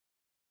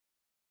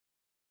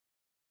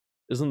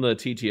 Isn't the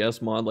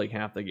TTS mod like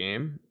half the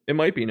game? It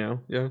might be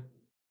now, yeah.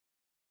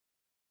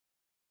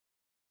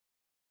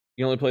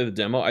 You only play the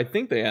demo? I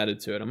think they added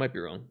to it. I might be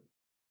wrong.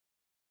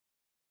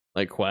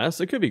 Like quests?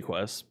 It could be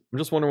quests. I'm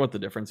just wondering what the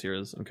difference here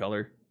is in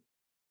color.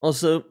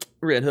 Also,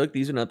 Red Hook,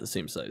 these are not the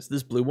same size.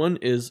 This blue one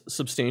is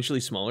substantially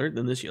smaller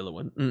than this yellow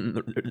one.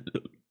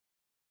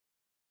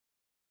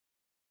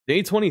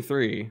 Day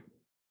 23.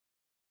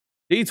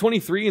 Day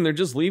 23 and they're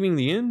just leaving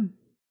the inn?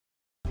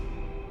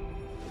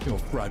 Your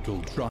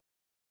fragile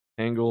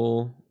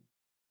Angle.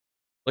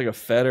 Like a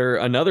fetter.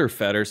 Another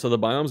fetter. So the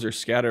biomes are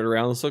scattered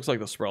around. This looks like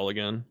the sprawl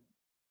again.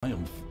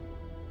 Triumph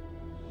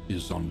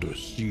is under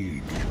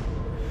siege.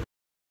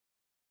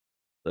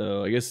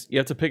 So I guess you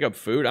have to pick up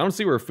food. I don't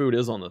see where food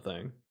is on the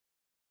thing.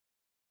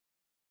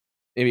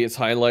 Maybe it's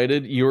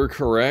highlighted. You're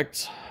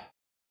correct.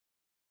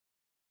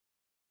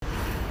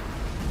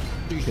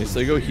 Okay, so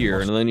you go here,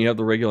 and then you have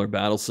the regular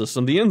battle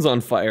system. The inn's on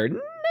fire.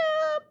 Nope.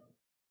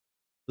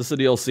 Is this a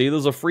DLC?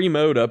 There's a free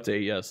mode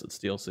update. Yes, it's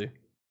DLC.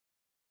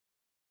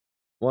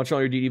 Watch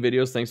all your DD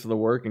videos. Thanks for the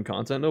work and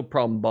content. No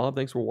problem, Bob.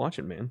 Thanks for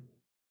watching, man.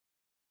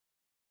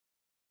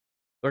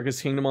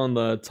 Darkest Kingdom on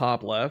the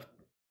top left.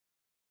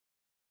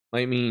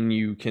 Might mean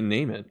you can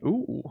name it.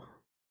 Ooh.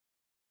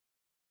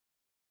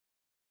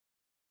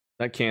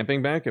 That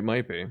camping back? It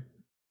might be.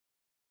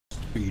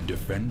 Be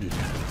defended.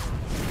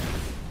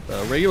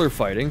 Regular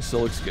fighting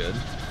still looks good.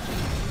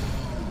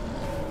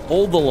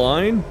 Hold the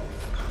line.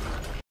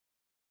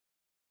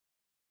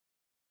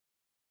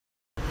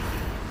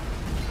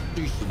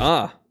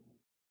 Ah.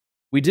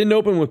 We didn't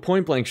open with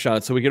point blank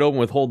shots, so we could open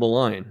with hold the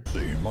line.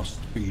 They must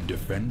be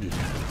defended.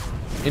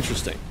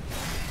 Interesting.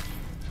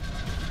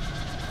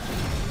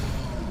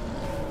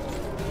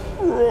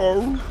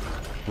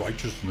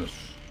 Righteousness.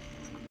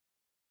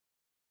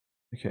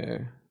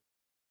 Okay.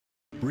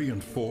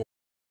 Reinforce.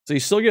 So you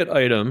still get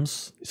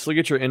items. You still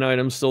get your in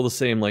items, still the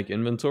same like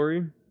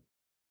inventory.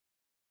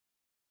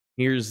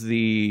 Here's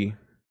the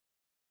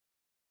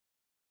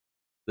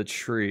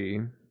tree.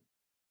 I'm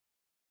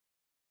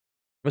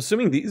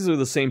assuming these are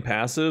the same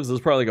passives. This is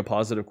probably like a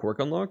positive quirk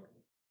unlock.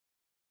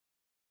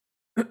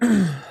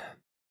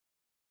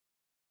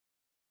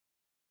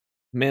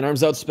 Man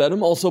arms outsped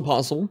him, also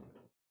possible.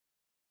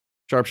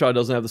 Sharpshot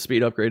doesn't have the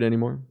speed upgrade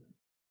anymore.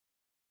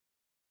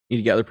 Need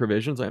to gather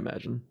provisions, I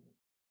imagine.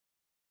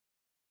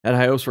 Had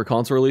high hopes for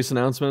console release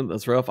announcement.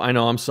 That's rough. I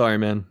know, I'm sorry,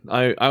 man.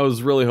 I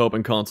was really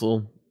hoping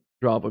console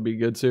drop would be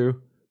good too.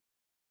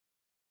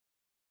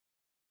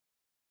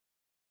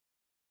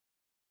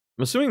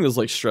 I'm assuming there's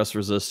like stress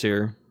resist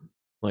here.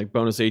 Like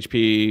bonus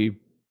HP,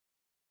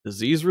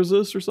 disease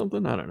resist or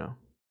something? I don't know.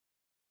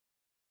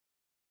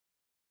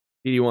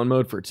 DD1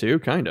 mode for 2?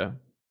 Kinda.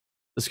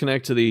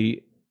 Disconnect to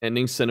the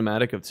ending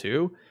cinematic of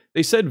 2?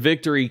 They said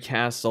victory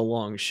casts a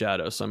long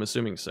shadow, so I'm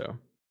assuming so. So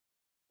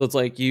it's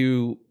like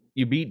you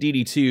beat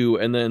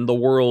DD2 and then the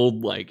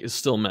world like is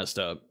still messed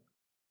up.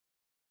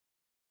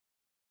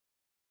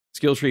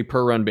 Skill tree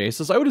per run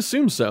basis? I would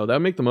assume so. That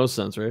would make the most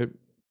sense, right?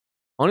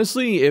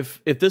 Honestly,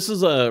 if this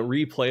is a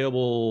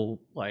replayable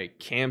like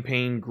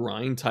campaign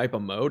grind type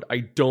of mode, I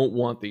don't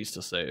want these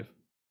to save.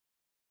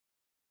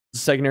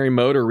 Secondary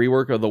mode or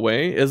rework of the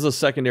way is a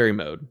secondary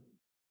mode.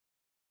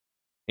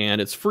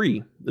 And it's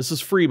free. This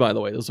is free, by the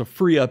way. This is a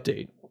free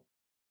update. It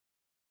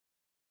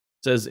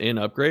says in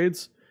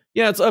upgrades.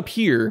 Yeah, it's up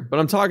here, but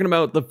I'm talking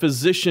about the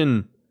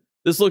physician.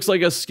 This looks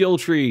like a skill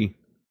tree.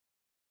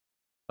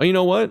 Oh, you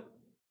know what?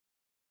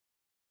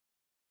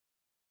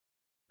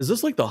 Is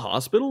this like the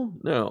hospital?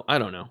 No, I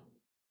don't know.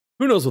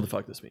 Who knows what the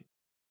fuck this means?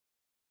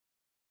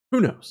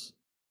 Who knows?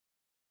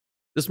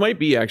 This might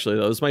be actually,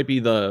 though. This might be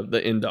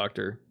the inn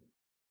doctor.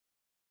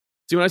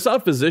 See, when I saw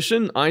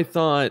physician, I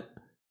thought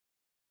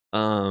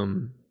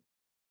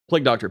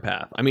Plague Doctor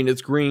Path. I mean,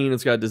 it's green,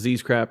 it's got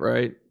disease crap,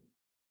 right?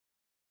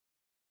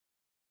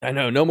 I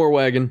know, no more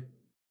wagon.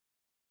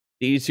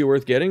 DD2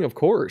 worth getting? Of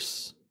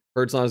course.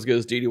 Heard it's not as good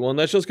as DD1.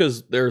 That's just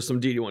because there are some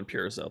DD1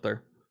 purists out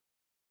there.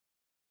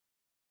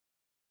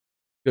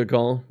 Good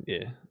call.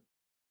 Yeah.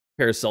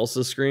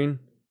 Paracelsus screen.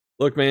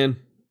 Look, man.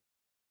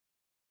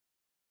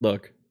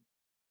 Look.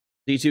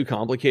 D2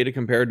 complicated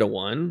compared to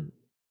 1.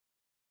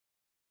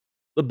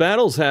 The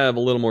battles have a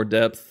little more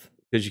depth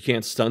because you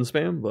can't stun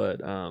spam,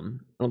 but I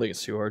don't think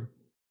it's too hard.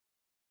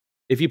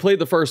 If you played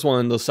the first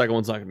one, the second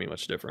one's not going to be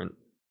much different.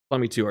 It's not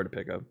going to be too hard to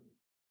pick up.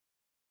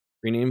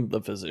 Rename the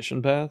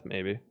physician path?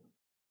 Maybe.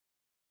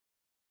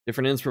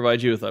 Different inns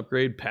provide you with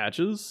upgrade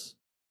patches?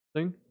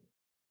 Thing?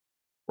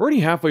 We're already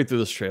halfway through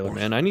this trailer,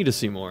 man. I need to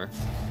see more.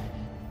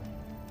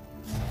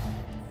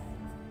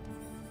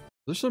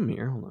 There's some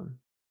here. Hold on.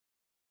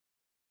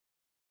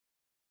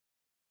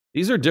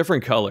 These are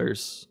different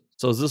colors.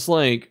 So is this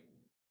like...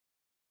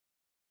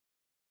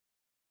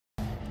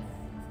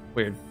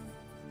 Weird.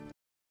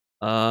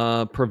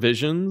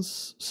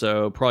 Provisions.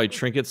 So probably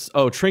trinkets.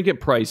 Oh,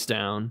 trinket price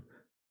down.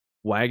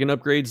 Wagon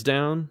upgrades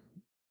down.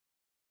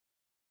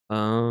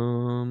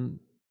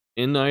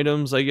 In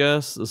items, I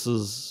guess. This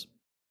is...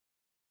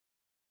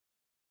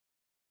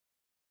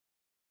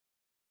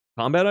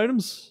 Combat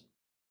items?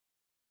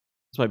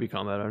 This might be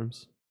combat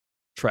items.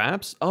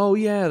 Traps? Oh,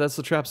 yeah, that's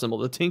the trap symbol.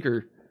 The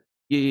Tinker.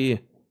 Yeah.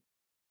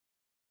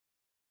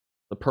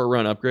 The per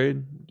run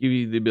upgrade. Give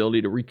you the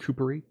ability to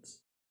recuperate.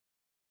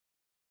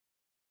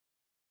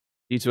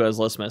 D2 has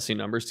less messy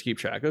numbers to keep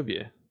track of.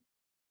 Yeah.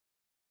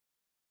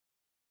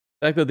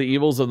 The fact that the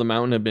evils of the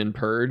mountain have been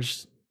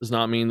purged does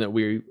not mean that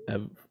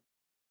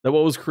that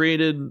what was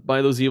created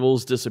by those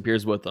evils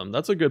disappears with them.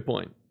 That's a good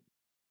point.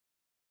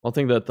 I'll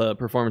think that the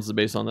performance is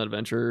based on that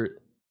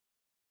adventure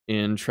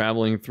in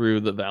traveling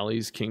through the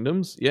valleys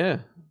kingdoms. Yeah,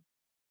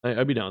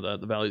 I'd be down with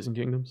that. The valleys and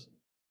kingdoms.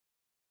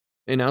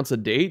 Announce a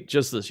date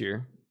just this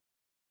year.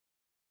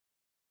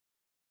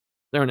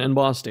 Is there an end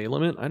boss day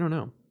limit? I don't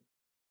know.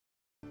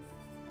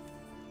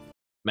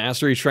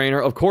 Mastery trainer.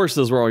 Of course,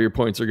 this is where all your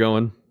points are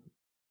going.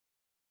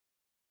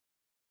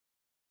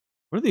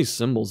 What are these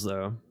symbols,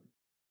 though?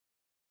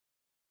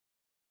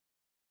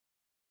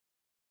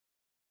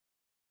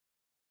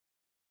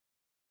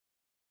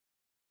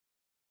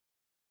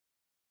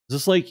 Is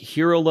this like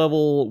hero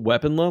level,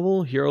 weapon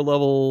level, hero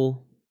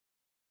level,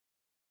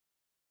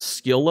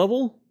 skill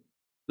level?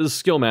 This is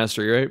skill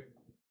mastery, right?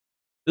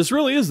 This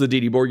really is the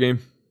DD board game.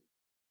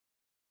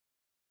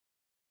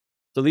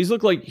 So these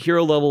look like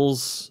hero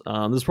levels.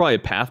 This is probably a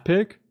path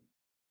pick.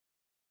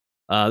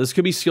 This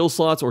could be skill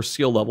slots or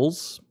skill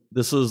levels.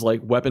 This is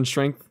like weapon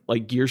strength,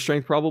 like gear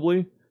strength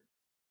probably.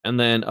 And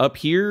then up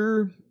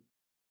here,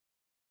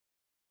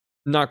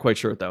 not quite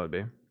sure what that would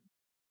be.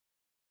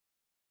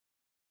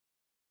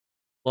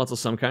 Lots of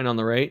some kind on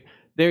the right.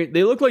 They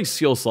look like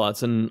skill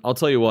slots, and I'll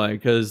tell you why.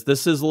 Because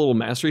this is a little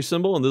mastery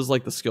symbol, and this is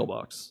like the skill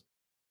box.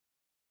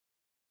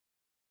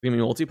 Gaming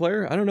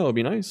multiplayer? I don't know. It'd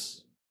be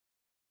nice.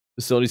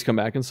 Facilities come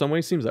back in some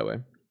way. Seems that way.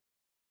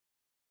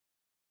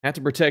 Have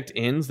to protect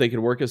inns. They could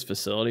work as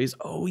facilities.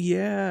 Oh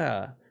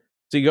yeah.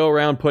 So you go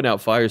around putting out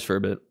fires for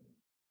a bit.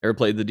 Ever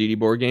played the DD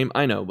board game?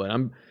 I know, but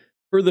I'm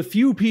for the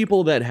few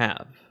people that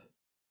have.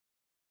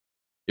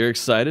 You're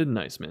excited?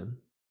 Nice, man.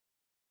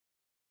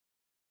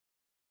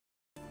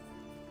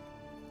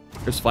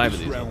 There's 5 of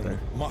these out there.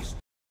 Must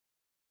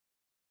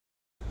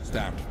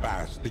stand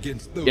fast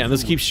against those yeah,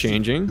 this keeps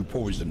changing. To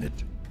poison it.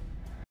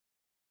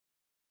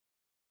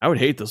 I would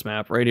hate this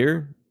map right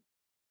here.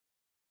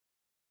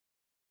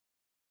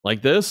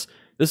 Like this.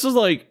 This is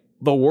like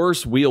the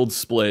worst wheeled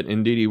split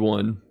in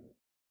DD1.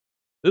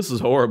 This is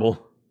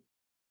horrible.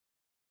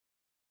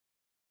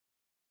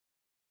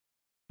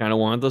 Kind of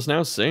want this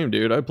now? Same,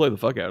 dude. I'd play the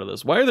fuck out of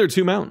this. Why are there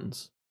 2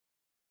 mountains?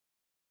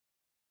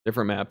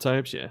 Different map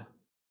types? Yeah.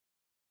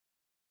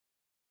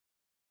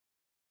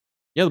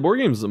 Yeah, the board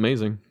game is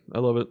amazing. I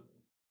love it.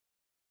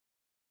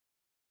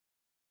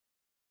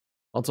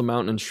 Lots of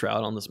mountain and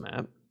shroud on this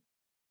map.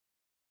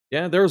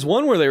 Yeah, there was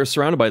one where they were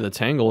surrounded by the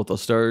tangle at the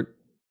start.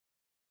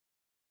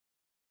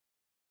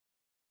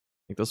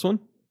 Like this one?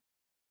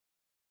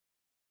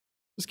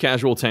 Just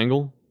casual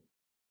tangle.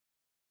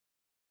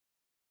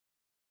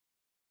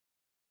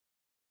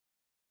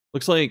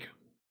 Looks like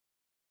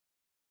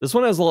this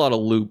one has a lot of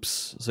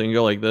loops. So you can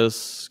go like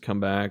this, come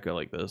back, go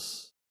like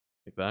this,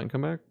 like that, and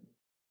come back.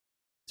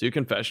 2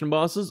 confession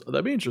bosses? Oh,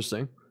 that'd be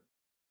interesting.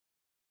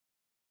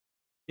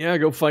 Yeah,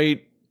 go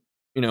fight,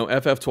 you know,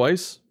 FF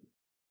twice.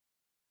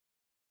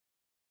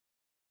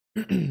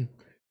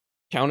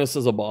 Countess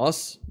as a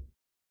boss.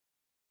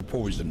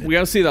 Poison. We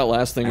gotta see that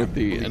last thing with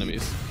the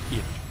enemies.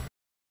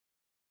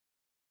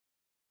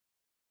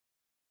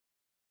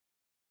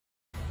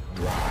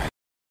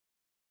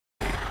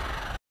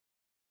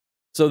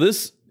 So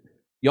this,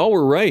 y'all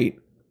were right.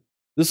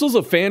 This was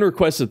a fan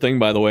requested thing,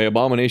 by the way.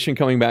 Abomination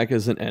coming back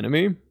as an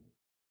enemy.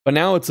 But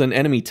now it's an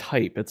enemy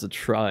type. It's a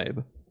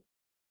tribe.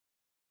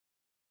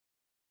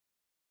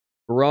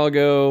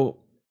 Virago.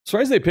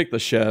 Surprised they picked the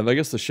Chev. I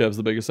guess the Chev's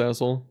the biggest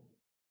asshole.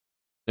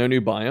 No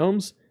new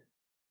biomes?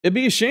 It'd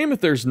be a shame if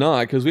there's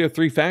not, because we have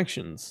 3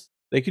 factions.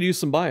 They could use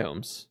some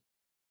biomes.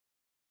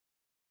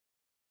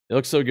 They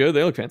look so good.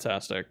 They look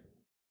fantastic.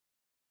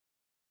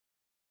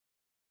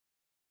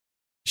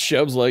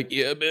 Chev's like,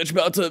 yeah, bitch,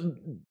 about to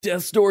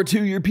death's door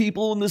to your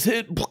people in this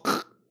hit.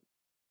 The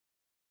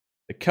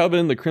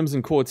Coven, the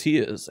Crimson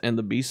Courtiers, and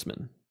the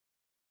Beastmen.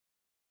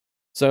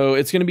 So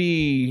it's going to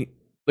be...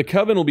 The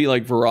Coven will be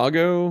like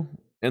Virago,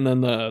 and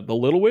then the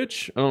Little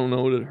Witch. I don't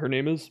know what her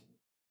name is.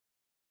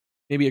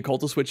 Maybe a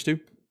Cultist Witch too.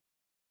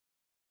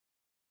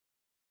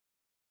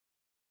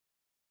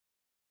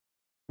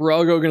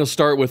 Virago going to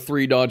start with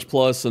 3 dodge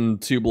plus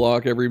and 2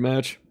 block every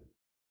match.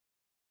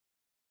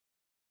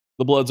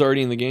 The blood's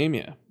already in the game,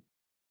 yeah.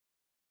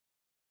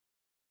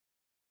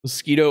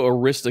 Mosquito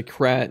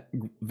Aristocrat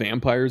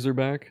vampires are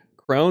back.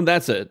 Crone,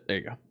 that's it. There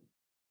you go.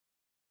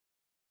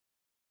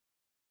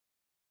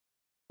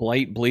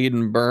 Blight, bleed,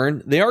 and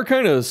burn. They are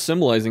kind of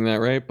symbolizing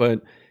that, right?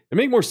 But it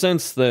makes more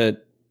sense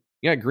that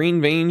you got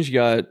green veins, you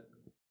got,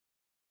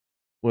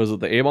 what is it,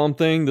 the A-bomb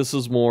thing? This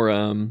is more,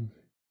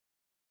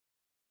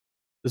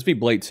 this be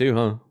Blight too,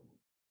 huh?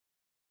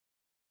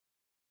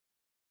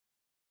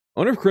 I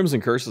wonder if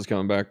Crimson Curse is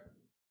coming back.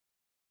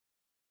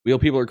 Wheel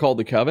people are called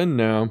the Coven?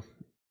 No.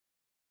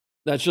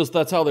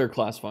 That's how they're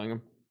classifying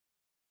them.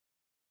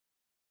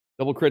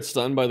 Double crit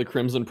stunned by the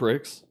Crimson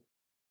Pricks.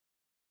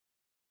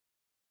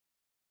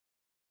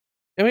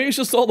 And maybe it's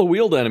just all the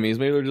wheeled enemies.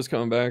 Maybe they're just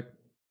coming back.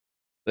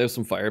 They have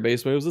some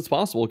fire-based moves. It's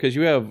possible, because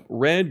you have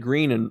red,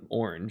 green, and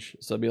orange.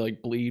 So it'd be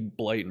like bleed,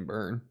 blight, and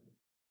burn.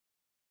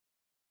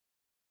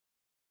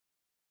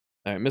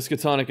 Alright,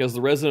 Miskatonic, as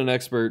the resident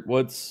expert,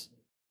 what's...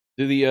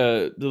 Do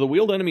the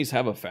wheeled enemies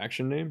have a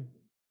faction name?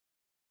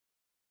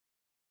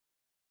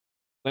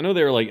 I know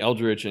they were like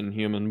Eldritch and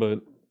Human,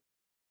 but...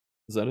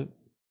 Is that it?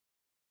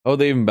 Oh,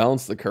 they even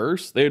balanced the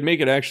curse? They would make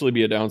it actually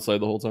be a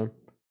downside the whole time.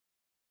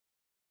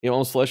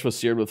 Elam's flesh was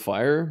seared with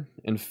fire,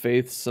 and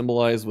faith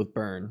symbolized with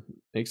burn.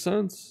 Makes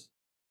sense.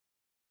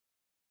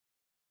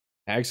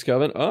 Hag's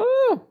Coven.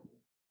 Oh!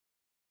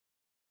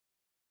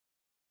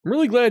 I'm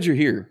really glad you're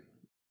here.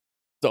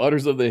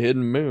 Daughters of the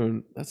Hidden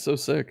Moon. That's so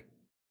sick.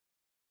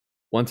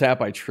 One tap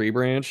by Tree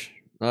Branch.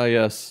 Ah,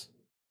 yes.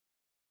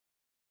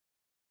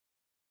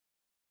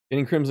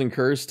 Getting Crimson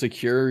Curse to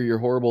cure your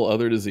horrible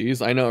other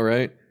disease. I know,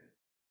 right?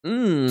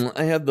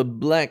 I have the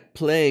Black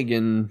Plague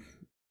in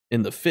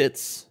the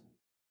fits.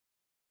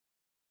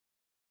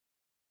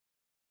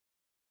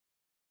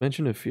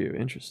 Mention a few.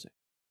 Interesting.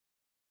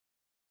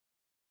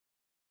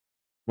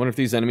 Wonder if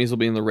these enemies will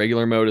be in the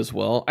regular mode as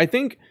well. I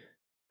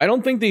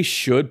don't think they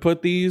should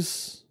put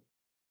these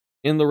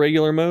in the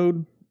regular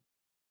mode.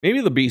 Maybe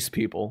the Beast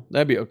People.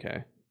 That'd be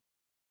okay.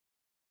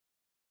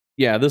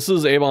 Yeah, this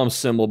is A-bomb's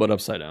symbol, but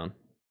upside down.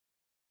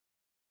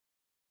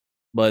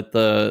 But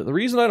the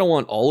reason I don't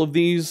want all of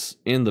these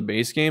in the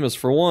base game is,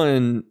 for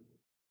one,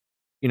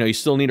 you know, you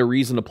still need a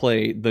reason to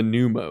play the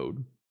new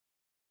mode.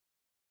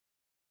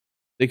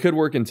 They could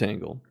work in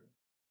Tangle.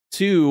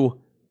 2,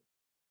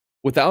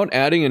 without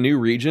adding a new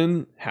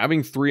region,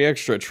 having 3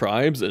 extra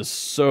tribes is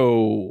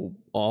so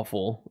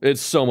awful.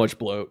 It's so much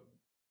bloat.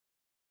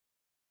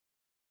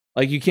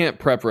 Like, you can't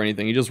prep for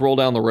anything. You just roll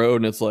down the road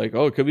and it's like,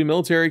 oh, it could be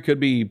military, could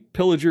be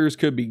pillagers,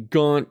 could be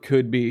Gaunt,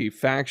 could be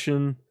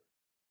faction,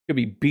 could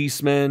be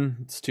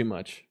beastmen. It's too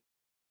much.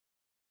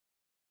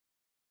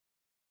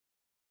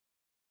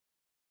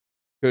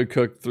 Could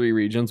cook 3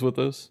 regions with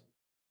this.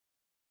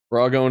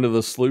 We're all going to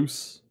the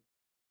sluice.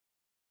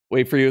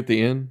 Wait for you at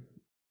the inn.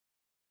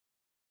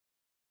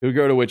 Who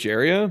go to which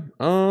area?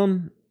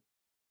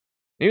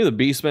 Maybe the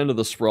Beastmen of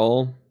the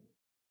Sprawl.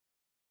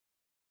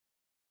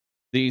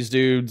 These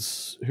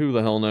dudes, who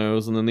the hell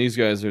knows? And then these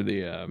guys are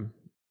the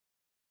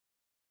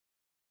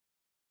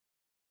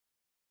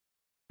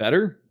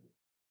Fetter?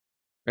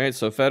 Right,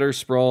 so Fetter,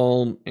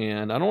 Sprawl,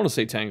 and I don't want to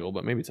say Tangle,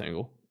 but maybe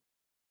Tangle.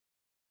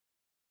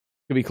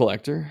 Could be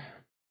Collector.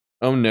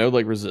 Oh no,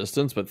 like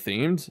Resistance, but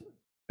themed?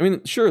 I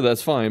mean, sure,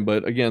 that's fine,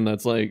 but again,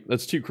 that's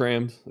too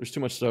crammed. There's too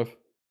much stuff.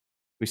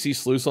 We see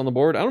Sluice on the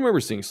board. I don't remember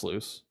seeing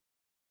Sluice.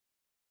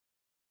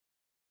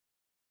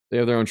 They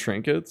have their own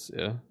trinkets?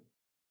 Yeah.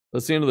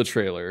 That's the end of the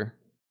trailer.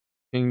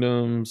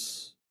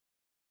 Kingdoms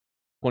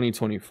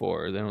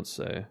 2024. They don't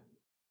say.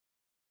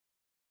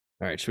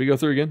 Alright, should we go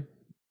through again?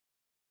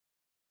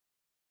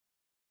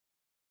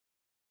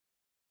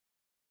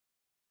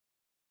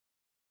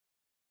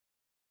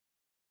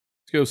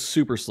 Let's go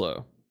super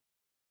slow.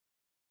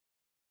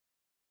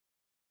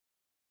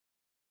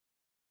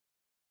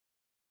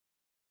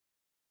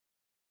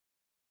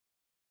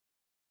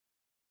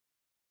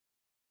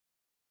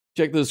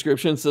 Check the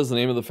description. It says the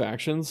name of the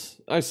factions.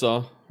 I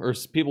saw, or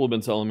people have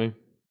been telling me.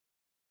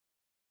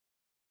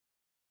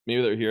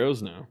 Maybe they're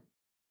heroes now.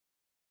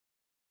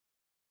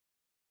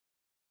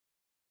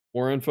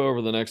 More info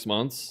over the next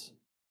months.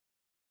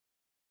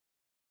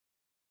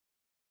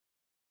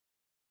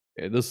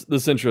 Okay,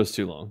 this intro is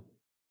too long.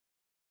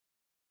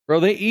 Bro,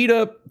 they eat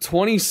up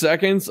 20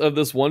 seconds of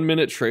this 1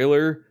 minute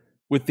trailer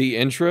with the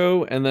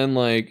intro and then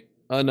like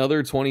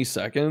another 20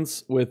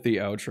 seconds with the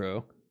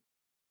outro.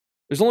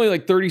 There's only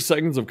like 30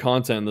 seconds of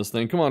content in this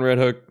thing. Come on, Red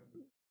Hook.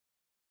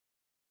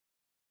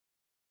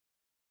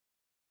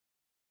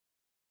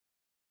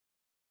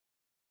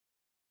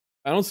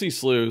 I don't see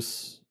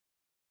Sluice.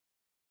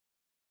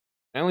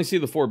 I only see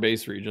the 4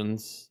 base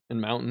regions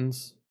and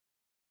mountains.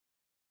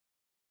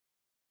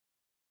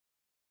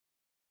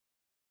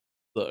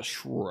 The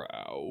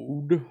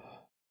Shroud. It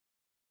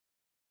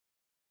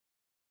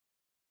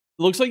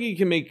looks like you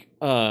can make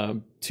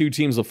 2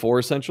 teams of 4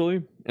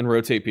 essentially and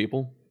rotate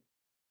people.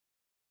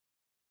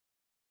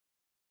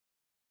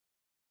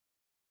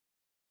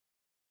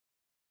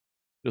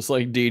 Just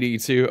like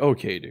DD2.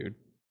 Okay, dude.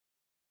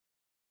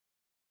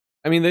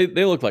 I mean,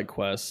 they look like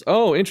quests.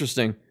 Oh,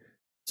 interesting.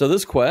 So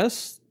this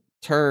quest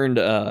turned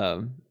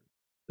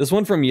this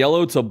one from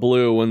yellow to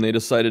blue when they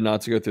decided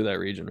not to go through that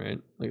region,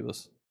 right? Look at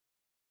this.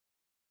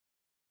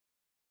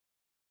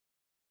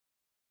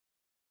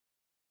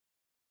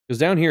 Because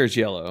down here is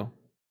yellow.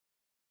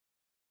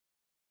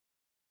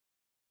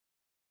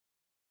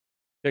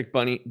 Check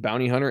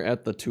Bounty Hunter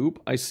at the Toop.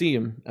 I see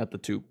him at the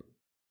Toop.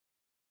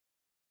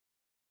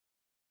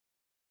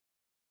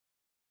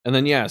 And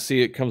then, yeah,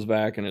 see, it comes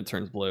back and it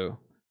turns blue.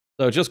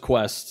 So just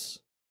quests.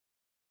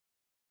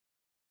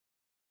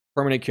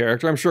 Permanent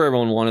character. I'm sure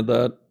everyone wanted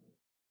that.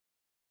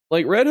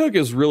 Like, Red Hook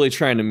is really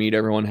trying to meet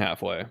everyone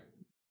halfway.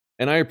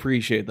 And I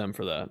appreciate them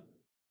for that.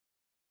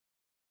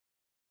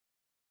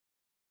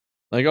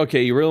 Like,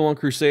 okay, you really want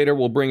Crusader?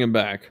 We'll bring him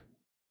back.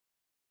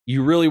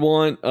 You really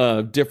want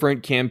a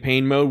different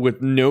campaign mode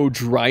with no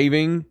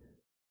driving?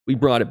 We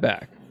brought it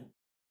back.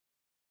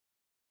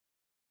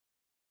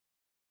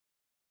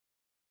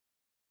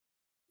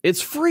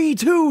 It's free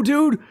too,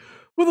 dude!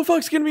 Who the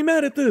fuck's gonna be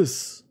mad at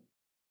this?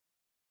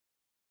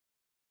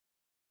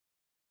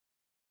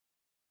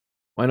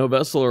 Why no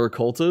Vessel or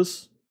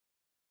Cultist?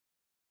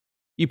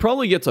 You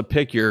probably get to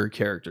pick your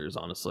characters,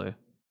 honestly.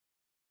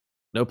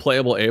 No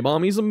playable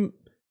A-bomb. He's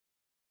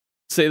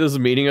say this is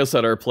meeting us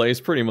at our place,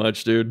 pretty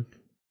much, dude.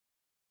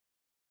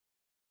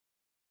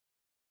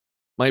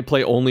 Might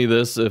play only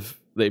this if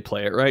they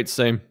play it right.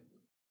 Same.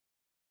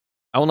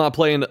 I will not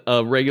play in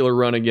a regular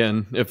run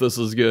again if this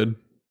is good.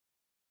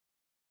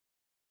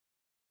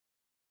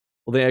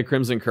 Will they add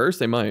Crimson Curse?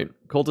 They might.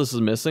 Cultist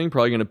is missing.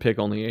 Probably going to pick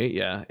only 8.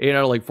 Yeah. 8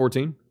 out of like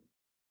 14.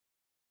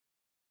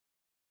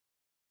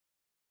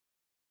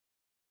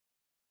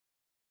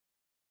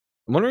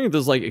 I'm wondering if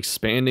this is like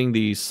expanding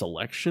the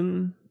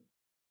selection.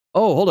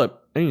 Oh, hold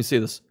up. I didn't even see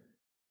this.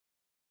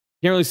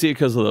 Can't really see it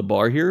because of the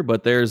bar here,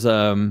 but there's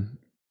the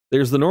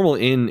normal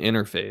in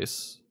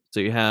interface.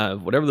 So you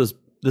have whatever this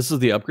is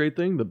the upgrade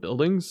thing, the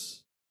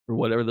buildings, or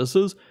whatever this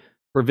is.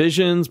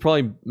 Provisions,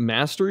 probably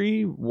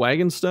mastery,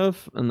 wagon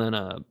stuff, and then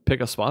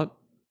pick a spot.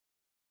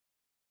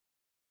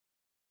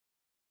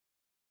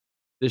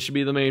 This should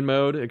be the main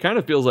mode. It kind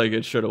of feels like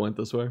it should have went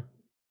this way.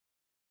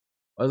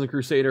 Why isn't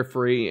Crusader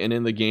free and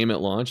in the game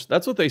at launch?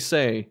 That's what they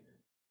say.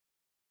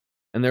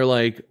 And they're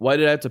like, why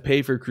did I have to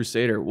pay for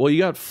Crusader? Well, you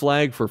got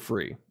Flag for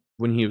free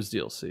when he was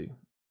DLC.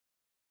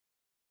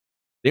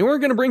 They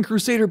weren't going to bring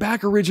Crusader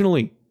back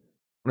originally.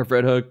 What if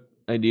Red Hook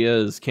idea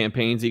is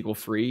campaigns equal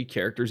free,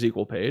 characters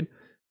equal paid?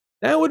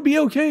 That would be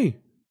okay.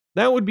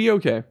 That would be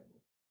okay.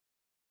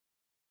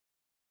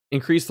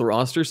 Increase the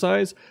roster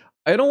size.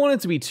 I don't want it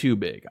to be too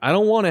big. I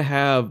don't want to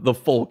have the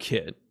full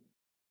kit.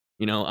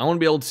 You know, I want to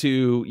be able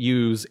to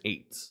use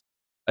 8s.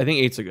 I think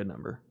 8's a good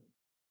number.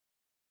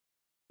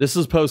 This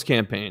is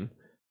post-campaign.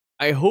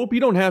 I hope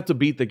you don't have to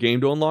beat the game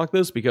to unlock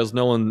this because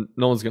no one's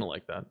going to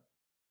like that.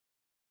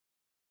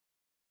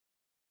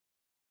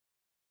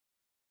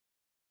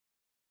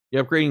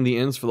 You upgrading the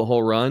inns for the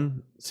whole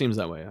run? Seems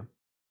that way, yeah.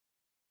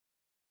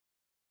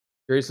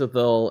 Curious if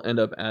they'll end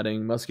up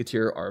adding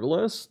Musketeer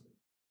Arbalest.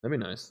 That'd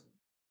be nice.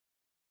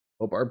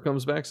 Hope Arb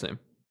comes back, same.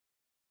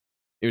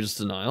 Maybe just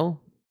Denial?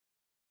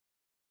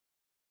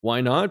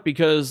 Why not?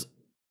 Because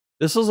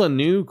this is a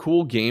new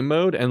cool game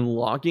mode, and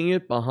locking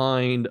it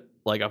behind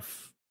like a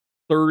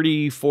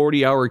 30,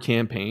 40 hour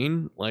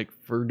campaign, like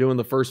for doing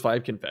the first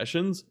 5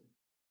 confessions,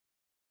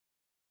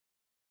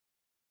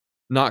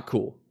 not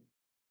cool.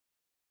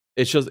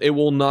 It's just, it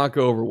will not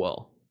go over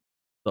well.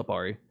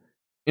 Ari.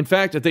 In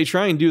fact, if they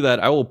try and do that,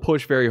 I will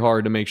push very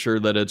hard to make sure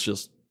that it's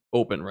just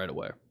open right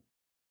away.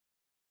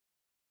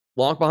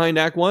 Lock behind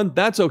Act 1,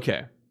 that's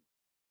okay.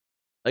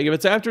 Like, if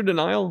it's after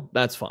Denial,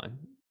 that's fine.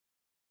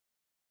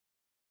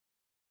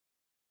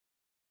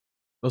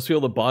 Most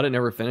people that bought it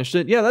never finished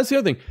it. Yeah, that's the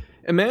other thing.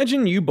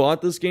 Imagine you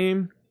bought this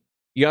game,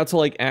 you got to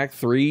like Act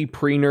 3,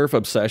 pre-nerf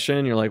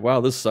Obsession, you're like,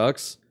 wow, this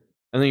sucks.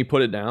 And then you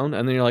put it down,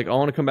 and then you're like, I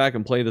want to come back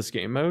and play this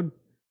game mode.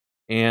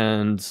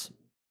 And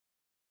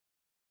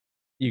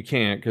you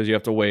can't, because you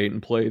have to wait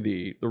and play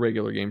the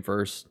regular game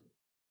first.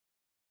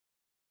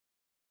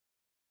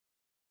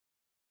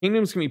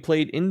 Kingdoms can be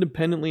played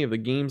independently of the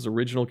game's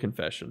original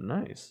confession.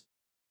 Nice.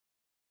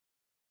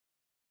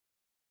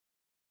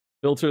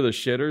 Filter the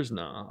shitters?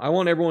 Nah. I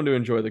want everyone to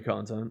enjoy the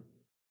content.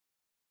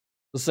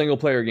 It's a single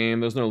player game.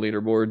 There's no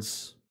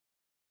leaderboards.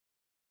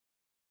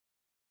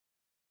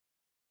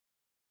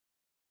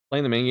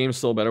 Playing the main game is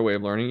still a better way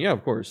of learning. Yeah,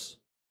 of course.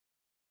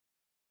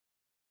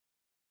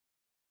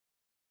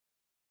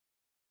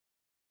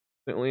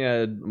 They only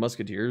had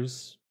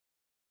Musketeers.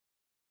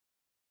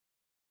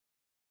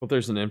 Hope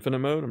there's an infinite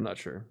mode. I'm not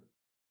sure.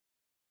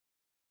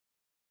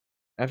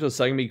 After the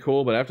second be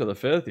cool, but after the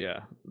 5th,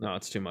 yeah. No,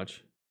 it's too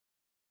much.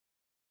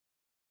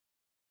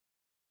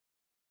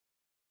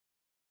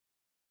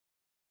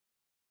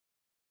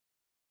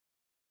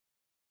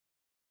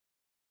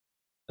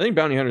 I think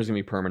Bounty Hunter is going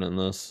to be permanent in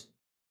this.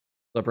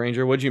 What's up,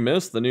 Ranger? What'd you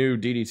miss? The new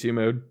DD2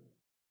 mode.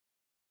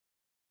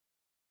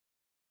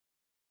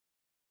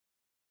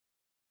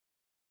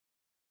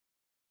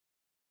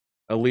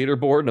 A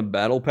leaderboard and a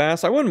battle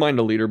pass? I wouldn't mind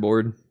a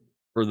leaderboard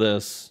for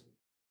this.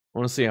 I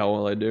want to see how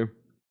well I do.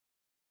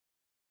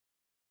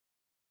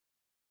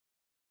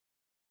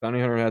 Bounty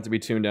Hunter would have to be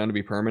tuned down to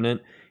be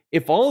permanent.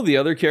 If all of the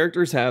other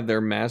characters have their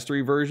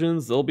mastery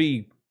versions, they'll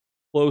be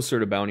closer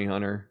to Bounty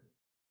Hunter.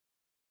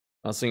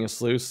 Not seeing a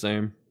Sleuth,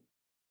 same.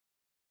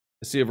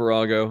 I see a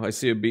Virago. I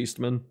see a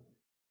Beastman.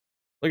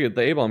 Look at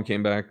the A-Bomb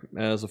came back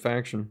as a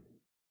faction.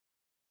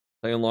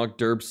 I unlocked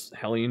Derp's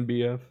Hellion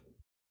BF.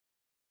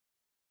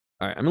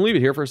 Alright, I'm gonna leave it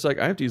here for a sec.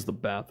 I have to use the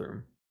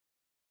bathroom.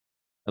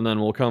 And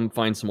then we'll come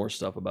find some more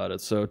stuff about it.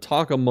 So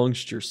talk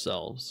amongst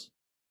yourselves.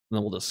 And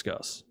then we'll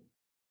discuss.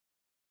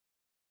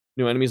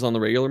 New enemies on the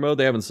regular mode?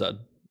 They haven't said.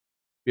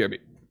 BRB.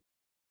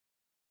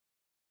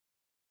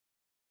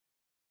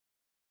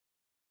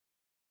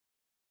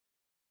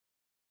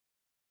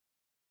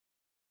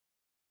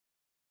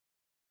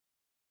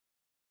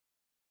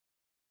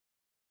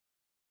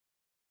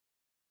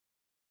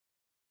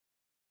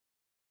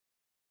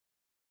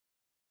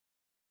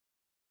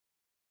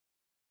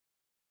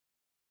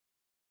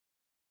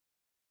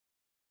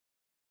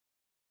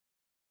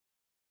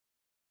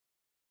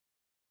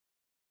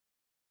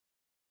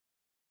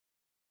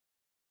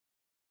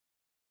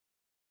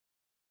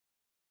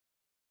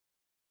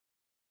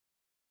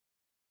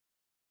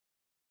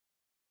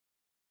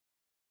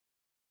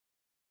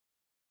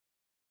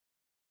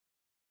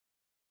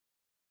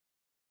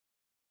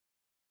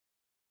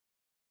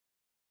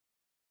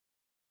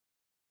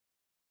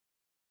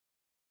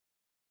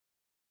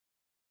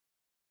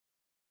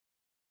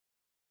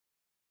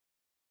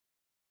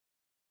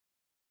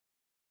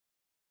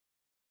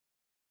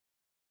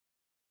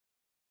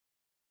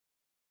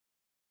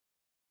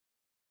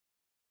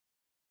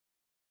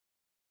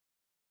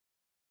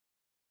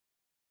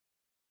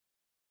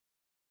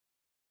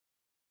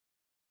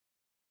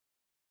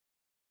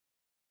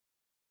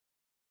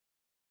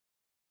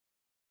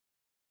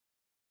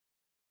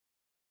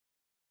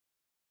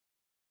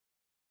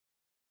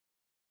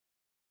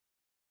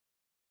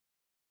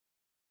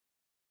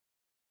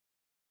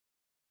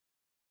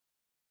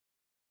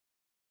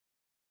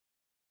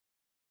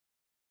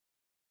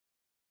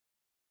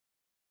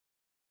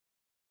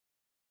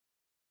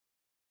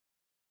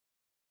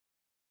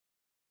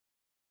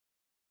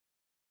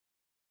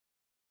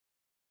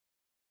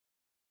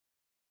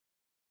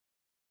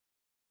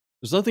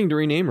 There's nothing to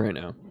rename right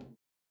now.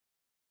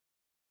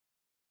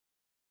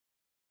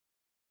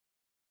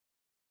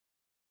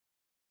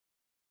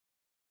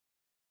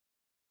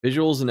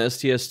 Visuals in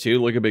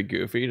STS2 look a bit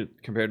goofy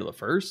compared to the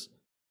first.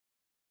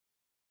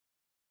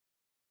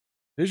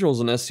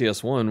 Visuals in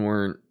STS1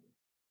 weren't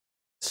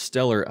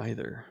stellar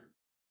either.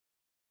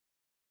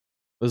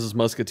 This is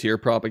Musketeer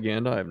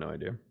propaganda? I have no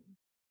idea.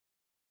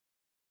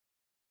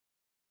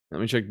 Let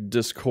me check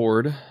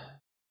Discord.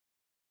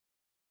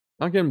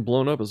 Not getting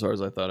blown up as hard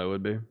as I thought I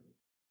would be.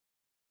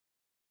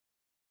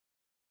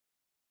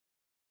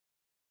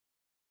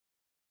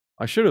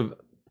 I should have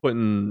put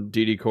in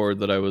DD cord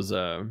that I was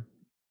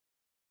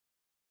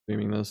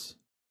streaming this.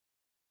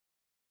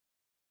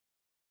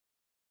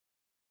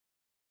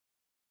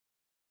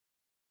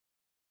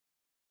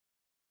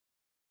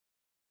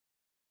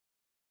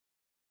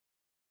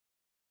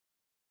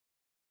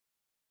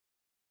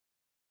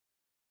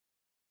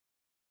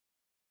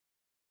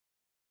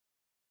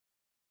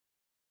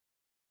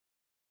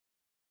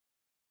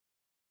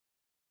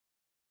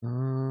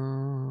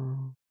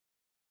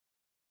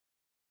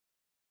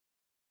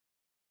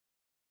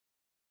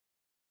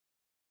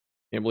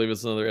 Can't believe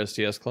it's another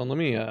STS clone. Let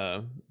me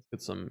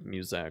get some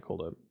music.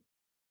 Hold up.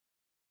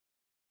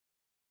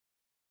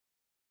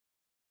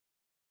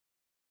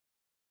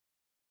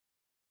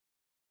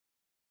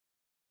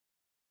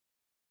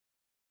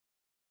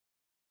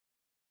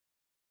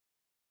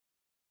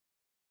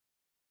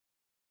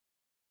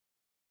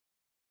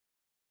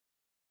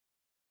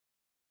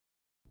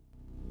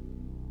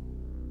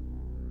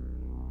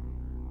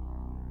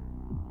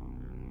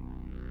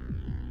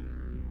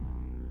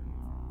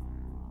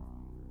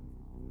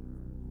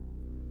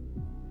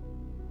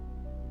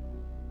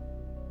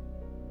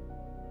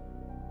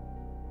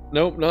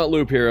 Nope, not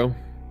Loop Hero.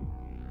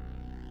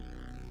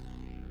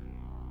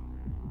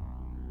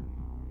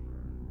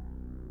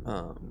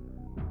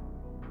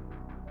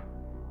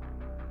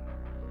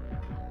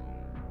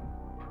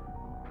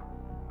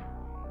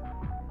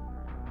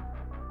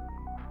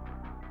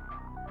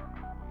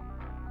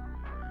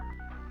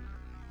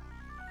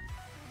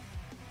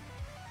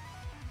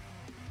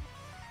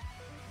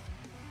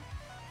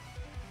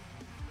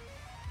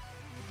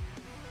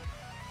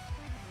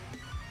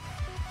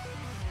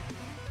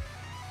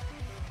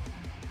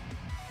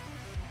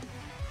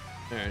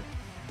 All right.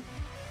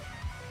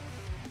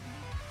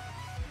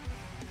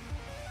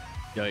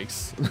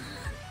 Yikes.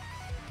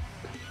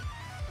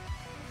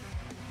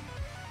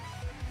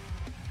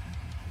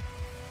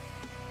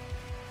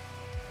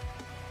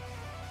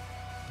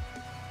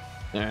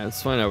 Alright,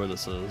 let's find out where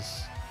this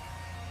is.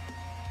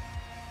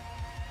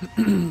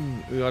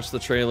 We watched the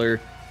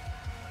trailer.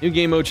 New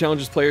game mode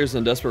challenges players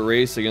in a desperate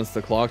race against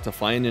the clock to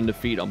find and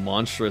defeat a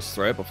monstrous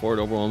threat before it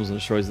overwhelms and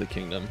destroys the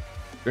kingdom.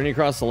 Journey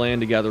across the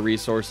land to gather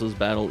resources,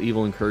 battle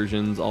evil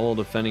incursions, all while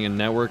defending a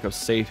network of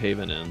safe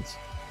haven inns.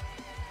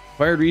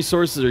 Acquired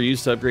resources are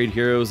used to upgrade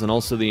heroes and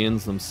also the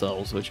inns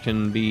themselves, which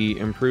can be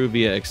improved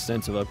via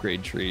extensive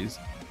upgrade trees.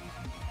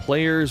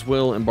 Players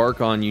will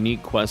embark on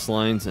unique quest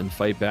lines and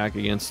fight back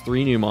against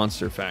 3 new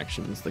monster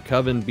factions, the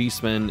Coven,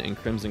 Beastmen, and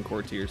Crimson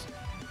Courtiers.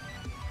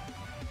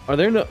 Are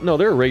there no,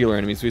 they're regular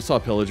enemies. We saw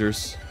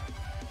pillagers.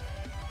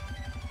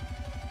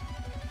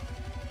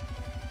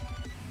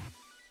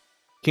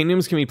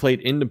 Kingdoms can be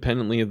played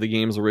independently of the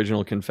game's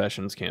original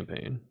Confessions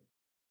campaign.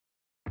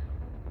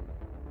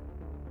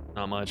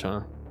 Not much,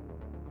 huh?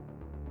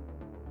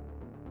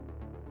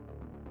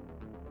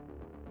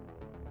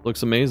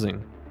 Looks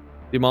amazing.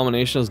 The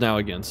Abomination is now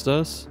against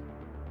us.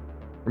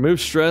 Remove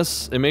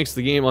stress. It makes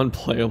the game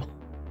unplayable.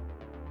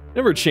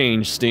 Never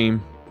change,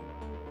 Steam.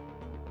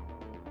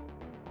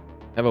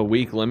 Have a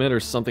week limit or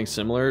something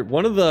similar.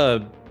 One of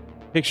the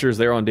pictures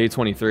there on day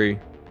 23.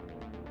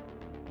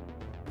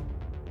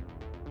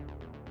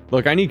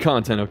 Look, I need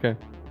content, okay?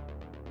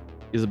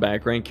 He's a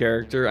back rank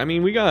character. I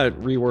mean, we got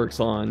reworks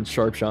on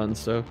Sharpshot and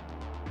stuff.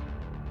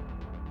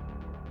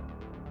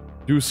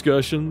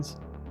 Discussions.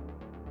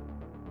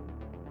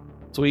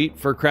 Sweet.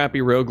 For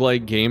crappy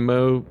roguelike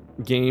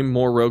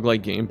more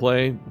roguelike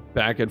gameplay.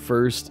 Back at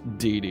first,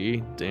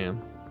 DD.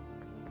 Damn.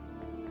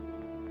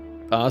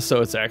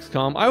 So it's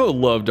XCOM. I would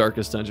love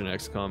Darkest Dungeon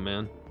XCOM,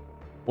 man.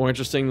 More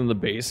interesting than the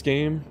base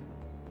game.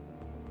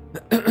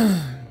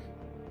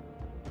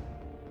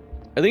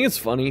 I think it's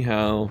funny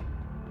how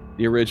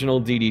the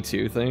original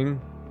DD2 thing,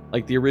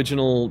 like the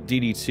original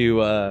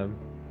DD2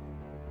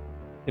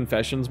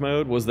 Confessions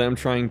mode, was them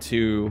trying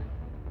to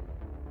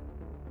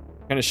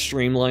kind of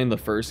streamline the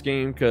first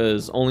game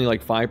because only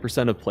like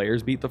 5% of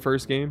players beat the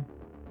first game.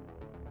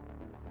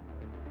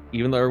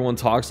 Even though everyone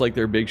talks like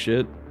they're big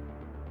shit.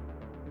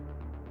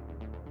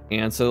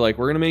 And so like,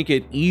 we're going to make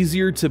it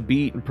easier to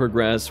beat and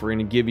progress. We're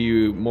going to give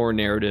you more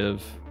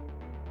narrative.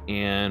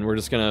 And we're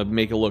just going to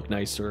make it look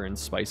nicer and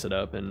spice it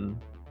up and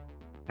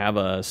have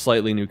a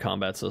slightly new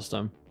combat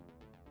system.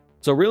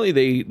 So really,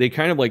 they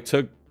kind of like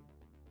took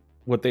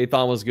what they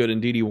thought was good in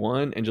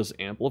DD1 and just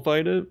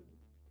amplified it.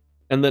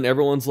 And then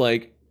everyone's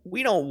like,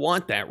 we don't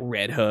want that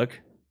red hook.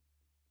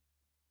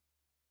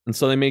 And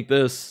so they make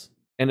this,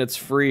 and it's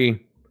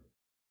free.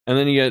 And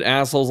then you get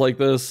assholes like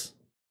this.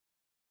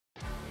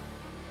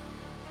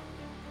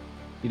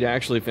 You'd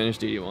actually finish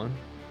DD1.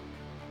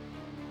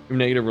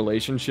 Negative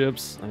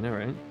relationships. I know,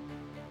 right?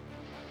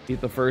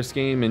 Beat the first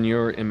game in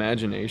your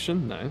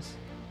imagination. Nice.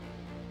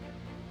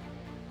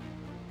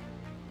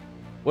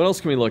 What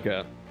else can we look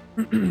at?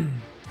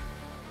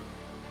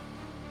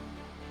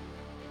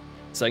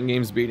 Second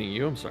game's beating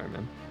you. I'm sorry,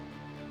 man.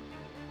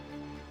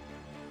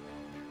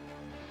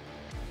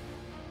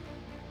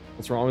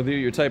 What's wrong with you?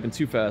 You're typing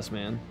too fast,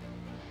 man.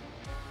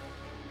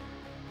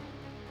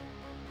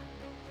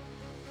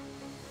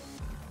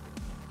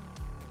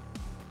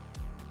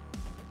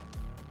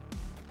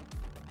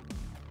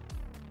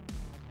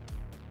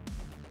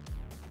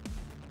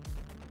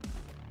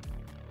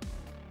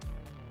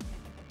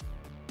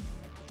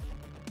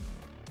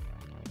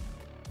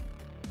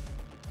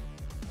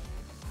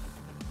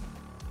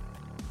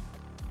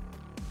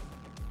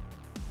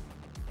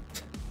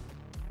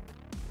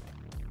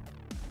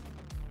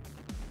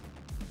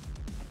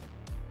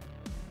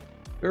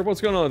 Derp,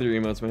 what's going on with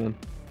your emotes, man?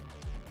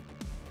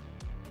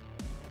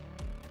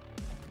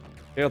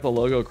 You got the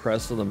logo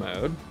crest of the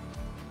mode.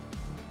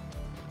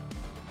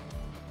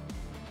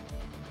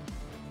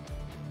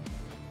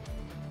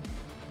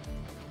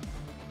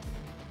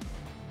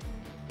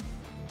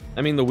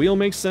 I mean, the wheel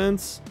makes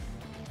sense.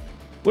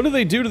 What do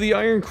they do to the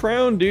Iron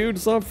Crown, dude?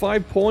 It's not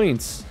 5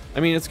 points. I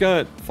mean, it's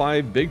got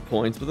 5 big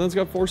points, but then it's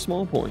got 4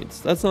 small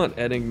points. That's not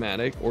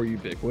enigmatic or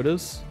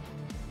ubiquitous.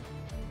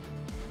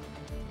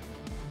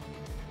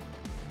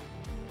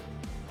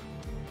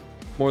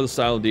 More the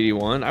style of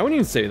DD1. I wouldn't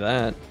even say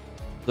that.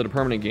 Is it a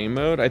permanent game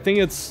mode? I think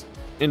it's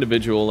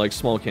individual, like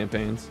small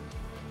campaigns.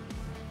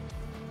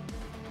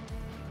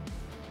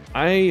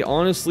 I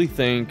honestly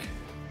think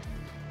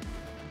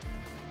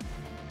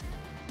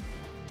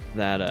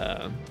that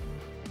I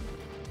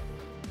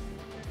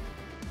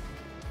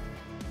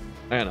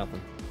got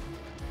nothing.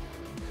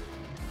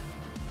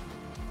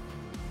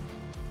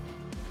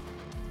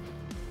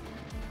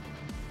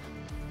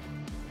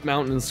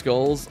 Mountain and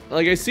skulls.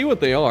 Like, I see what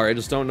they are, I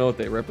just don't know what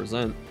they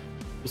represent.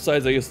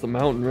 Besides, I guess the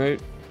mountain,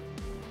 right?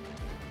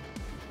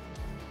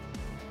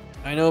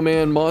 I know,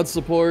 man, mod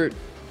support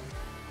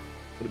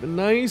would have been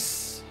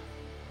nice.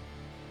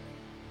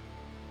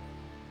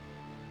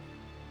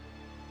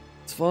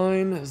 It's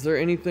fine. Is there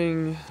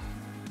anything...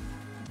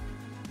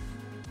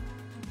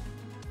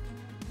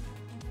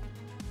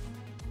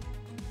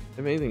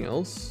 Have anything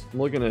else? I'm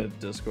looking at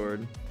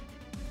Discord.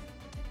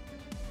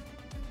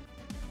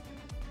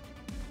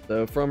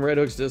 So from Red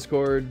Hook's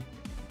Discord,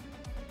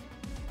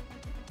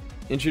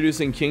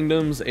 introducing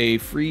Kingdoms, a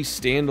free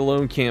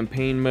standalone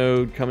campaign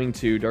mode coming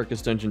to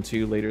Darkest Dungeon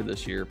 2 later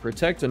this year.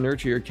 Protect and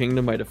nurture your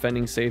kingdom by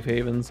defending safe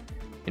havens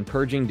and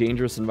purging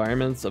dangerous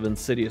environments of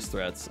insidious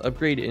threats.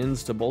 Upgrade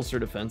inns to bolster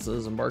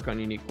defenses, embark on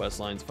unique quest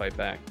lines, fight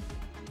back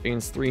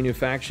against 3 new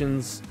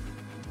factions.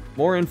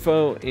 More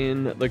info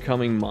in the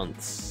coming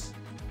months.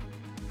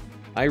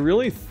 I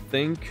really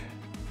think...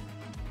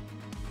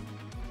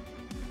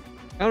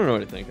 I don't know what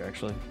to think,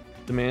 actually.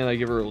 Demand I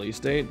give a release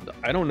date?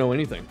 I don't know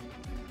anything.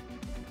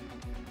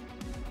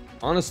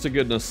 Honest to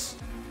goodness.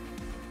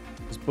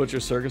 Just Butcher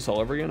Circus all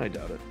over again? I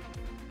doubt it.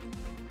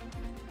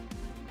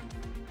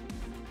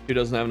 Who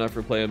doesn't have enough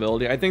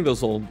replayability? I think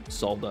those will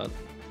solve that.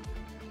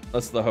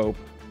 That's the hope.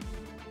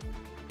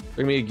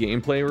 Bring me a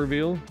gameplay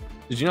reveal?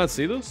 Did you not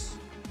see this?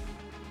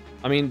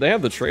 I mean, they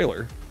have the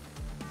trailer.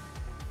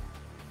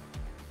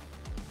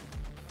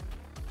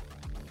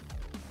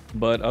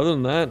 But other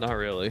than that, not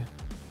really.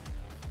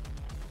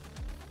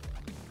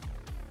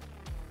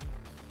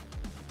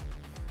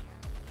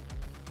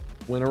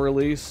 Winter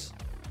release?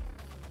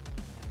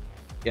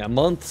 Yeah,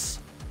 months.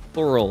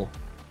 Plural.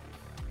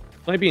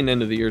 Might be an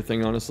end of the year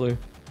thing, honestly.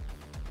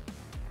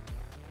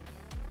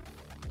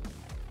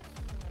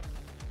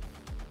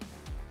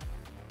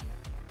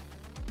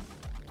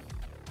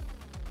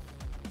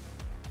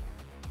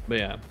 But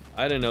yeah,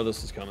 I didn't know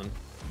this was coming.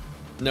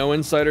 No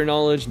insider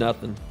knowledge,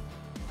 nothing.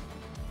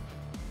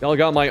 Y'all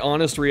got my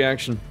honest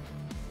reaction.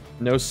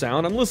 No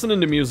sound? I'm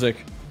listening to music.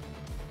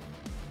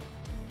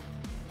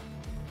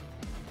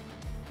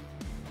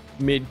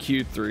 Mid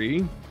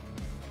Q3.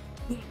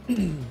 I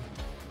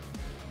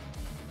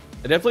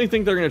definitely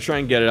think they're going to try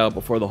and get it out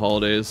before the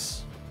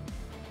holidays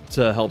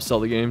to help sell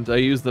the game. Did I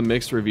use the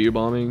mixed review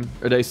bombing?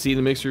 Or did I see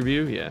the mixed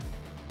review? Yeah.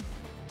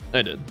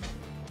 I did.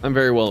 I'm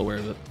very well aware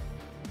of it.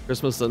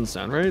 Christmas doesn't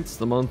sound right. It's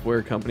the month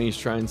where companies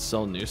try and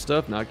sell new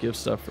stuff, not give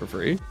stuff for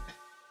free.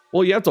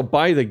 Well, you have to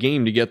buy the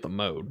game to get the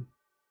mode.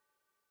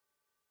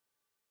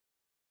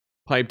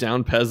 Pipe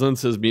down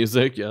peasants, his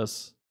music,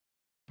 yes.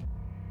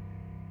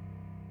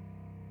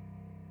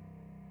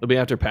 It'll be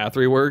after path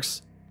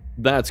reworks.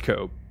 That's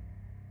cope.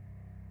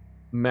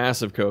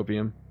 Massive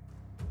copium.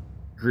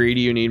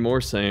 Greedy, you need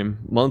more, same.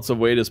 Months of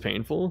wait is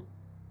painful.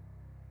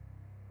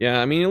 Yeah,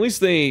 I mean, at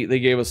least they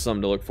gave us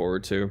something to look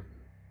forward to.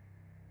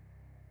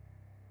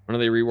 When are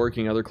they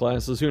reworking other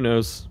classes? Who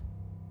knows?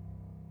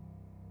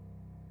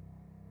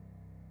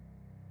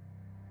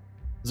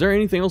 Is there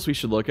anything else we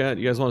should look at?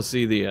 You guys want to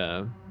see the,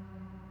 Let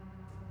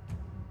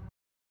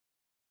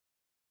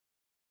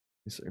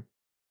me see.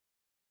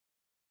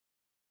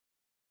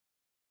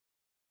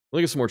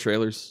 Look at some more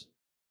trailers.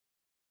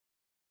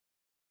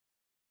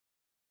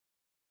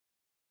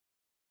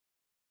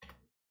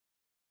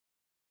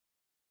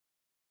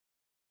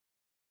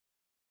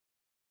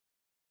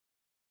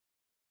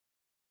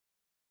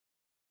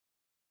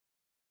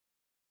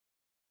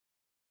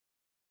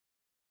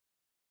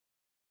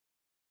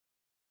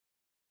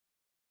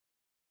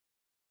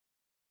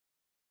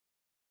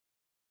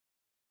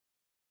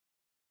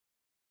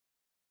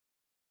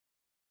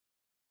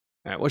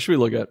 All right, what should we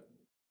look at?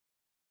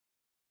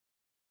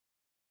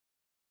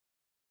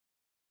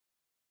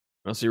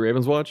 Want to see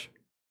Ravens Watch?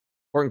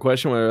 Important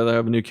question, whether they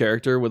have a new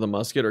character with a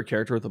musket or a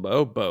character with a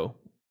bow? Bow.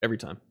 Every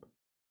time.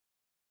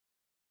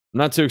 I'm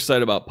not too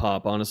excited about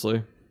Pop,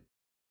 honestly.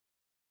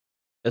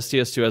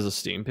 STS2 has a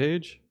Steam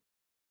page?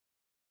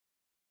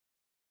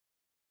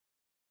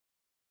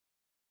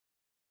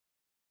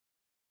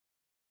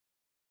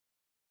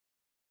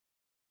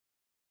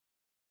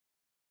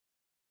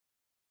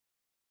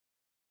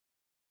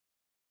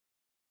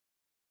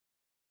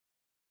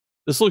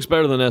 This looks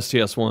better than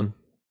STS1.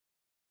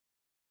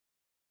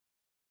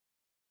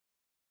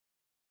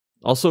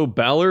 Also,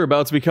 Balor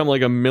about to become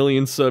like a 1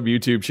 million sub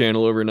YouTube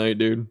channel overnight,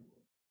 dude.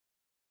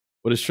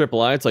 What is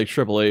AAA? It's like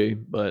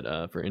AAA,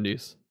 but for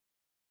indies.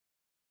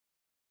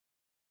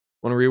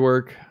 Want to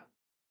rework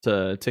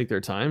to take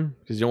their time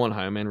because you don't want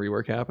High Man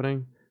rework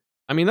happening.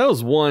 I mean, that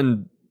was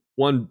one.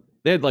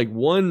 They had like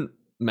one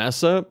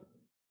mess up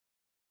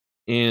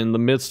in the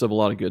midst of a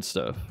lot of good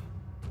stuff,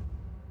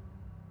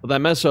 but that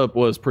mess up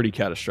was pretty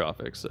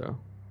catastrophic. So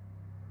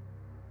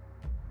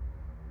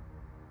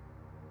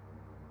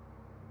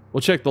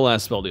we'll check the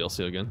last spell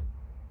DLC again.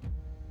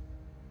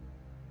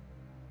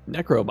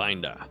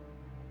 Necrobinder.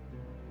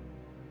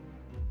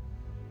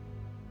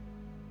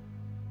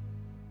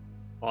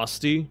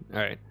 Austy. All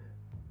right.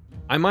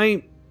 I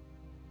might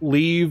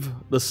leave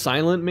the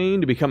silent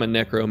main to become a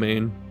necro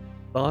main.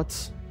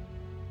 Thoughts?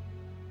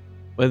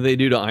 What did they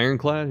do to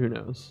Ironclad? Who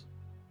knows?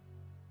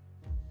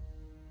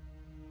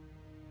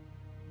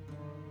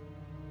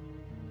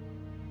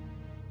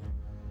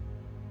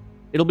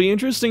 It'll be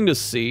interesting to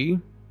see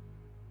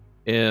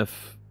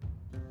if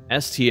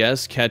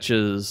STS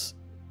catches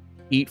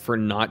heat for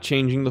not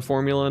changing the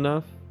formula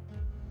enough.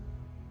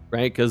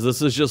 Right? Because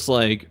this is just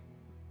like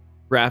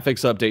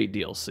graphics update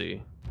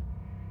DLC.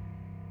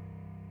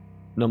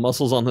 No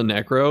muscles on the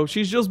Necro.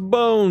 She's just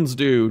bones,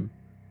 dude.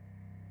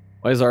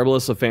 Why is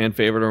Arbalest a fan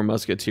favorite or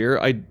Musketeer?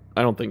 I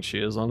don't think she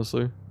is,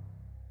 honestly.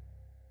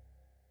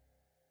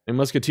 And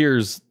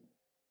Musketeer's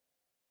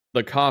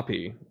the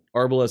copy.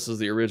 Arbalest is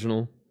the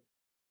original.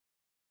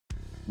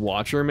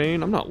 Watcher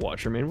main? I'm not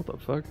Watcher main. What the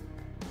fuck?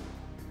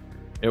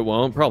 It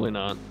won't? Probably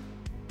not.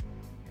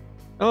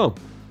 Oh.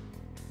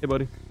 Hey,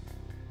 buddy.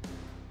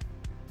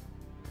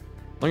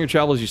 On your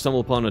travels, you stumble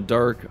upon a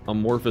dark,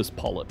 amorphous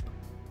polyp.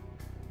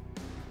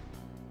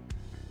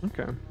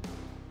 Okay.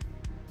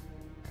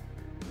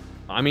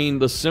 I mean,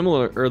 the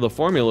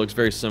formula looks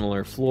very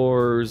similar.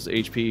 Floors,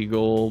 HP,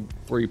 gold,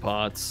 3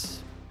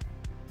 pots.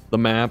 The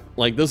map.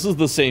 Like, this is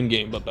the same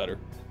game, but better.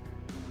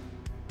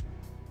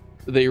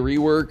 Did they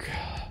rework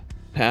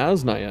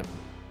Paz? Not yet.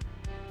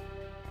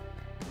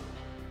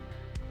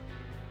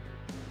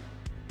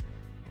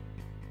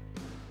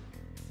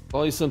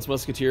 Probably since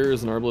Musketeer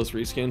is an Arbalest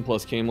reskin,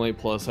 plus Camelight,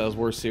 plus has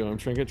worse COM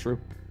trinket, true.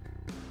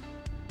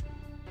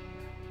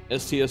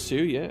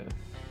 STS2, yeah.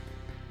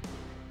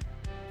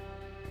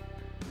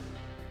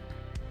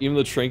 Even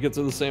the trinkets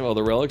are the same. Oh,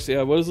 the relics,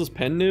 yeah. What is this?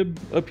 Pen nib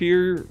up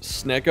here?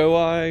 Snecko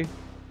Eye?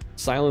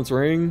 Silence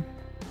Ring?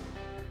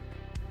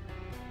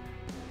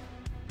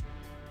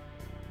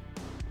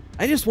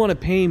 I just want to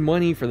pay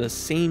money for the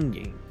same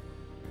game.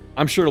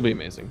 I'm sure it'll be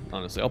amazing,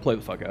 honestly. I'll play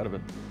the fuck out of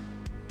it.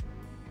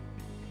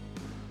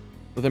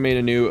 But they made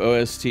a new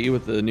OST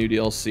with the new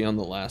DLC on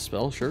the last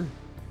spell, sure.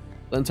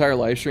 The entire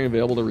live stream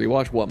available to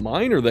rewatch. What,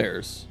 mine or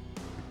theirs?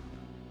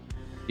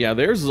 Yeah,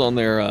 theirs is on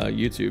their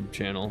YouTube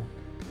channel.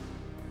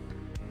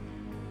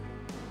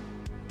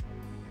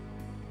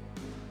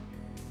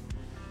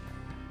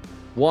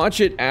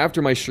 Watch it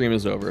after my stream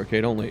is over,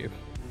 okay? Don't leave.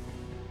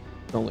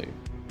 Don't leave.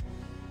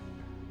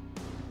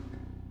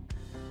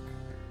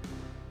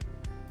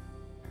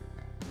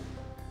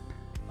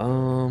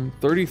 Um,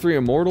 33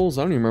 Immortals?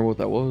 I don't even remember what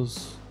that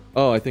was.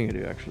 Oh, I think I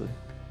do, actually.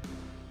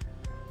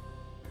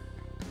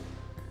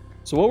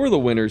 So what were the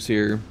winners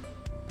here?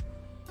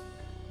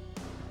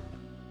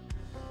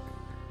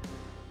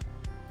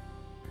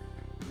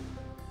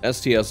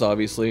 STS,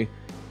 obviously.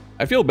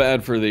 I feel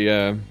bad for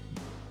the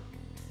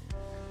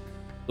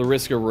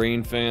Risk of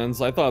Rain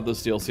fans. I thought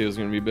this DLC was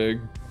going to be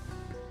big.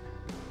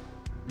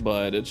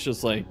 But it's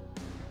just like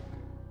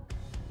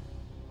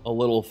a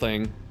little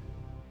thing.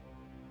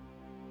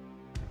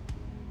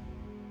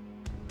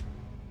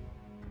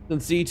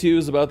 Since D2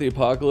 is about the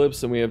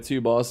apocalypse and we have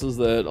 2 bosses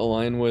that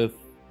align with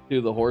 2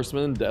 of the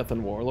Horsemen, Death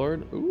and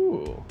Warlord.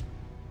 Ooh.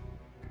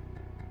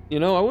 You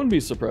know, I wouldn't be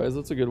surprised.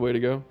 That's a good way to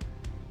go.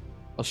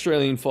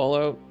 Australian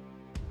Fallout.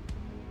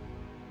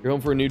 You're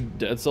home for a new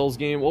Dead Cells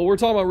game? Well, we're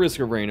talking about Risk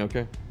of Rain,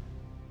 okay?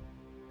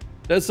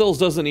 Dead Cells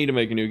doesn't need to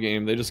make a new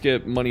game. They just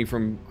get money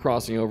from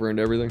crossing over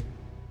into everything.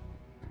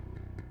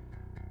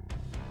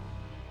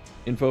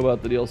 Info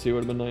about the DLC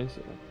would have been nice.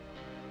 Yeah.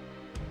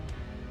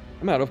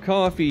 I'm out of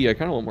coffee. I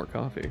kind of want more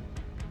coffee.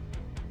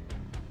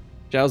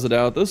 Jazz it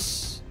out.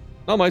 This,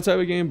 not my type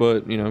of game,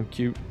 but, you know,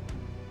 cute.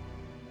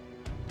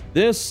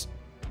 This,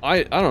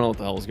 I don't know what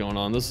the hell is going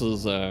on. This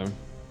is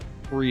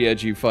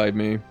pre-edgy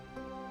 5me.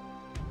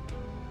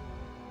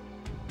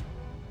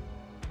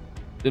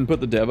 Didn't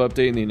put the dev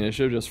update in the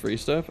initiative, just free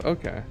stuff?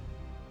 Okay.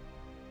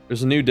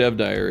 There's a new dev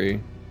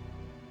diary.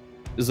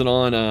 Is it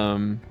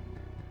on,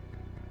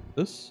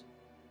 this?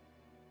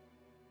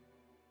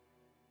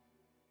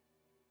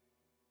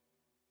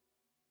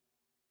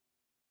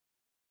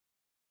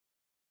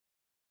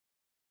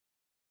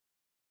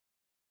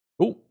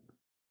 Oh.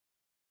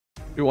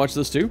 You watch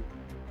this too?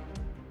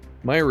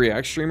 Am I a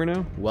React streamer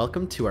now?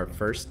 Welcome to our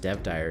first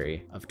dev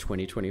diary of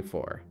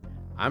 2024.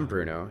 I'm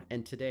Bruno,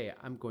 and today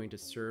I'm going to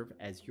serve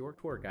as your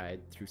tour guide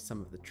through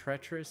some of the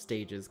treacherous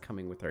stages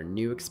coming with our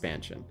new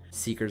expansion,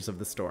 Seekers of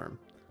the Storm.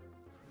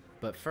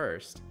 But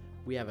first,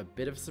 we have a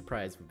bit of a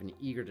surprise we've been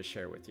eager to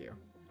share with you.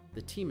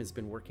 The team has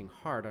been working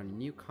hard on a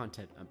new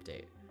content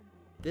update.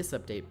 This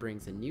update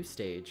brings a new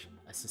stage,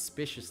 a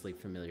suspiciously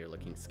familiar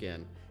looking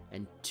skin,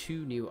 and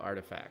 2 new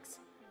artifacts.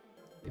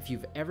 If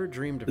you've ever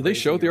dreamed of Did they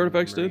show what the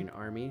artifacts did?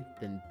 Army,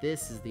 then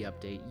this is the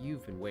update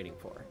you've been waiting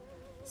for.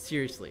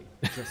 Seriously,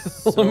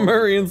 just so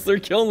Lemurians, they're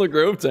killing the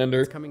Grove Tender.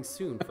 It's coming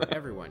soon for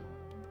everyone.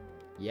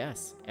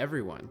 Yes,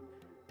 everyone.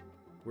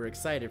 We're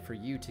excited for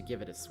you to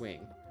give it a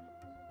swing.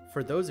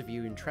 For those of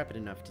you intrepid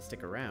enough to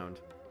stick around,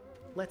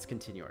 let's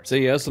continue our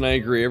Say yes, and I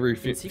agree every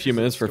few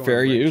minutes for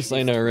fair use.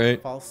 I know,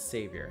 right? False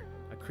savior,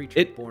 a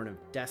creature born of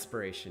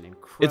desperation and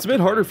it's a bit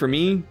harder for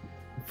me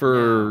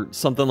for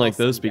something like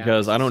this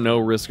because I don't know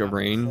Risk of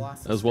Rain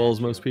as well as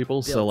most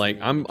people. So like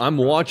I'm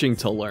watching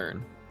to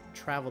learn.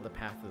 Travel the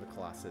path of the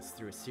Colossus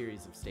through a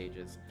series of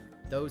stages.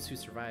 Those who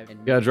survive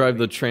and gotta drive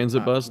the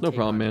transit bus, no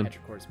problem, man.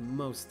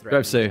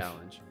 Drive safe.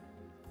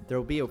 There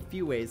will be a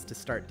few ways to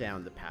start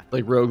down the path.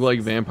 Like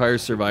roguelike Vampire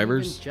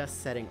Survivors.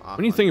 Just setting off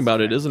when you think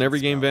about it, isn't every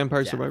game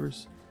Vampire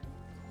Survivors?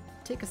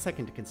 Take a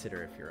second to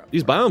consider if you're up.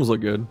 These biomes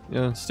look good.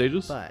 Yeah,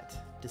 stages. But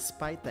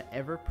despite the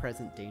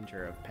ever-present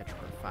danger of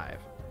Petrichor 5,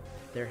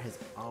 there has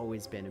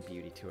always been a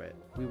beauty to it.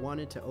 We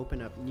wanted to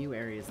open up new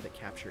areas that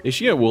capture. They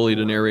should get Wooly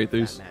to narrate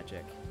these.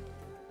 Magic.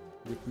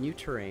 With new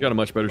terrain, got a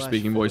much better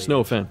speaking voice. No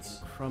offense.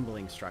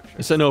 Crumbling structures.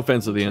 I said no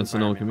offense at the end, so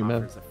no one can be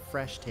mad. Offers a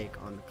fresh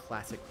take on the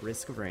classic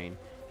Risk of Rain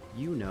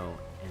you know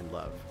and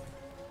love.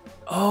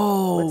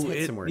 Oh,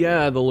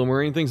 yeah, the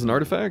Lemurian thing's an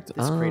artifact.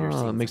 This crater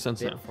seems makes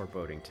sense a bit now.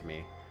 foreboding to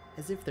me,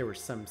 as if there was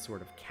some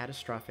sort of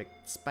catastrophic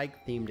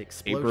spike-themed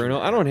explosion. Hey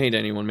Bruno, I don't hate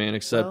anyone, man,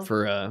 except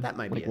for that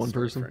might like be a one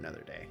story person. For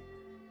another day.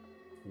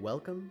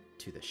 Welcome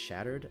to the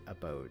Shattered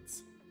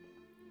Abodes.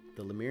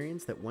 The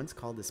Lemurians that once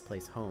called this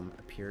place home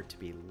appear to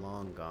be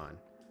long gone.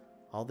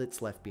 All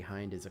that's left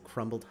behind is a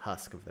crumbled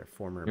husk of their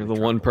former. You're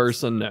the one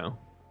person now.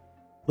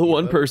 The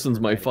one person's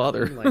my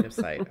father. Line of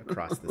sight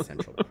across the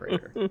central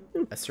crater.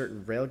 A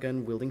certain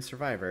railgun-wielding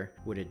survivor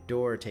would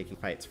adore taking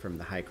fights from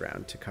the high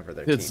ground to cover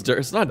their team.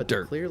 It's not but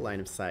dirt. The clear line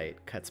of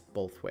sight cuts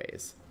both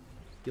ways.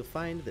 You'll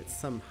find that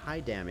some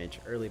high-damage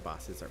early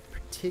bosses are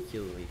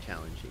particularly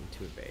challenging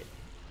to evade.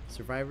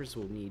 Survivors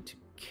will need to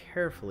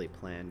carefully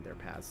plan their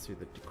paths through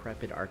the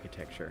decrepit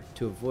architecture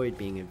to avoid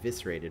being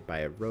eviscerated by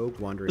a rogue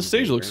wandering. The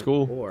stage looks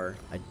cool. Or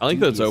a I like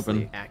that it's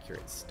open.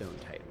 Accurate stone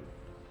titan.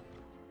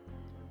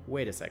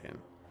 Wait a second.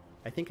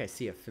 I think I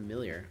see a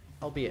familiar,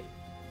 albeit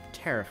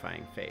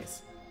terrifying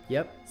face.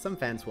 Yep, some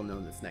fans will know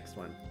this next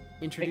one.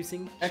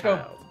 Introducing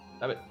Child.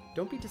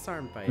 Don't be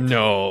disarmed by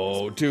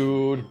its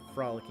dude.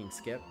 Frolicking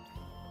skip.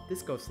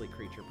 This ghostly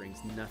creature brings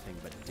nothing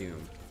but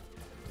doom.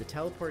 The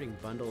teleporting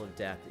bundle of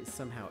death is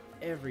somehow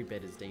every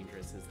bit as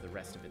dangerous as the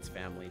rest of its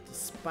family,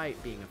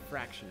 despite being a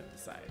fraction of the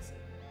size.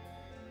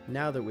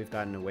 Now that we've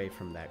gotten away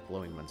from that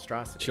glowing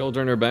monstrosity,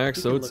 children are back,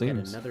 so it look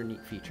seems. At another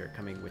neat feature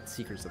coming with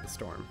Seekers of the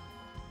Storm.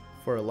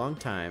 For a long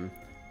time,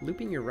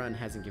 looping your run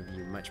hasn't given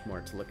you much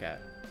more to look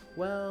at.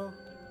 Well,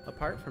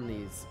 apart from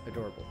these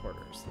adorable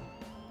hoarders.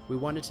 We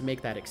wanted to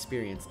make that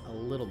experience a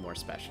little more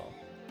special.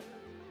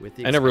 With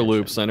the I never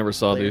looped, so I never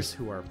saw players these.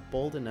 Who are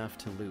bold enough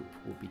to loop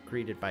will be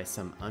greeted by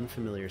some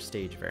unfamiliar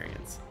stage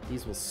variants.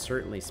 These will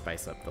certainly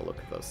spice up the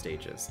look of those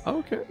stages.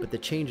 Okay. But the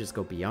changes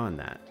go beyond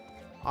that.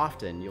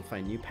 Often, you'll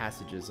find new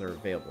passages are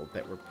available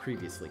that were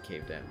previously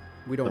caved in.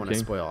 We don't want to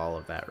spoil all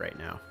of that right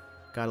now.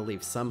 Gotta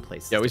leave some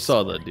places. Yeah, we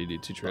saw the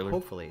DD2 trailer. But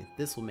hopefully,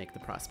 this will make the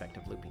prospect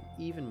of looping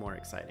even more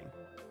exciting.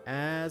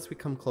 As we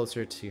come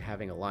closer to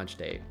having a launch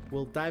date,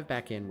 we'll dive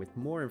back in with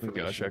more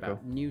information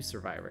about new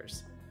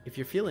survivors. If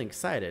you're feeling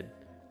excited,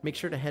 make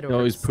sure to head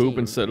over to poop Steam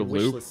instead of and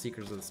loop. wishlist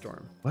Seekers of the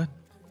Storm. What?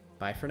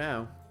 Bye for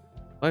now.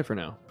 Bye for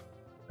now.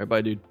 All right,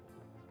 bye, dude.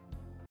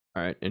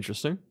 All right,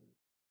 interesting.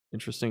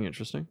 Interesting.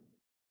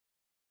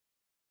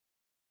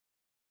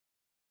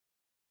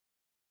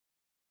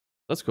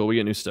 That's cool. We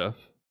get new stuff.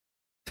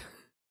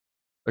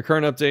 A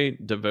current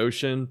update,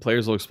 Devotion.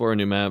 Players will explore a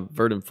new map,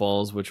 Verdant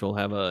Falls, which will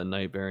have a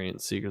night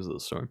variant, Seekers of the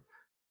Storm.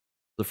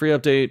 The free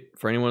update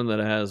for anyone that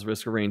has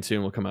Risk of Rain 2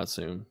 and will come out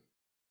soon.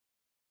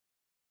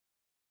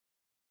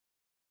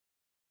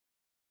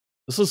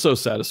 This is so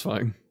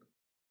satisfying.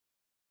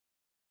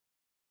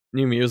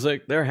 New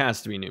music? There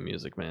has to be new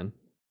music, man.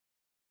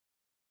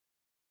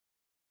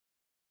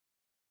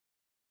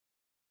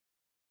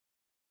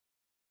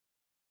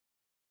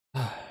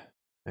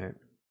 Alright.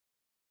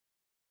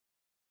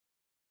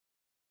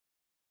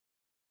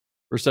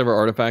 First ever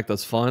artifact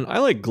that's fun. I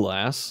like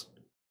glass.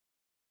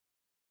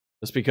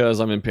 Just because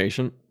I'm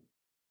impatient.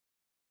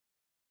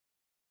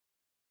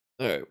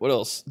 Alright, what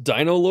else?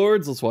 Dino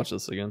Lords? Let's watch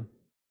this again.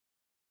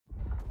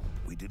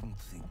 We didn't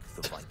think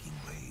the Viking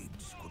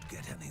raids could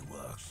get any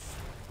worse.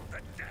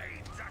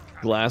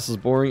 Glass is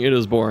boring. It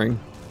is boring.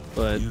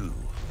 But you,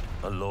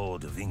 a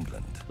lord of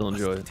England, still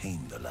enjoy it.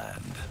 tame the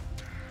land.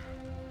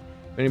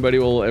 If anybody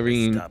will ever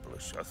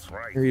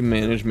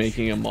manage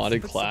making a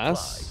modded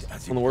class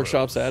when the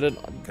workshop's added,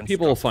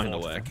 people will find a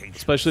way.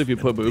 Especially if you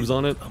put boobs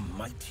on it,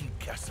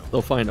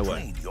 they'll find a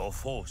way. Your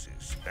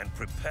forces and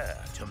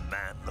prepare to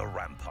man the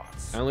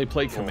ramparts. I only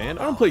play Command?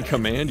 I don't play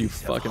Command, you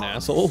fucking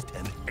asshole.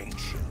 An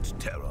ancient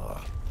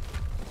terror.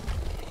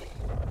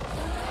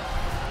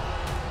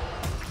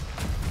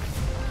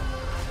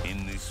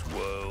 In this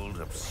world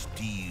of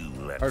steel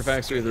and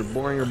Artifacts are either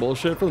boring or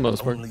bullshit for the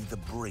most part. only the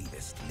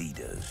bravest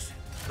leaders,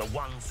 the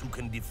ones who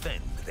can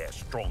defend their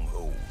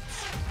strongholds,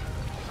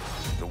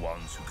 the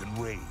ones who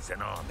can raise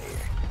an army.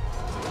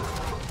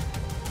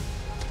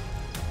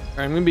 Alright,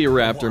 I'm gonna be a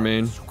Raptor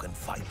main. Who can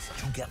fight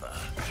together.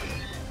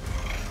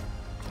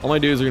 All my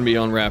dudes are gonna be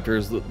on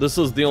Raptors. This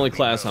is the only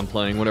class I'm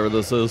playing, whatever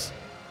this is.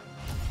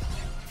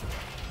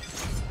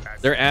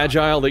 They're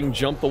agile, they can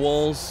jump the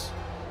walls.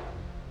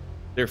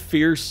 They're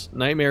fierce,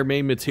 nightmare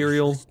made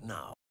material.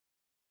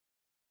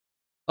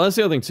 Oh, that's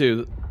the other thing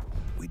too.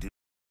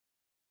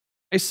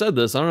 I said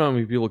this, I don't know how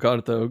many people caught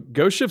it though.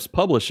 Ghost Shift's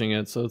publishing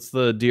it, so it's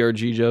the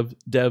DRG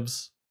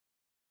devs.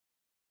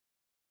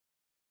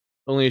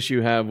 Only issue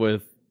you have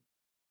with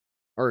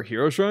our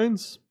hero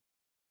shrines?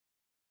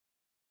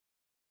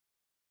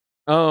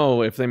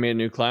 Oh, if they made a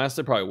new class,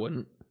 they probably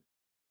wouldn't.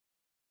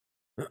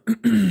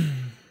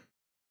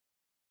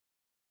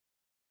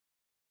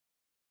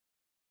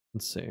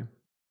 Let's see.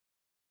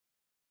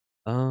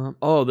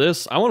 Oh,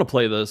 this. I want to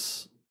play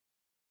this.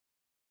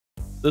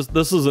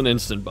 This is an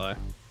instant buy.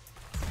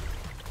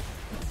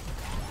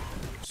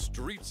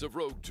 Streets of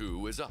Rogue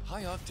 2 is a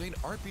high-octane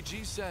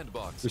RPG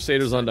sandbox.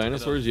 Crusaders on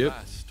Dinosaurs, yep.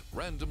 Vast,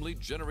 randomly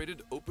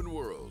generated open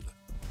world.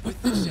 With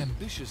this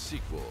ambitious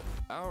sequel,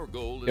 our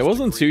goal is I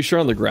wasn't too sure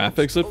on the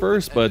graphics at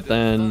first, but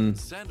then,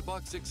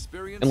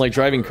 and like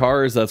driving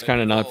cars, that's kind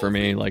of not for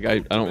me. Like I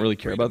don't really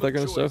care about that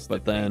kind of stuff.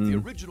 But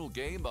then,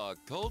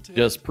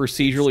 just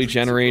procedurally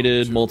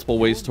generated, multiple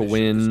ways to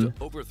win,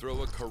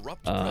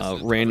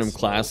 random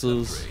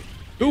classes.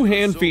 Who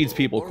hand feeds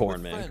people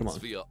corn, man? Come on,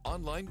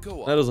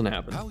 that doesn't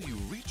happen.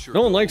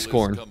 No one likes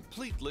corn,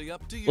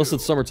 unless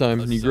it's summertime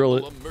and you grill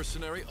it.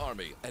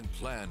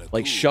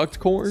 Like shucked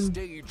corn,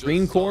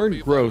 green corn,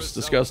 gross,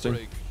 disgusting.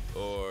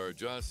 Or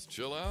just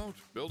chill out,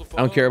 build a I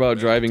don't care about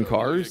driving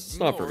cars. It's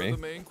not for me.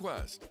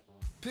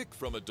 Pick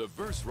from a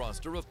diverse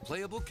roster of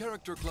playable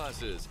character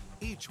classes,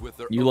 each with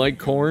their You like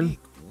corn? unique,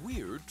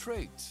 weird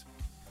traits.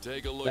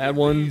 Take a look Bad at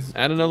one. these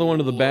Add another one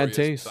to the bad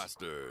glorious taste.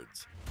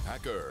 bastards.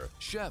 Hacker,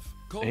 chef,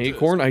 I hate cultist,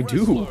 corn. I do.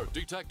 wrestler,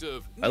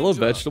 detective, I love ninja,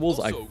 vegetables.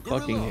 I also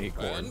fucking gorilla, hate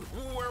corn. and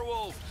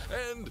werewolf,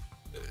 and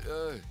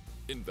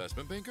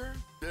investment banker.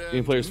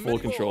 Game players full many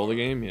control of the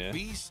more. game. Yeah.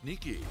 Be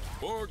sneaky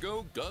or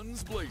go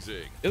guns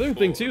blazing. The other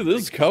thing too,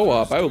 this is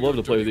co-op. I would love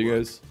to play with you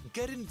guys.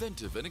 Get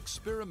inventive and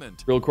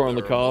experiment. Grilled corn on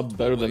the There are cob,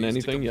 better than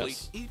ways to anything. complete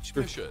Yes. Each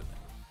mission.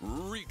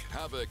 Wreak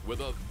havac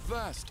with a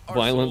vast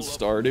Violent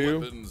arsenal of Stardew.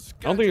 weapons,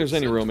 I don't think there's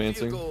any gadgets, and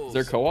romancing. Is vehicles.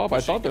 there co-op? I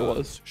Machine thought there guns,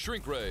 was.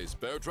 Shrink rays,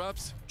 bear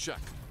traps, check.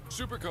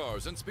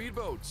 Supercars and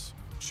speedboats,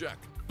 check.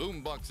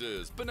 Boom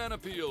boxes, banana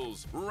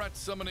peels, rat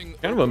summoning.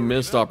 Kind of a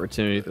missed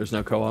opportunity if there's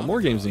no co-op.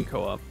 More games need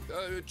co-op.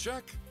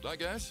 Check, I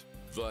guess.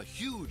 The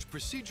huge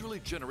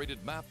procedurally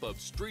generated map of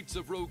Streets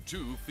of Rogue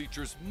 2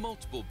 features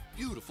multiple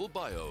beautiful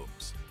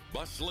biomes.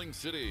 Bustling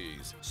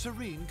cities,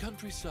 serene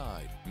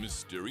countryside,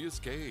 mysterious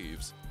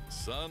caves,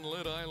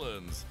 sunlit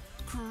islands,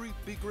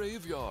 creepy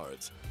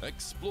graveyards.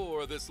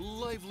 Explore this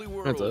lively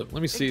world. That's it.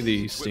 Let me see the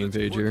engage with Steam its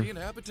page here. quirky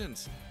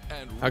inhabitants,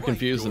 and How write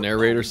confused the your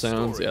narrator own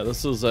sounds. story. Yeah,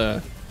 this is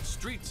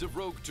Streets of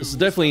Rogue 2 this is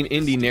definitely an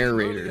coming to indie Steam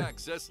Early narrator.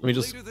 Access Let me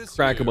just later this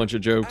crack a year. bunch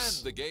of jokes.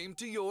 Add the game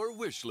to your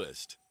wish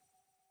list.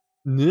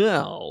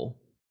 No.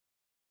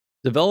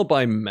 Developed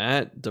by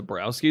Matt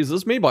Dabrowski. Is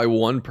this made by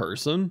one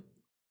person?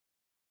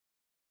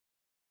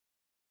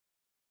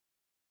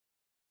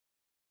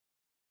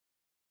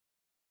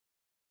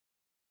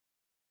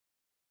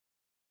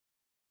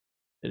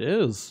 It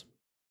is.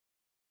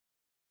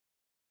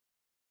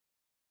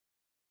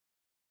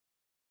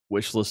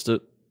 Wishlist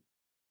it.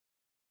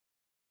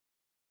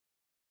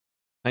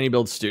 Tiny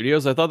Build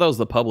Studios? I thought that was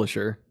the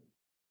publisher.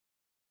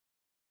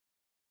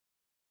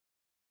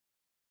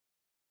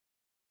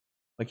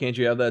 Why can't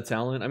you have that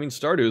talent? I mean,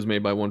 Stardew was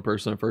made by one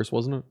person at first,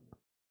 wasn't it?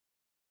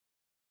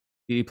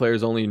 DD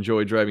players only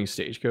enjoy driving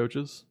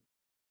stagecoaches?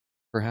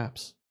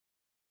 Perhaps.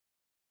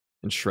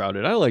 And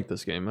Shrouded. I like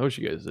this game. I wish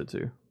you guys did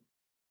too.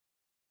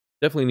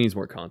 Definitely needs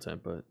more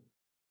content, but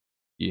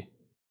yeah.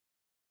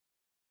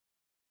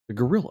 The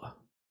gorilla.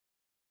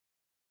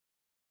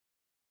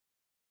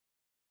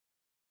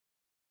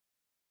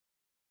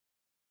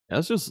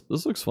 Yeah,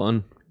 this looks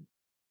fun.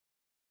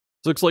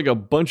 This looks like a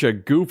bunch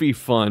of goofy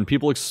fun.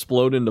 People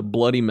explode into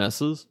bloody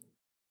messes.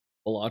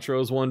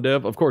 Balatro is one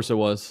dev. Of course it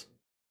was.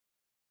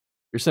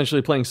 You're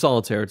essentially playing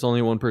solitaire. It's only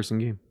a one-person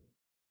game.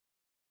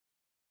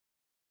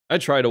 I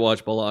try to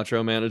watch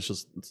Balatro, man.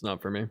 It's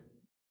not for me.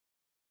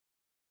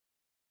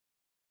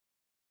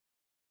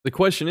 The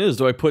question is,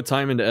 do I put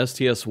time into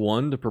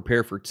STS1 to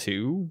prepare for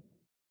 2?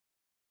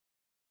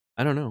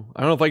 I don't know. I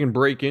don't know if I can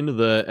break into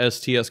the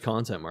STS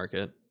content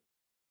market.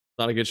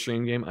 Not a good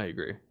stream game? I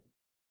agree.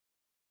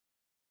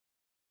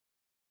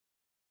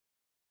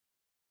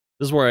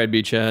 This is where I'd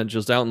be, chat.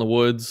 Just out in the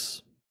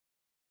woods,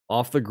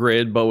 off the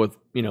grid, but with,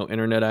 you know,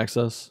 internet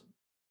access.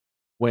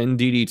 When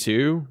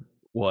DD2?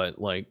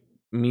 What, like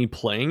me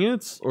playing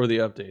it or the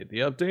update? The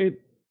update?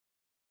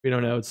 We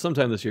don't know. It's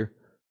sometime this year.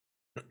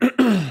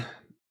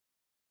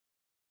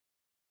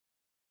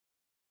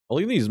 Oh,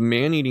 look at these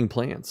man-eating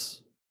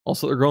plants.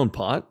 Also, they're growing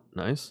pot.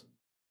 Nice.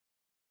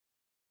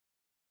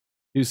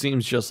 Two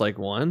seems just like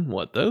one.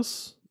 What,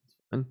 this?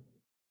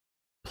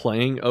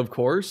 Playing, of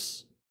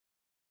course.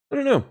 I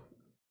don't know.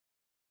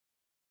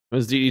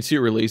 Is DD2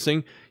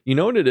 releasing? You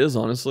know what it is,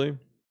 honestly?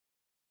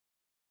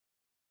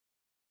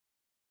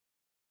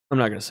 I'm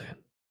not going to say it.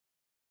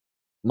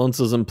 Months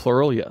is in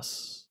plural,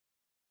 yes.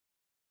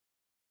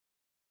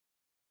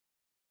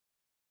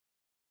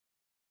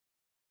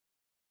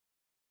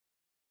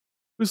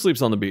 Who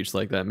sleeps on the beach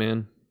like that,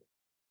 man?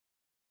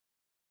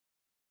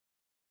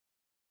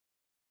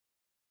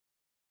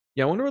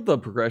 Yeah, I wonder what the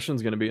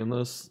progression's going to be in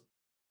this.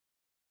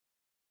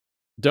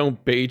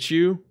 Don't bait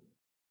you.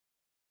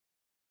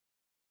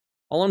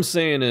 All I'm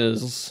saying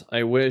is,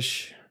 I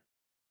wish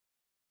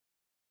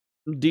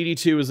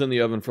DD2 was in the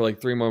oven for like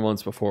 3 more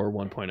months before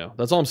 1.0.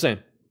 That's all I'm saying.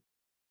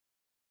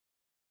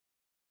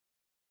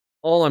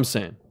 All I'm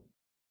saying.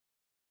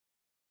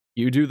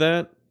 You do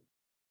that?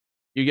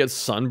 You get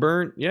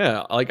sunburnt?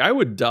 Yeah, like I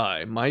would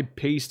die. My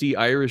pasty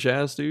Irish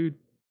ass, dude.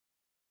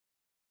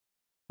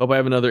 Hope I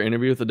have another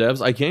interview with the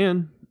devs. I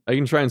can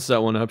try and set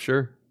one up,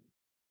 sure.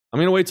 I'm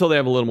gonna wait till they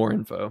have a little more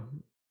info.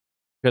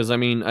 Because, I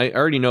mean, I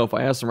already know if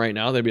I ask them right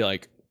now, they'd be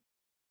like,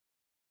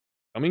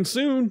 coming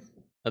soon.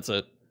 That's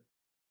it.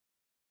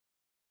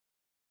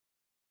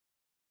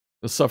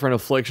 I'll suffer an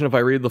affliction if I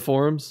read the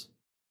forums.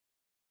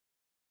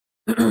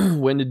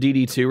 When did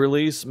DD2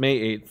 release?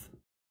 May 8th.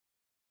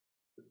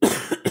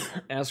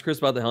 Ask Chris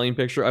about the Hellion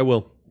picture. I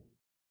will.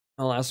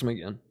 I'll ask him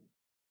again.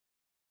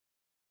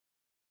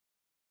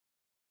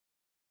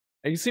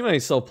 I can see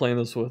myself playing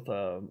this with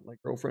my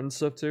girlfriend and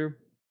stuff too.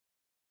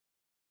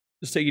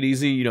 Just take it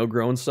easy, you know,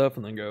 growing stuff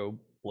and then go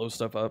blow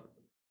stuff up.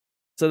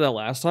 Said that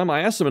last time. I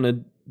asked him in a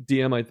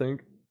DM, I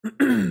think.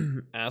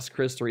 Ask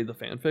Chris to read the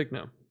fanfic?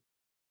 No.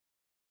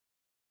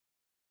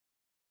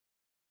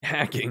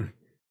 Hacking.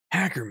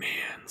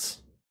 Hackermans.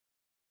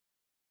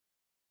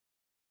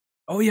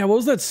 Oh yeah, what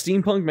was that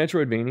steampunk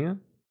Metroidvania?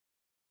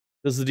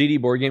 Does the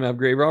DD board game have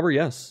Grave Robber?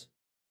 Yes.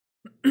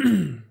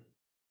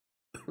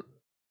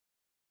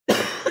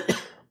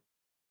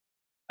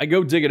 I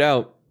go dig it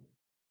out,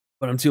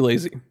 but I'm too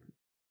lazy.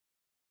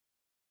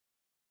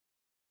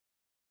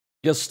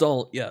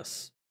 Gestalt,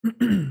 yes.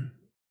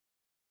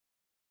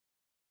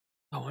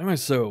 Oh, why am I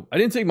so... I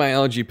didn't take my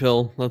allergy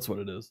pill. That's what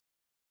it is.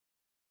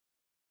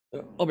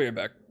 I'll be right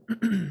back.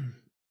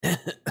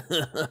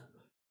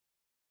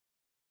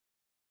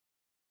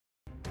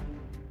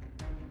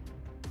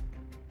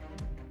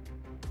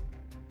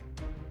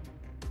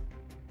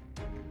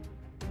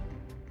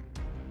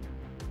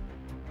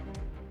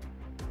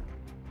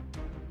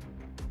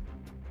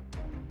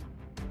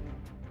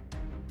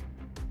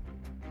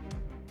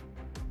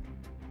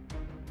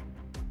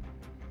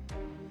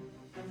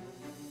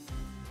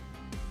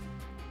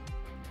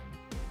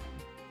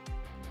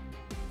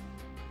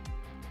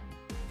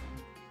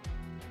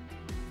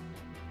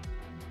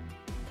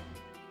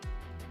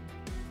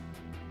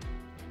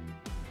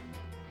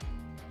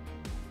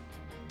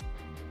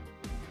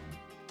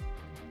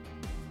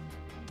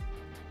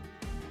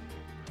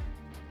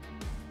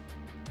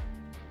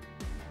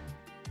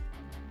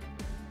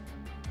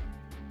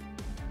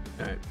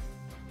 Alright.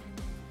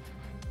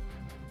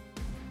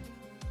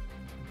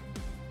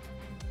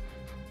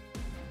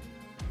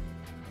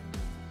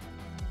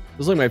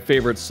 This is like my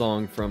favorite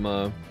song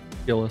from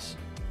Gillis.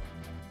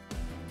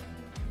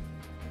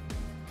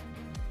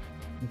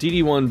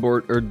 DD1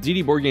 board or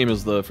DD board game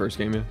is the first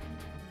game, yeah.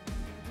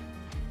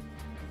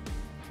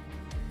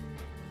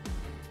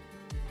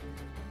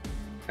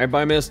 Alright,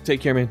 bye, Miss.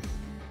 Take care, man.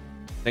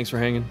 Thanks for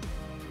hanging.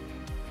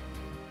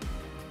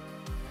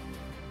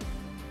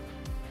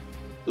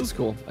 This is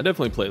cool. I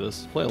definitely play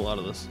this. Play a lot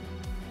of this.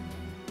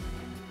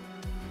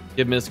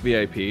 Give Misk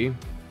VIP.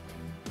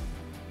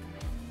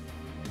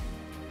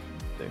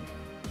 Okay.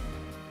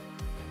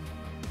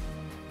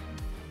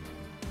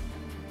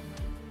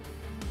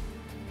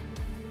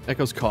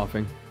 Echo's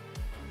coughing.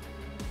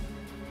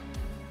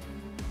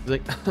 He's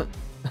like...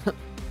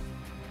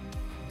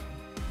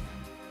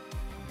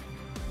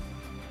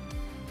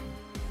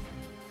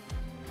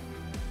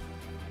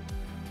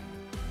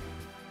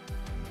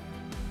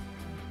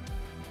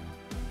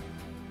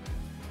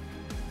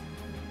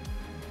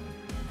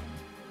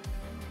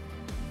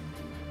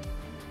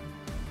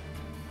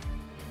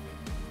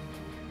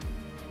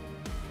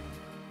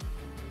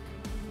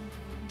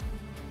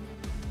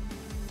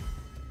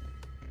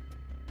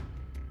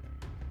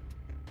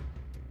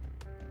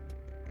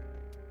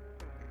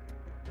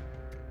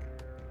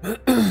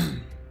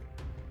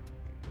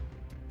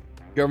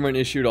 Government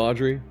issued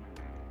Audrey.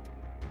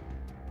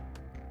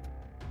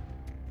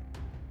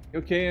 You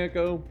okay,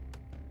 Echo?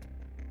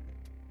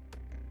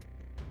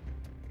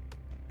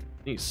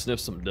 Need to sniff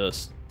some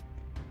dust.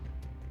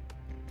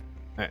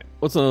 Alright,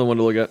 what's another one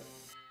to look at?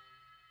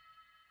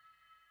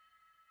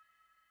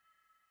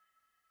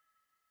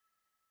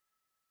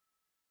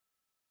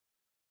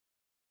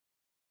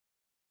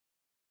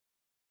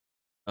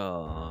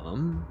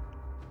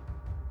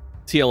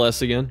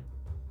 TLS again.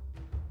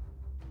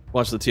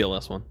 Watch the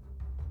TLS one.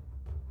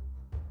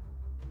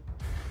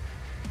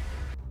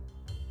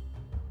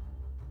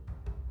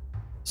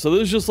 So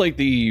this is just like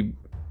the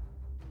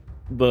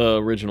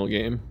original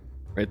game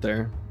right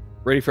there.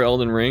 Ready for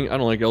Elden Ring? I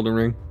don't like Elden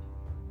Ring.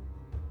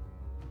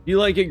 You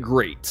like it?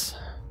 Great.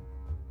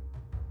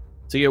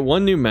 So you get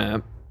one new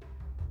map.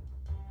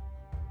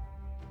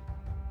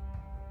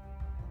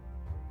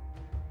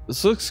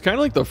 This looks kind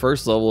of like the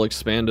first level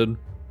expanded. You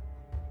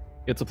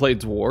get to play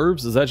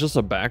dwarves? Is that just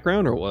a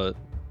background or what?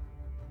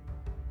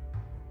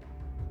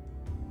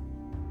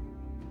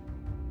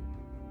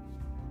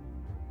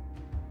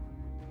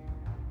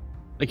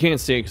 I can't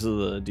see it because of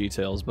the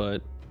details,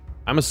 but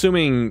I'm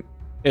assuming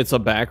it's a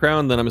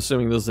background, then I'm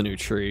assuming this is a new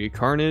tree.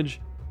 Carnage.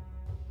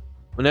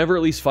 Whenever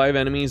at least 5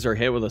 enemies are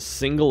hit with a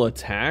single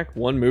attack,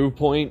 1 move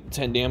point,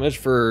 10 damage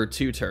for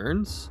 2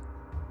 turns.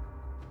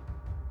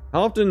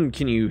 How often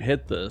can you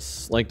hit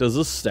this? Like, does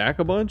this stack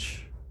a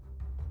bunch?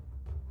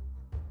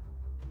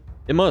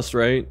 It must,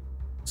 right?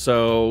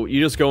 So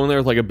you just go in there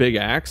with like a big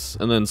axe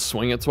and then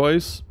swing it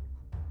twice.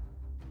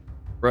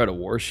 We're at a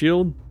war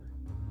shield.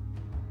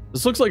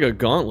 This looks like a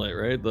gauntlet,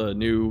 right? A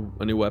new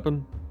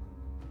weapon.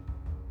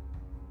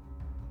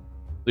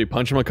 So you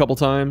punch him a couple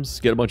times,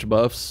 get a bunch of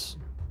buffs,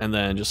 and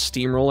then just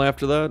steamroll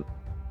after that.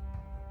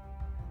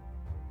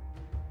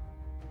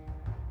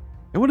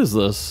 And what is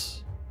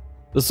this?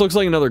 This looks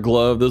like another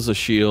glove. This is a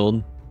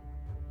shield.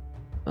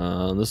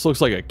 This looks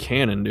like a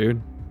cannon,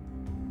 dude.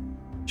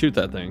 Shoot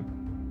that thing.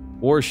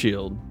 War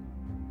shield.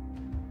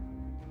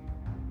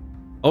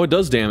 Oh, it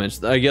does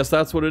damage. I guess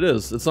that's what it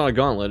is. It's not a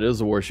gauntlet. It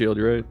is a war shield,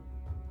 you're right.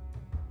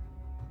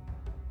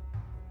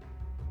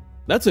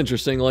 That's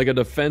interesting. Like a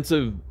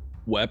defensive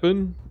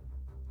weapon.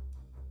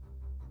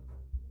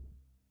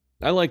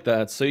 I like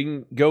that. So you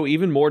can go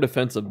even more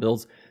defensive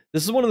builds.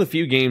 This is one of the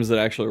few games that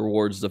actually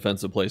rewards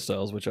defensive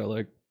playstyles, which I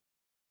like.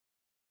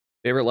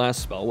 Favorite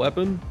last spell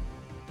weapon?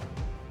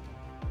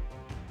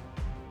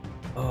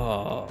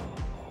 Oh.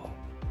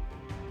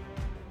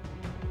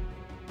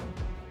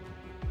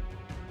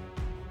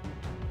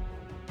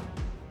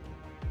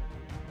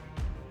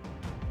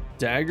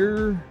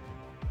 Dagger.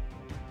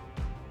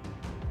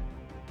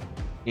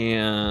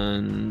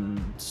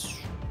 And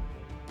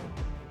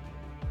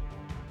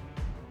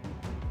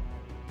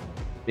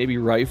maybe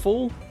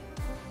rifle.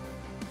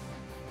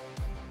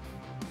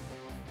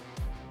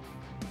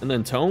 And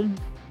then tome.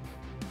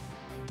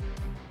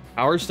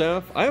 Power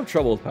staff. I have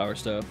trouble with power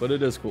staff, but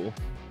it is cool.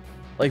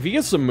 Like if you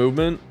get some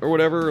movement or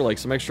whatever, like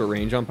some extra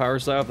range on power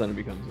staff, then it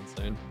becomes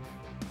insane.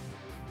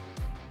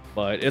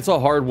 But it's a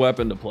hard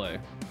weapon to play.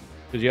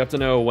 Because you have to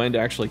know when to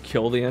actually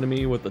kill the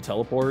enemy with the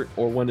teleport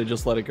or when to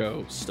just let it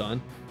go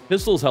stun.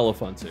 Pistol's hella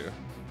fun too.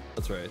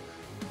 That's right.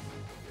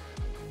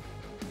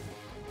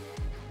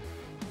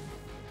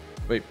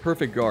 Wait,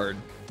 perfect guard.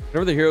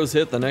 Whenever the heroes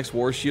hit, the next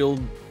war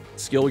shield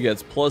skill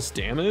gets plus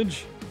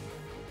damage.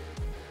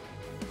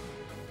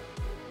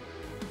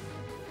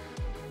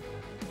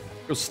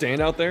 Go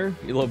stand out there.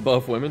 You love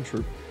buff women,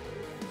 true.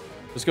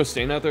 Just go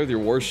stand out there with your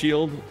war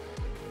shield.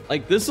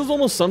 Like this is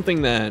almost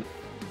something that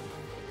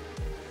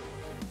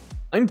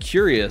I'm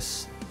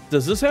curious.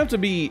 Does this have to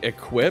be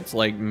equipped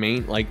like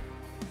main, like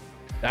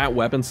that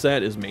weapon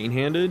set is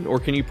main-handed, or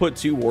can you put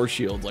 2 war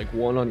shields, like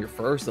one on your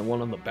first and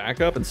one on the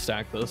backup, and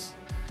stack this?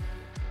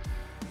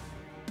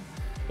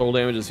 Total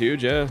damage is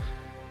huge, yeah.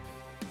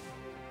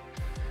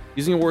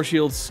 Using a war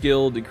shield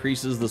skill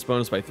decreases this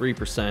bonus by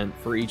 3%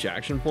 for each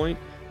action point.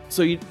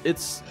 So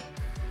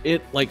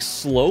it like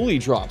slowly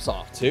drops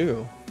off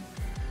too.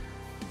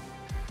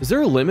 Is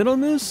there a limit on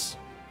this?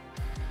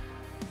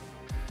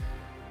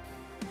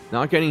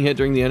 Not getting hit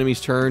during the enemy's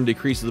turn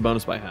decreases the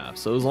bonus by half.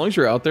 So as long as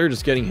you're out there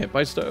just getting hit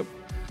by stuff.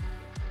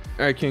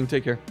 All right, King,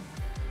 take care.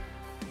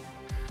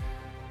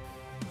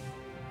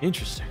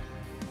 Interesting.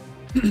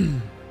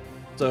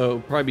 So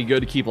probably be good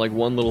to keep like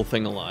one little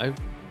thing alive.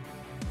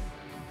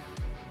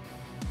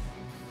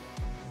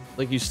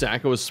 Like you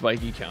stack it with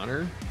spiky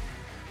counter.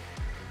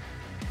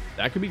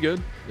 That could be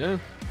good, yeah.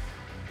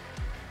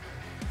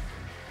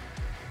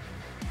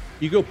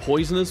 You go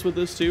poisonous with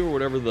this too, or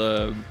whatever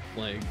the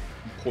like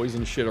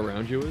poison shit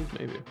around you is,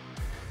 maybe.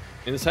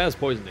 And this has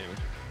poison damage.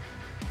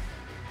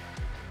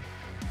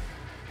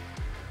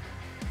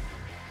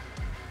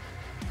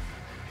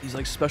 These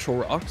like special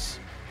rocks.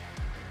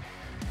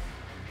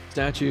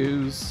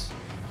 Statues.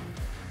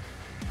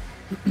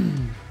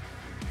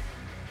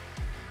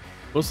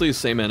 Mostly the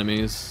same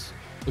enemies.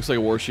 Looks like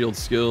a war shield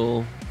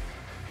skill.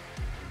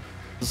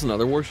 Is this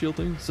another war shield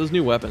thing? It says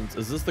new weapons.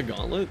 Is this the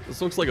gauntlet?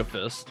 This looks like a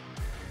fist.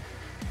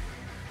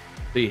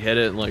 They hit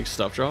it and like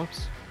stuff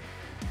drops.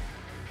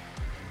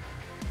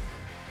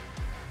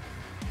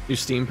 Your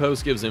Steam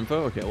post gives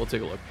info? Okay, we'll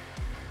take a look.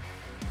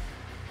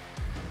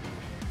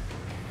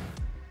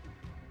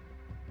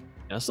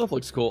 Yeah, stuff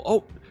looks cool.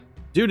 Oh,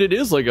 Dude, it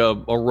is like a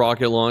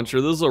rocket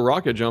launcher. This is a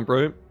rocket jump,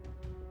 right?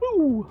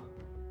 Woo!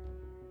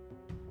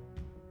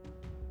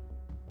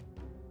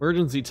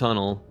 Emergency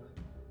tunnel.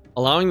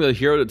 Allowing the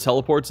hero to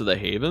teleport to the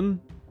haven?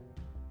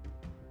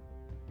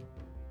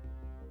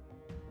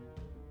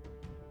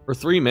 For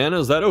 3 mana,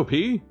 is that OP?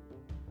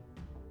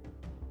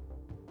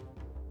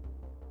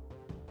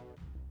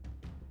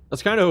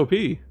 That's kind of OP.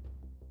 It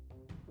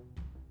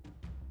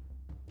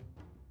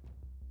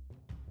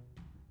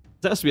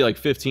has to be like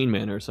 15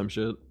 mana or some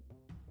shit.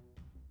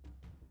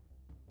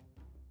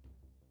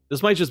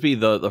 This might just be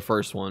the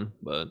first one,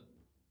 but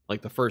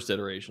like the first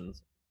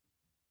iterations.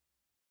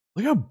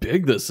 Look how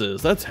big this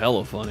is. That's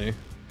hella funny.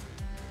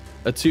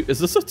 Is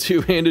this a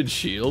two-handed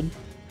shield?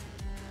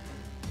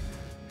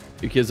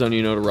 You kids don't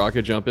even know what a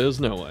rocket jump is?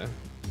 No way.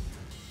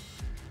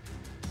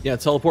 Yeah,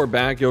 teleport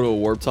back, go to a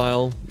warp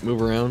tile,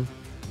 move around.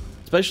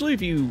 Especially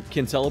if you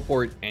can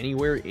teleport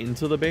anywhere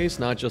into the base,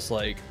 not just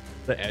like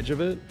the edge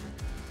of it.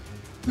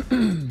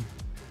 Then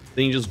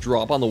you just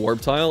drop on the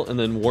warp tile and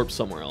then warp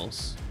somewhere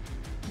else.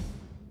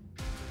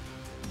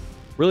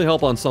 Really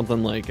help on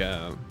something like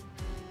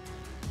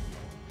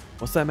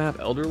what's that map?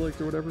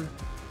 Elderlicht or whatever?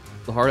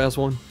 The hard-ass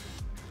one?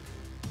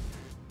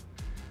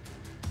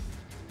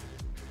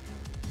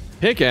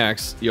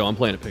 Pickaxe. Yo, I'm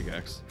playing a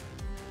pickaxe.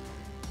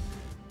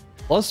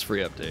 Plus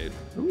free update.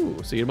 Ooh,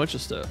 so you get a bunch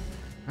of stuff.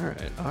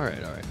 Alright,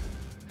 alright, alright.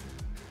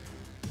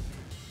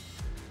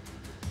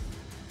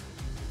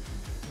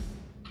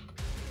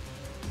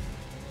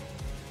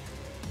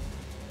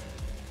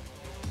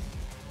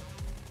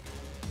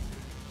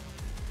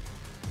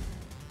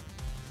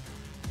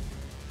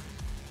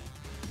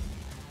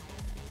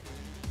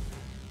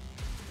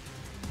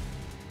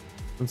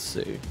 Let's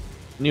see.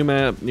 New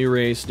map, new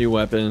race, new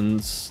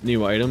weapons,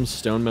 new items,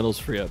 stone metals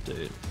free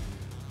update.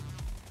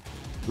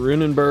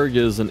 Runenberg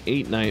is an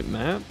 8-night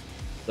map,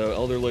 so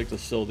Elderlicht is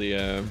still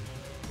the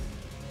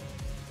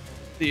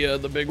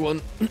big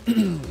one.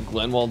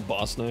 Glenwald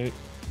boss night.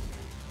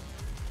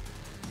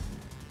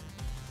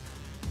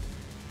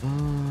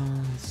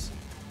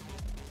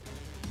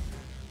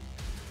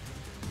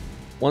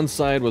 One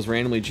side was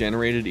randomly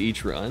generated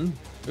each run.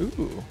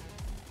 Ooh,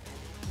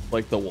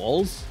 like the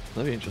walls?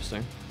 That'd be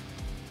interesting.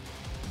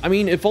 I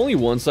mean, if only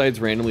one side's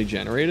randomly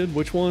generated,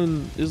 which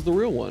one is the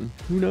real one?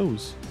 Who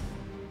knows?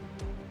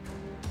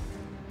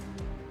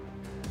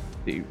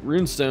 The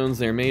runestones,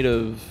 they're made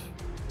of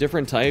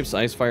different types,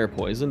 ice, fire,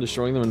 poison.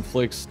 Destroying them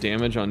inflicts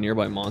damage on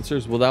nearby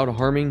monsters without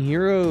harming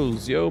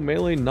heroes. Yo,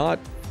 melee not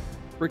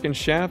freaking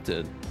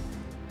shafted.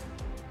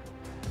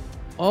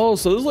 Oh,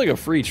 so this is like a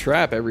free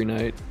trap every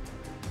night.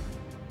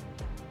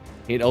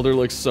 Hate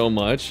Elderlicht so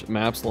much.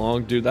 Map's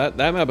long. Dude, that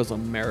map is a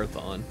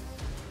marathon.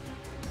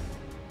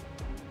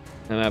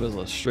 That map is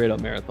a straight up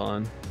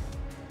marathon.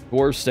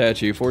 Dwarf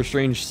statue. 4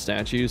 strange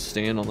statues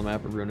stand on the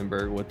map of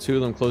Runenberg, with 2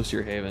 of them close to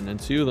your haven and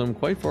 2 of them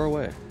quite far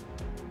away.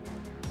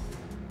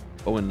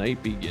 But when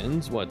night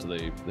begins, what, do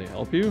they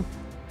help you?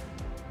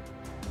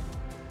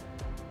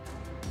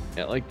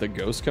 Yeah, like the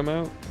ghosts come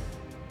out?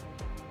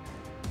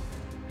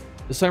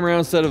 This time around,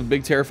 instead of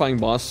big terrifying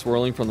boss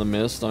swirling from the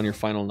mist on your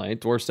final night,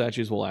 dwarf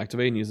statues will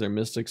activate and use their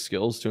mystic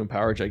skills to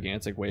empower a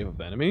gigantic wave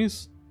of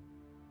enemies.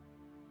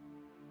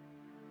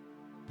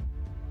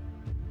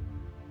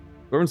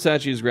 Dwarven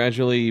statues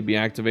gradually be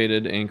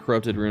activated and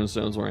corrupted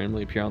runestones will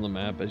randomly appear on the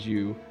map as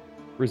you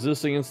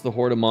resist against the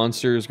horde of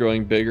monsters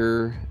growing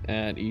bigger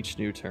at each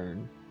new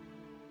turn.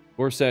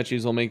 Dwarf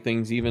statues will make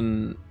things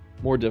even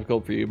more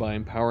difficult for you by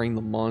empowering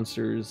the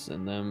monsters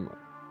and them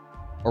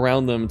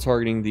around them,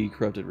 targeting the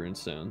corrupted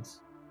runestones.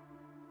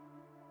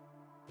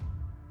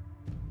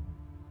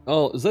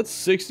 Oh, is that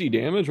 60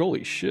 damage?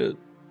 Holy shit.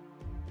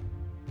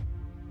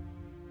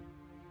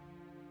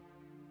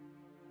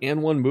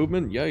 And 1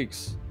 movement?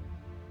 Yikes.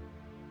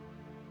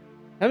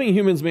 Having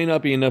humans may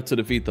not be enough to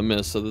defeat the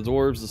mist, so the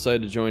dwarves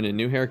decide to join in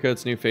new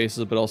haircuts, new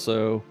faces, but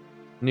also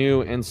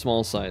new and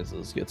small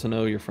sizes. Get to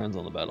know your friends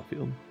on the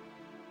battlefield.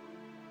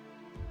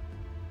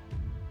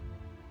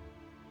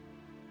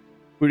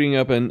 Booting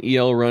up an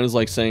EL run is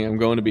like saying I'm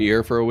going to be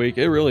here for a week.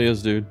 It really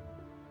is, dude.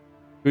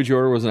 Food you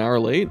order was an hour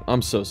late?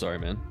 I'm so sorry,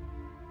 man.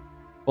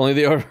 Only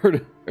they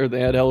ordered, or they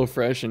had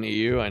HelloFresh in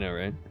EU. I know,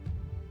 right?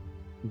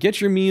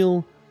 Get your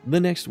meal the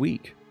next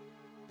week.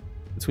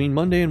 Between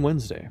Monday and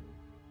Wednesday.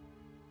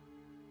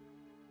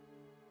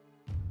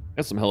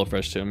 Got some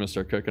HelloFresh too. I'm gonna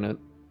start cooking it.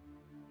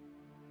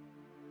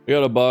 We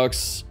got a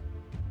box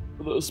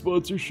for the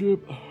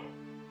sponsorship.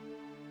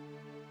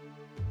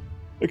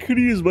 I could have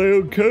used my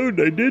own code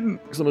and I didn't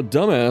because I'm a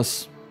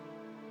dumbass.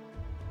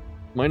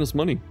 Minus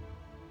money.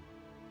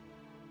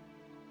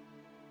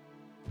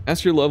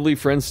 Ask your lovely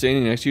friend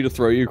standing next to you to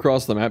throw you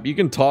across the map. You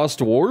can toss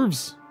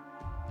dwarves?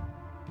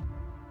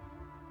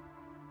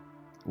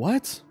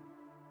 What?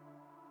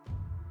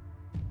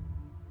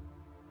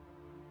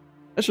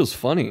 That's just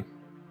funny.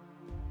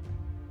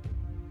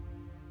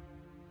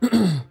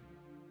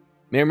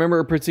 May I remember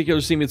a particular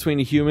scene between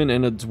a human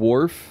and a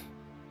dwarf?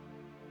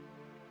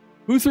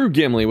 Who threw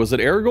Gimli? Was it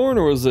Aragorn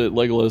or was it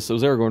Legolas? It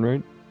was Aragorn,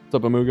 right? What's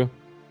up, Amuga?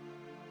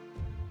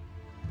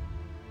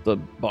 The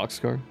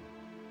boxcar.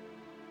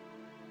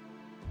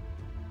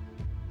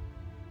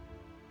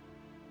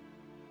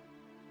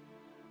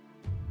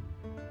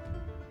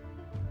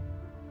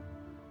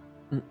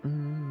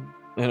 And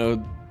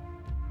a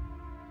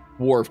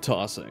dwarf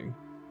tossing.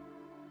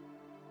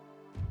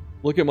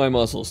 Look at my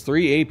muscles.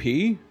 3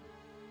 AP?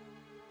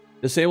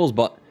 Disables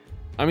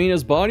I mean,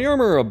 is body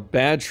armor a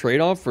bad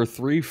trade-off for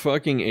 3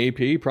 fucking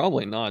AP?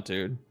 Probably not,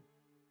 dude.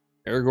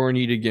 Aragorn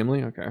needed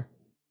Gimli? Okay.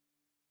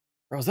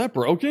 Bro, is that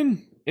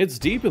broken? It's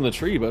deep in the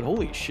tree, but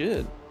holy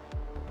shit.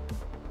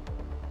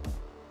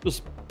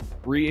 Just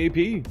 3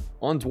 AP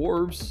on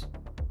dwarves.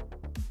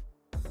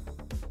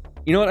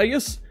 You know what?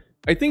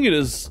 I think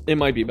it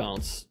might be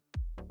balanced.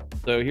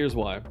 So here's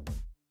why.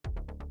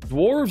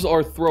 Dwarves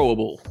are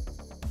throwable.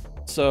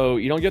 So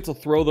you don't get to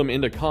throw them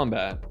into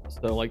combat.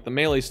 So like the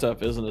melee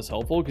stuff isn't as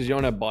helpful because you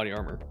don't have body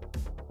armor.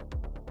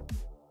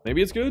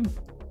 Maybe it's good?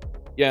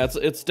 Yeah,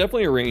 it's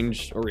definitely a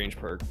range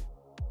perk.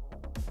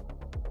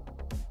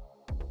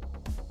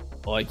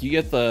 Like you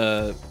get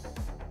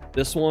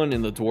this one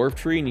in the dwarf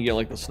tree and you get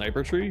like the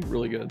sniper tree,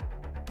 really good.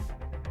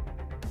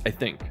 I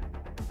think.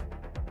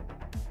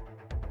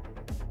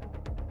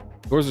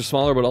 Dwarves are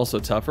smaller but also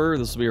tougher.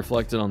 This will be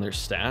reflected on their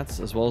stats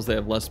as well as they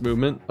have less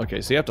movement.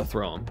 Okay, so you have to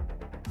throw them.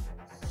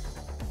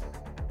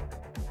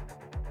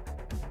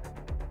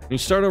 When you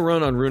start a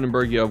run on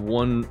Runenburg, you have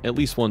at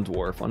least one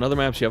dwarf. On other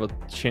maps, you have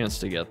a chance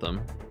to get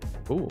them.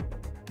 Ooh.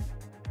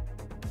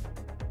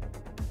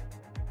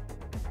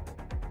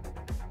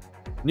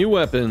 New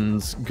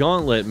weapons.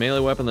 Gauntlet, melee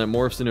weapon that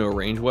morphs into a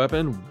ranged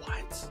weapon.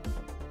 What?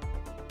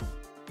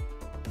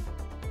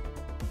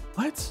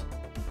 What?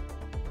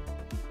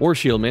 War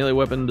shield, melee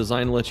weapon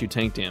designed to let you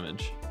tank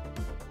damage.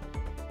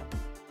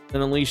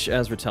 Then unleash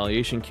as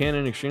retaliation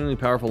cannon, extremely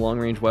powerful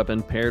long-range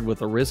weapon paired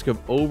with a risk of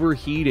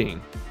overheating.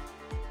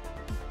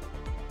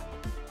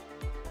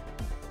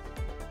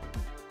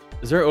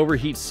 Is there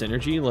overheat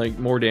synergy, like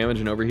more damage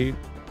and overheat?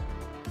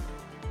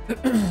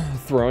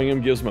 Throwing him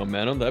gives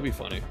momentum? That'd be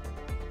funny.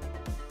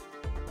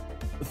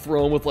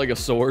 Throw him with like a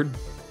sword.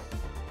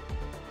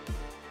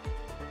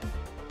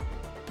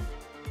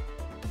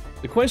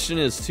 The question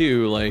is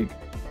too, like,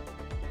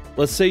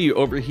 let's say you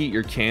overheat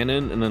your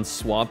cannon and then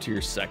swap to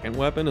your second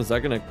weapon. Does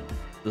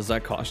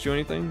that cost you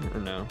anything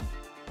or no?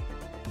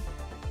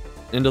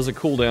 And does it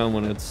cool down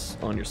when it's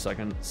on your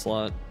second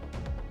slot?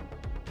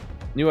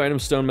 New item,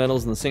 stone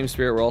metals. In the same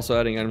spirit, we're also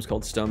adding items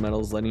called stone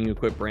metals, letting you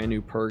equip brand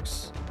new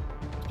perks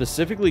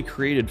specifically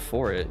created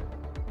for it.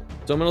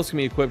 Stone metals can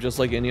be equipped just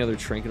like any other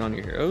trinket on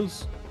your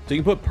heroes. So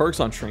you can put perks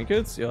on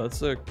trinkets? Yeah, that's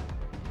sick.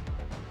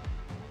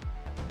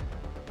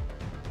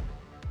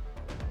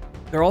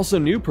 They're also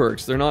new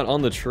perks. They're not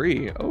on the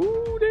tree.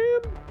 Oh,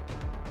 damn.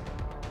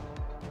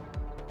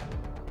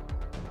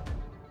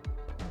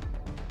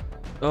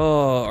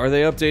 Oh, are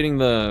they updating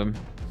the...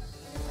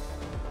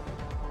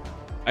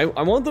 I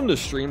want them to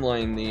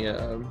streamline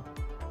the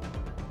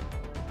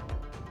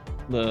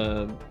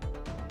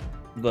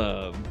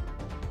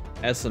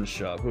Essence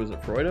shop. Who is it?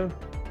 Freuda?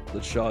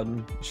 That's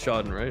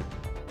Schaden, right?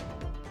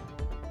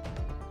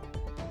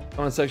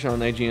 Comment section on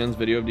IGN's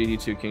video of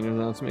DD2 Kingdoms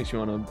announcement makes you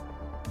want to...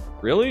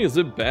 Really? Is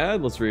it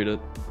bad? Let's read it.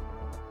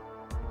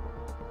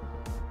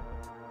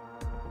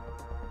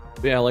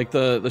 Yeah, like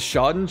the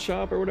Schaden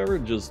shop or whatever,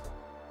 just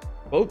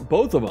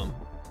both of them.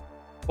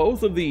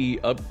 Both of the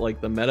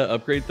the meta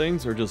upgrade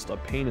things are just a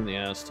pain in the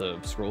ass to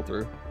scroll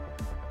through.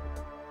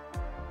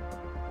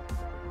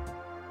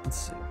 Let's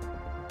see.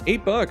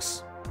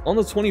 $8 on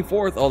the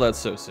 24th. Oh, that's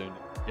so soon.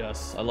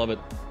 Yes, I love it.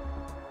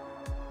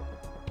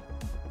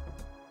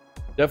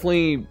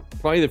 Definitely,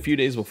 probably the few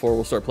days before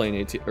we'll start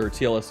playing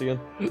TLS again.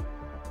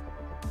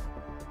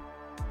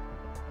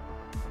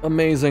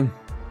 Amazing.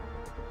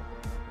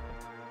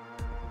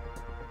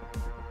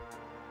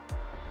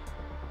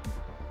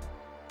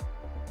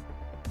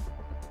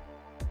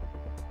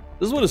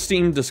 This is what a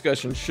Steam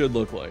discussion should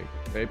look like,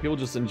 right? People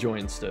just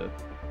enjoying stuff.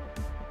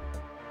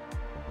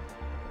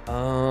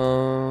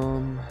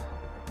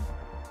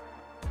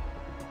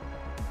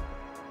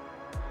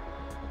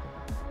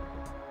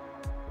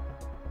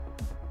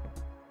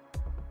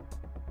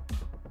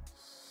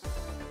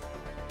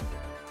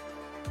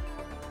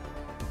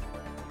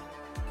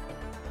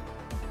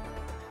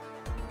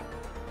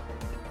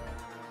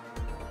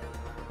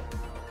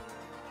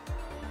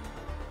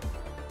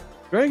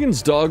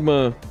 Dragon's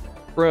Dogma,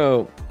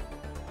 bro.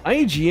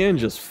 IGN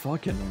just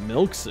fucking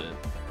milks it.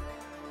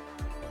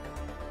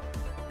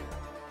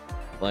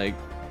 Like,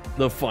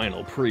 the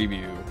final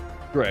preview.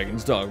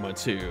 Dragon's Dogma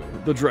 2.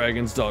 The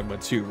Dragon's Dogma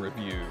 2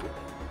 review.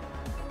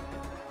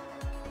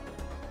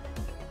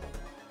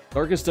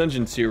 Darkest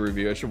Dungeon 2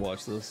 review. I should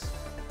watch this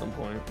at some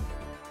point.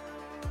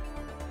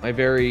 My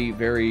very,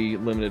 very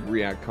limited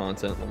React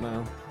content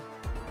now.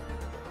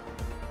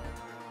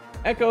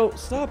 Echo,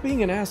 stop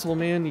being an asshole,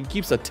 man. He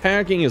keeps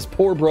attacking his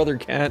poor brother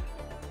cat.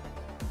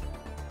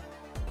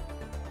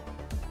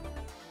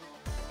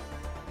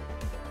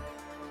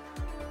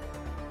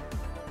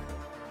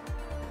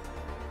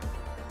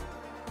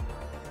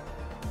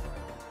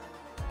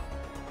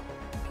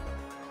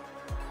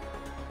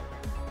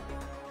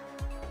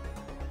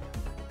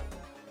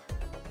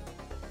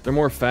 They're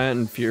more fat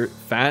and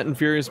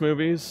furious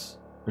movies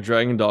or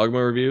Dragon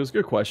Dogma reviews?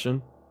 Good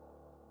question.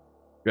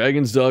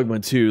 Dragon's Dogma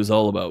 2 is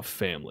all about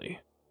family.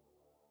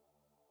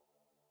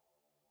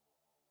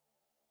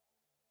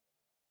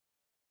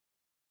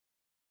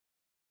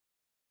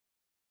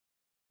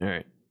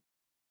 Alright.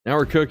 Now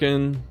we're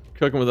cooking.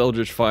 Cooking with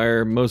Eldritch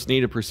Fire. Most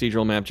needed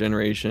procedural map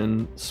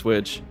generation.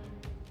 Switch.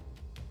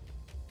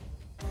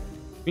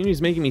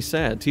 Community's making me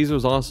sad. Teaser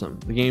was awesome.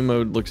 The game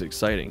mode looks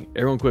exciting.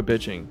 Everyone quit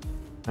bitching.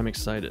 I'm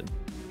excited.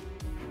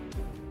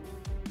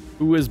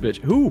 Who is bitch?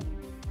 Who?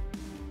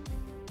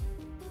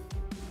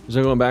 Is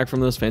there going back from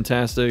this?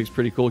 Fantastic. It's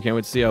pretty cool. Can't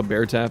wait to see how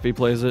Bear Taffy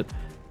plays it.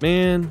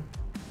 Man.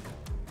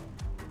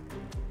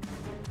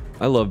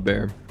 I love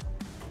Bear.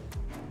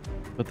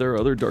 But there are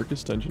other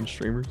Darkest Dungeon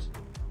streamers.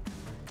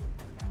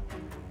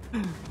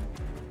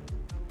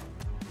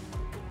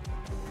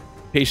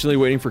 Patiently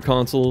waiting for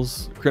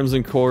consoles.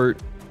 Crimson Court,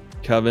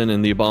 Coven,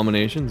 and the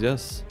Abominations.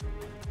 Yes.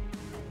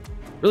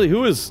 Really,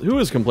 who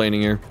is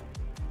complaining here?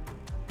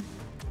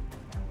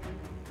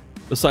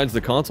 Besides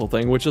the console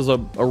thing, which is a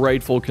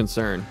rightful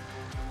concern.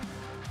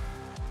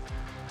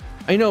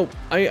 I know,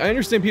 I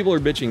understand people are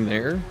bitching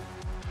there,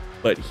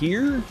 but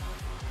here?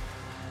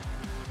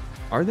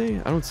 Are they?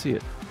 I don't see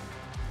it.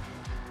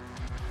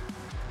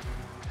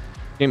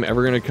 Game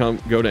ever gonna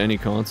go to any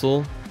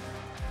console?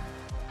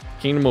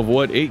 Kingdom of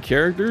what? 8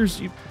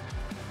 characters?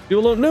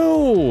 People don't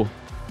know.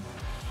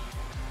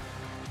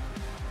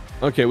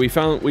 Okay, we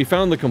found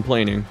the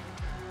complaining.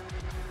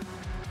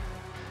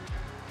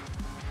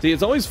 See,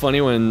 it's always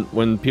funny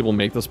when people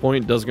make this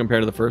point. It doesn't compare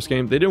to the first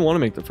game. They didn't want to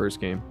make the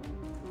first game.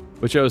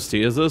 Which OST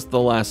is this? The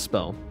Last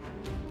Spell.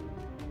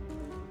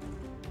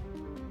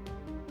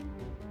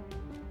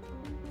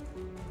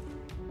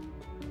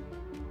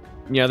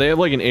 Yeah, they have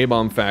like an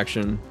A-bomb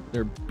faction.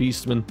 They're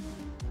beastmen.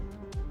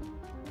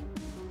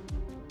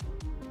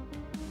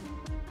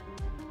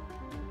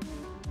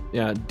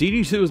 Yeah,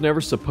 DD2 was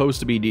never supposed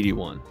to be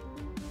DD1.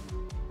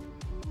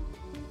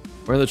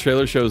 Where the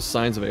trailer shows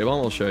signs of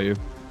A-bomb, I'll show you.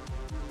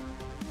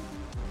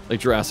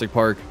 Like Jurassic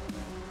Park.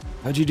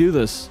 How'd you do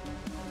this?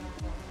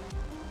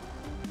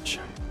 I'll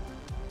show you.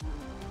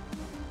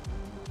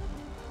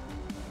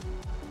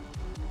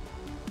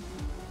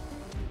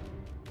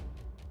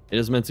 It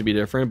is meant to be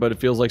different, but it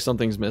feels like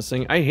something's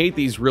missing. I hate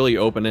these really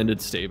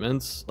open-ended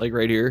statements, like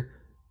right here.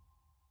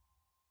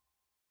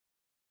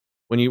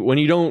 When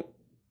you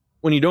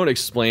don't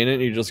explain it,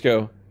 you just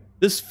go,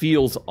 this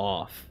feels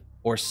off,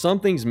 or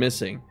something's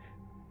missing.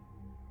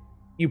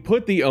 You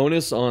put the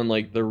onus on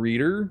like the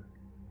reader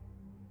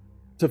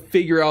to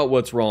figure out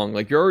what's wrong.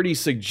 Like you're already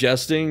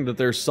suggesting that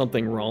there's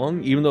something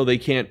wrong, even though they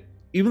can't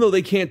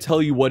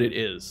tell you what it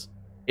is.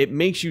 It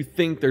makes you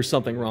think there's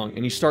something wrong,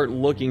 and you start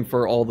looking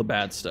for all the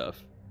bad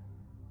stuff.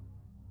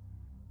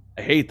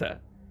 I hate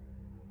that.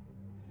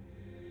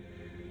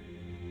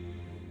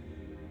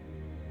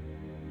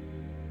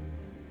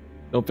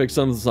 Don't fix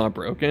something that's not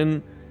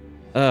broken.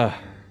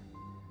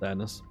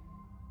 Sadness.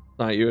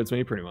 Not you, it's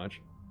me, pretty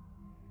much.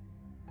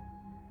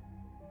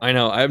 I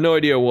know, I have no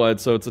idea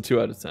what, so it's a 2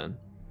 out of 10.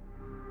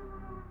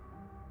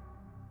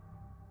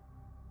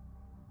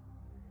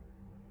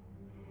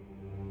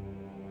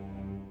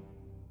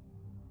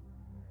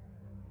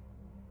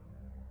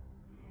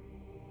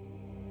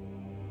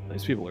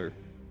 These people are...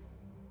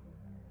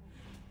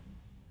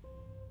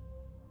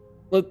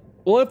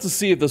 We'll have to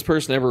see if this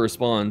person ever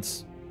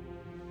responds.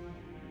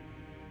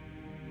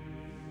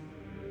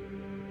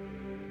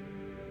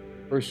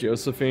 First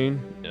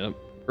Josephine. Yep.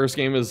 First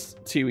game is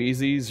too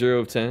easy. 0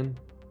 of 10.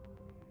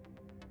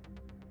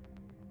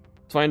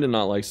 It's fine to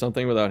not like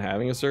something without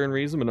having a certain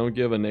reason, but don't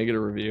give a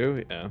negative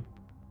review. Yeah.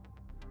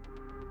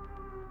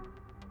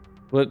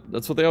 But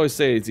that's what they always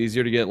say. It's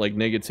easier to get like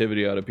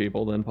negativity out of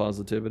people than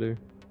positivity.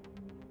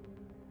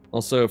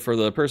 Also, for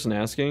the person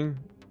asking,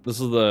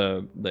 this is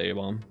the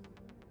A-bomb.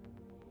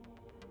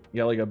 You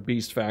got like a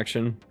beast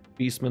faction,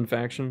 beastman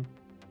faction.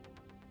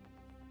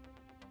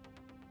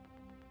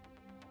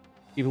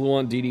 People who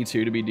want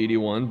DD2 to be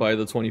DD1 buy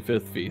the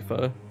 25th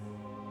FIFA.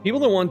 People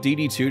that want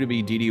DD2 to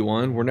be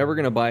DD1, we're never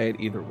gonna buy it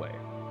either way.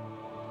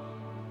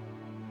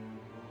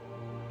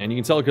 And you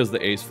can tell because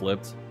the ace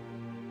flipped.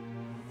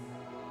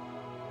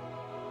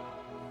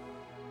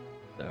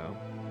 So.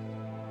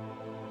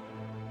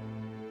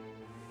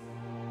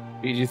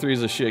 BG3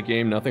 is a shit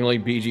game, nothing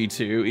like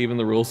BG2. Even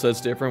the rule set's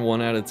different,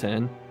 1 out of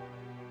 10.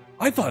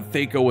 I thought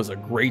Thaco was a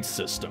great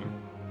system.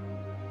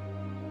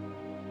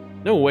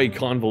 No way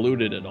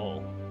convoluted at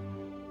all.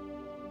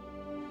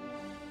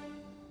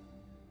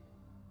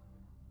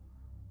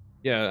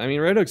 Yeah, I mean,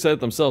 Red Hook said it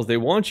themselves. They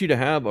want you to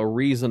have a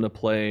reason to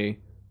play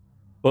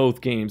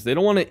both games. They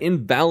don't want to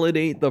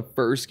invalidate the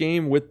first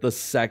game with the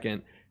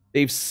second.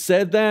 They've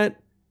said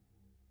that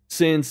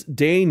since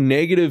day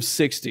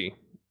 -60.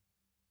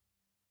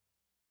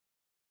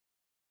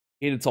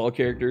 Hated tall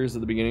characters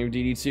at the beginning of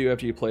DD2.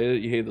 After you played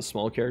it, you hate the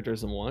small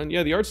characters in 1.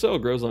 Yeah, the art style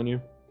grows on you.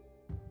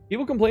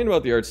 People complained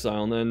about the art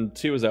style, and then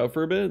 2 was out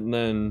for a bit, and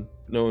then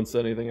no one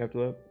said anything after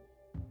that.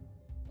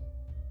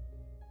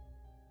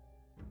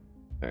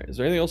 Alright, is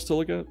there anything else to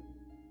look at?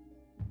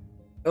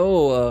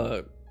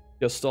 Oh,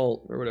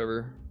 Gestalt, or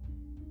whatever.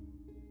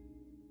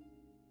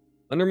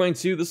 Undermine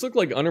 2. This looked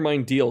like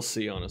Undermine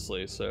DLC,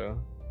 honestly, so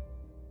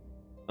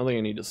I think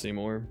I need to see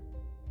more.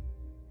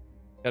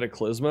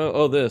 Cataclysmo?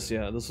 Oh, this,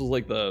 yeah. This was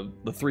like the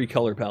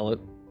 3-color palette.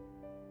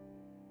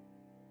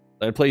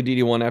 I play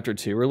DD1 after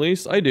 2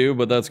 release? I do,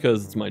 but that's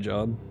because it's my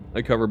job.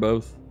 I cover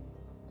both.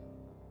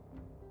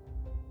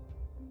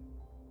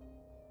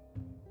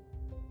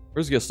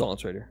 Where's Gestalt?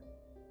 It's right here.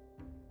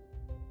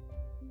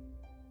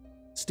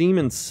 Steam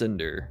and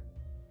Cinder.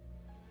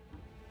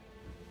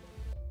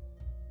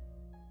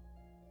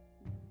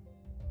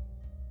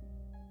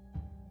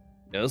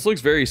 Yeah, this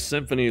looks very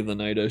Symphony of the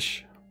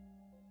Night-ish.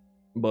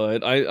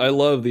 But I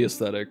love the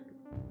aesthetic.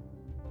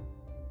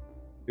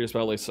 Here's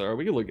Spotlight Star.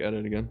 We can look at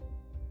it again.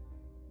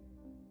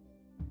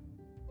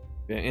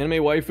 Yeah,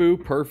 anime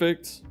waifu,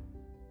 perfect.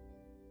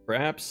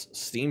 Perhaps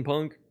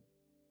steampunk.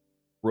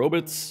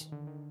 Robots.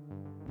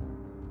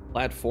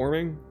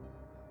 Platforming.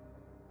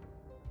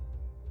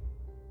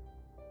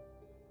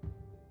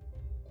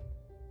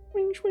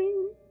 Swing,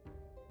 swing.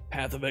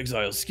 Path of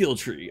Exile skill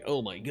tree.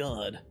 Oh my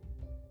god.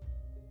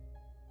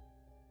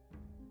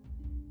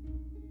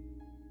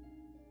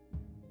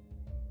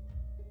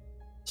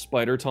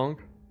 Spider Tonk.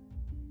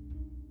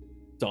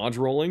 Dodge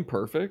rolling,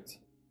 perfect.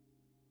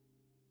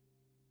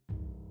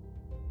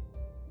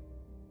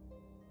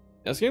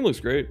 This game looks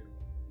great.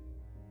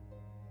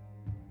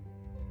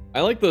 I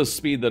like the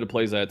speed that it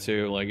plays at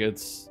too. Like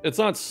it's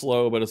not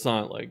slow, but it's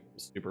not like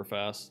super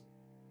fast.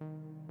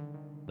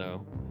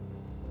 No.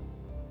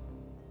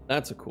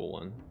 That's a cool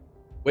one.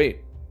 Wait,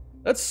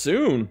 that's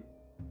soon.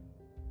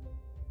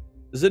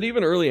 Is it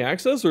even early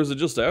access or is it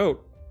just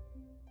out?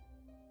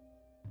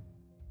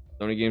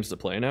 So many games to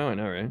play now, I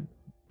know, right?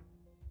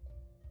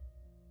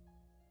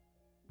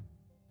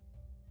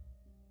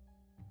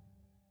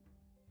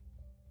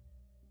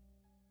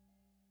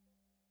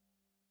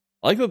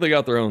 I like that they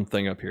got their own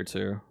thing up here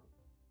too.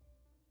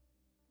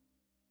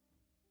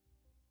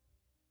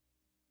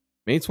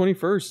 May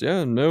 21st,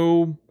 yeah,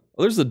 no.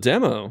 Oh, there's a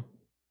demo.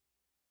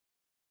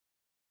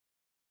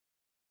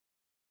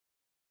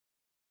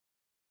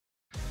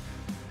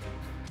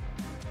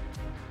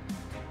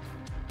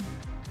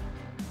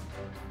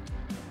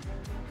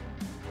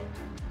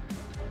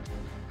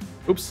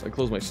 Oops, I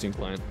closed my Steam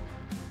client.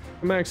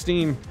 Come back,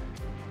 Steam.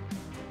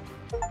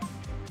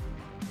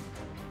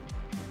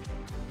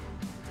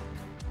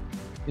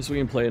 Guess we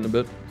can play it in a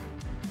bit.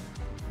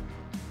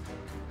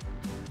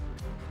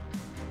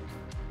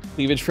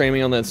 Cleavage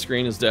framing on that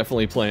screen is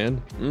definitely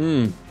planned.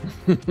 You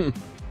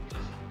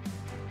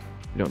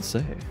don't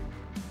say.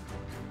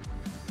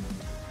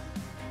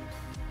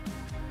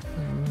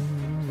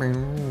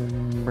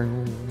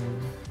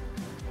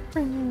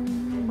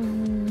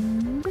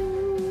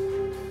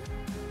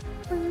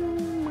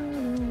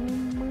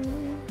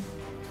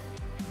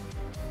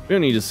 We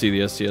don't need to see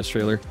the STS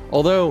trailer.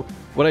 Although,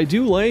 what I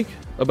do like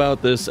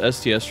about this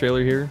STS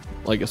trailer here,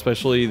 like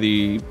especially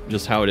the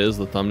just how it is,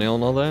 the thumbnail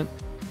and all that,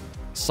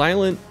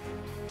 silent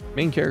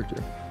main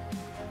character.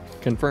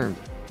 Confirmed.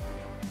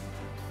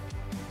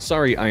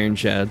 Sorry, Iron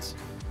Chads.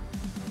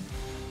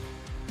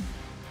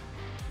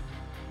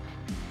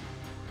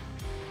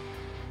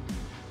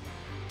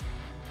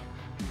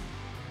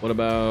 What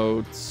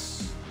about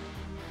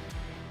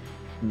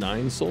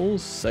 9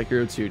 Souls?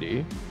 Sekiro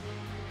 2D.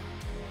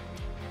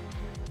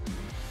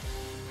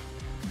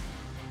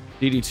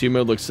 DD2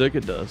 mode looks sick,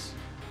 it does.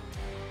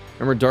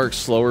 Remember dark,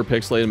 slower,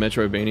 pixelated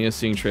Metroidvania,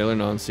 seeing trailer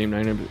non-Steam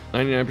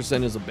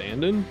 99% is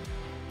abandoned?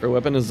 Your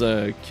weapon is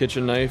a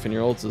kitchen knife and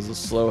your ult is a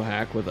slow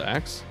hack with an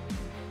axe?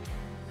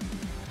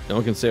 No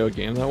one can say what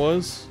game that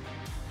was?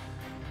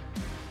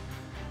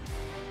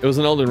 It was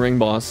an Elden Ring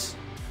boss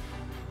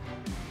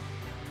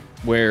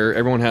where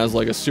everyone has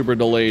like a super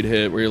delayed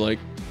hit where you're like,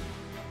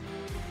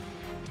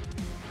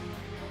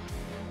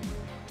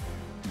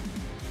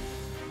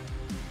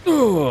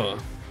 ugh.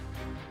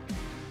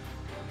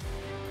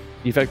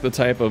 Defect the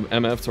type of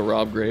MF to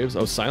rob graves.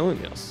 Oh, silent?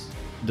 Yes.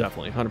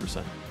 Definitely.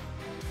 100%.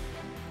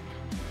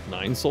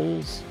 9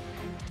 Souls?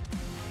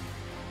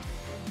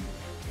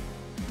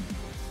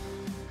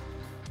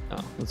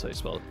 Oh, that's how you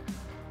spell it.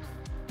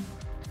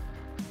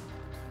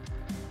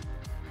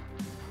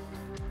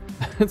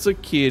 It's a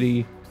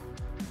kitty.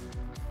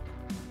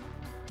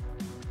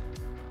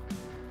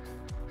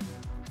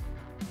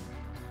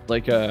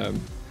 Like a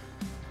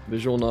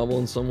visual novel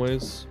in some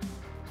ways.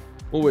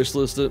 We'll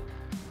wishlist it.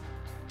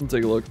 We'll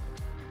take a look.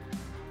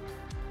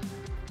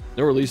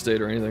 No release date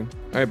or anything.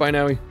 Alright, bye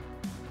Nowie.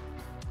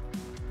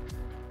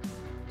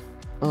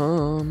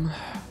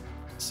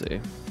 Let's see.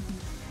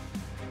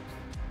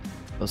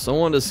 Oh,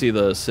 someone wanted to see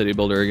the city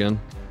builder again.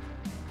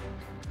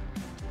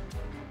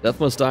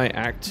 Death Must Die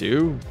Act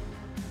 2?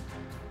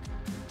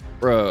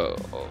 Bro,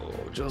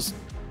 just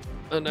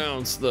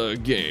announce the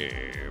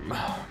game.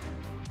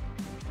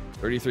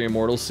 33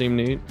 Immortals seem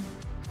neat.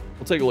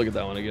 We'll take a look at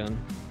that one again.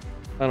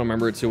 I don't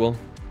remember it too well.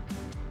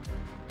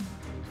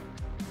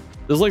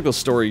 This is like the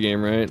story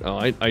game, right?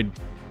 Oh, yeah,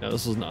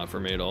 this is not for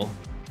me at all.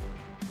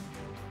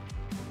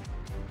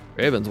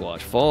 Raven's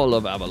Watch, Fall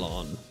of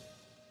Avalon.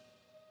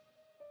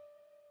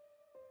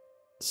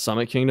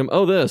 Summit Kingdom.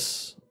 Oh,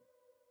 this.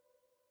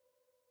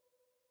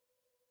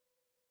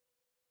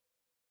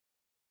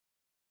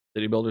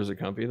 City builders are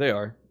comfy. They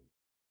are.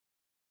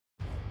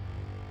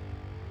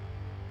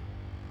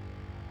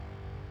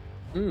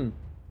 They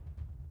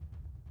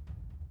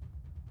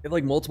have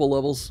like multiple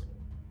levels.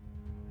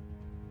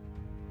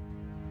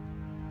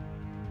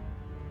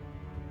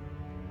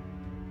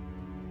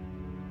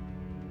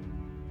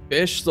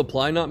 Fish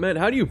supply not met?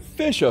 How do you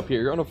fish up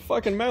here? You're on a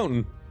fucking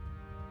mountain.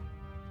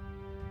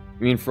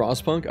 You mean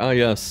Frostpunk? Ah,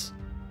 yes.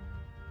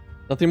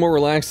 Nothing more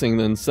relaxing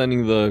than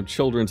sending the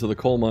children to the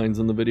coal mines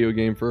in the video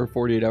game for a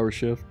 48-hour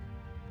shift.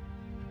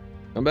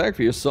 Come back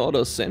for your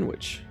sawdust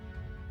sandwich.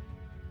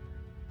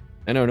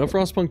 I know, no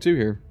Frostpunk 2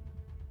 here.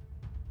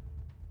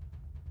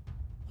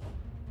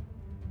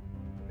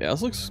 Yeah,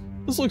 this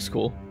looks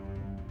cool.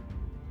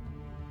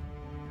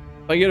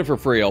 If I get it for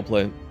free, I'll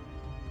play it.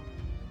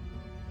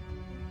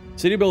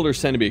 City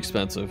builders tend to be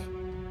expensive.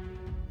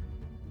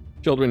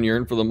 Children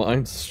yearn for the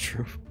mines, it's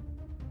true.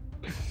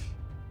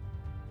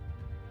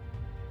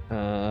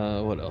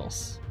 What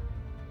else?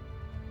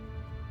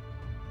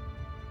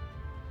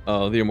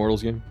 Oh, the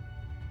Immortals game.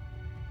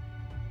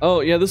 Oh,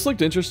 yeah, this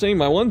looked interesting.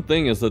 My one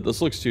thing is that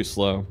this looks too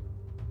slow.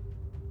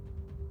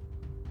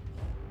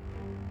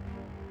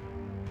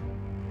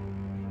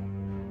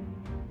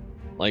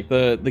 Like,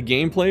 the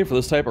gameplay for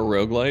this type of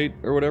roguelite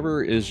or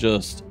whatever is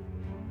just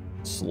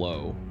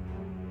slow.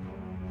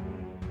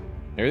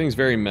 Everything's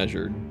very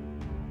measured.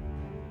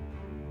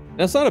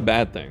 That's not a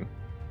bad thing.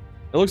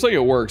 It looks like it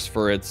works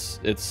for its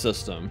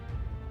system.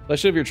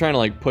 Especially if you're trying to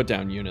like put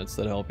down units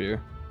that help you.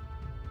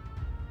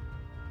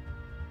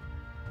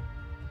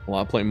 Well,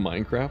 I play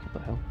Minecraft? What the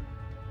hell?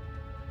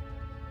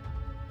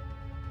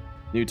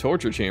 New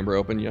torture chamber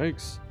open,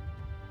 yikes.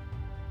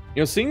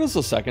 You know, seeing this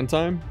a second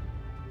time,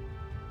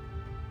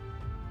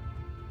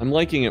 I'm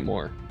liking it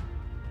more.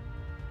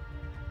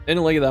 I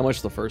didn't like it that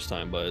much the first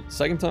time, but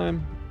second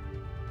time,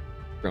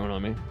 growing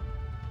on me.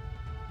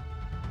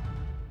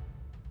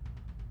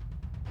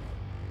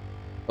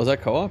 Oh, is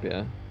that co-op?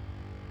 Yeah.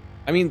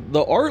 I mean,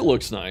 the art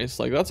looks nice.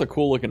 Like, that's a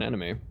cool looking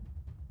enemy.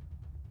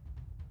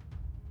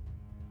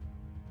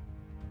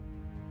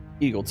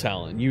 Eagle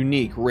Talon.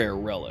 Unique, rare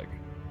relic.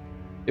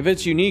 If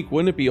it's unique,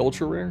 wouldn't it be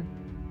ultra rare?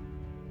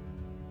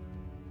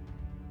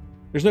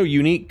 There's no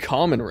unique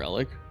common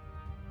relic.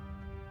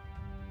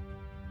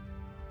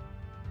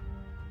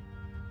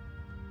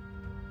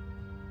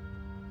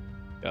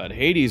 God,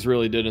 Hades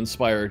really did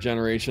inspire a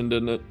generation,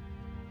 didn't it?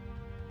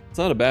 It's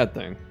not a bad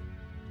thing.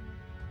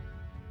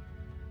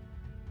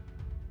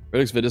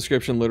 Reddick's vid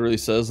description literally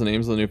says the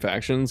names of the new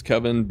factions: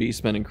 Coven,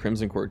 Beastmen, and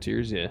Crimson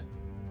Courtiers. Yeah.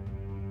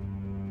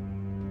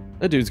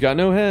 That dude's got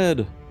no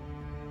head.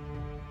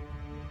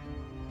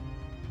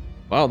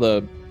 Wow,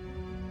 the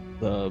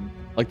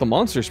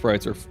monster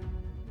sprites are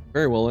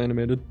very well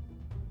animated.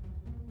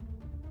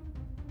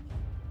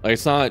 Like,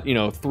 it's not, you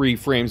know, 3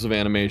 frames of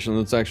animation.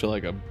 It's actually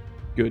like a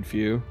good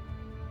few.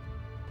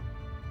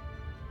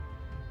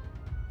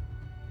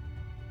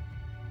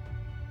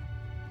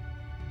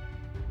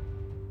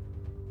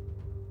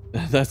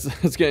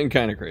 That's getting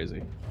kind of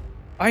crazy.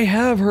 I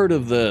have heard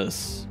of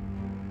this.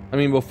 I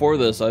mean, before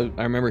this, I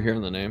remember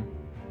hearing the name.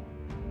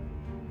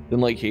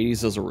 Didn't like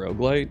Hades as a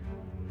roguelite.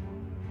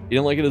 You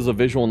didn't like it as a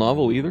visual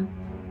novel either?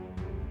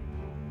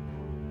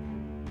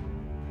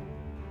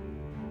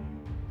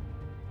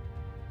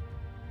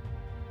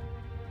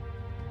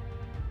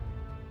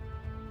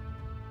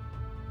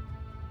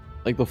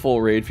 Like the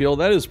full raid feel?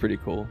 That is pretty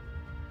cool.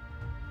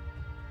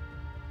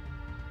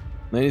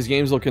 And these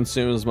games will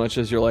consume as much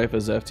as your life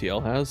as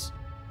FTL has.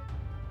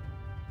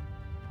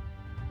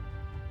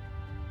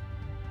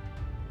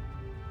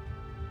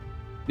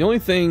 The only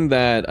thing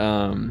that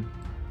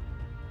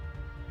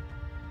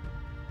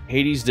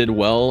Hades did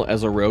well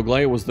as a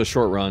roguelite was the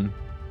short run.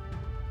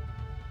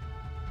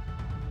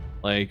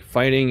 Like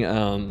fighting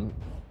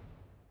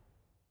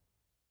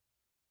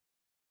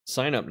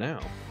sign up now.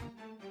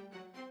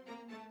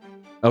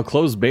 Oh,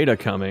 closed beta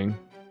coming.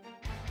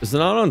 Is it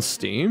not on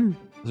Steam?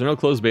 Is there no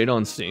closed beta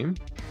on Steam?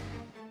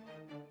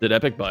 Did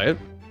Epic buy it?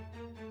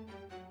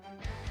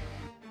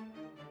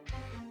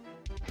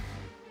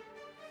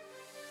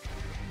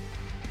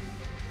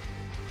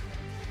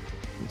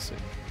 Let's see.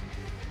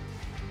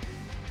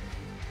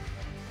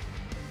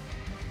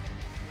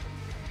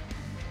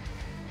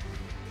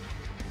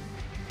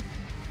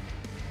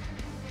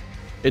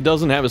 It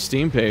doesn't have a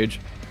Steam page.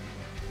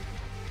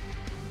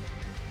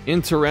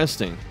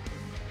 Interesting.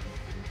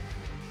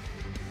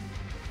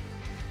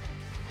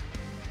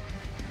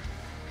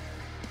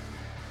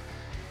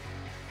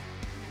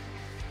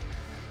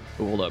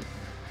 Oh, hold up.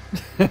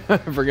 I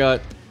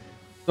forgot.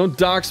 Don't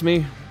dox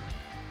me.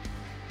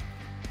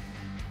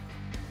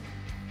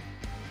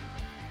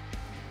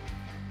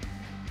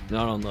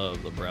 Not on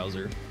the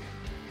browser.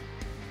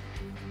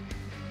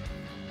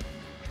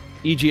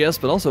 EGS,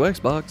 but also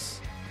Xbox.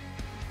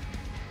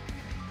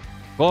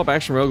 Co-op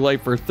action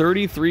roguelite for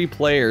 33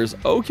 players.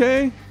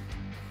 Okay.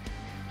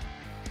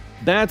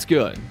 That's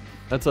good.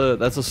 That's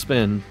a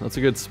spin. That's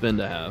a good spin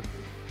to have.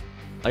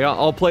 Like,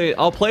 I'll play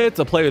it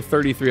to play with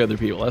 33 other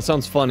people. That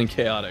sounds fun and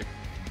chaotic.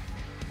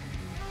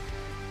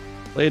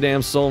 Play a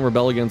damn soul and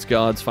rebel against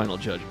God's final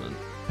judgment.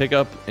 Pick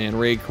up and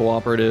raid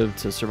cooperative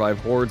to survive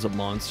hordes of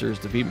monsters,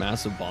 defeat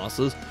massive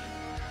bosses.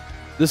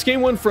 This game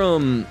went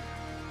from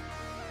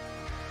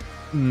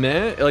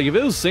meh, like if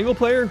it was single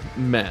player,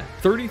 meh.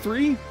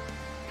 33,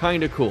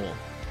 kind of cool.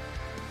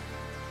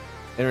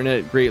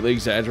 Internet greatly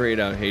exaggerated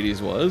how Hades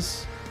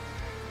was.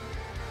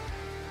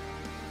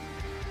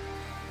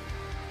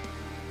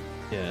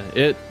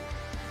 Yeah,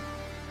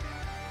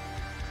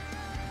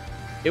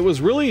 it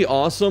was really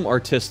awesome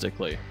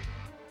artistically,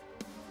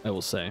 I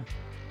will say.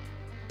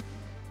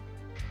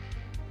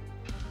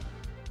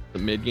 The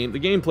mid-game, the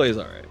gameplay is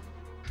alright.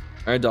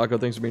 Alright, Daco,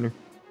 thanks for being here.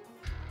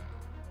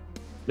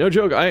 No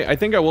joke, I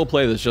think I will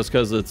play this just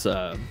because it's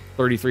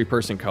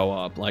 33-person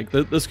co-op. Like,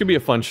 this could be a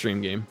fun stream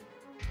game.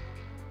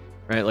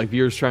 Right, like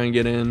viewers try and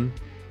get in,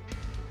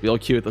 be all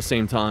queue at the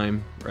same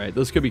time, right?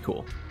 This could be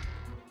cool.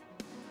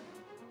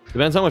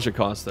 Depends how much it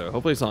costs, though.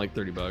 Hopefully it's not like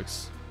 30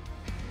 bucks.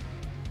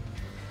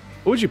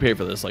 What would you pay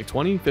for this? Like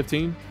 20,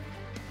 15?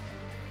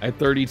 I had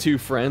 32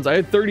 friends. I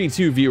had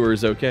 32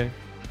 viewers, okay?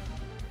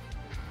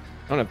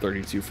 I don't have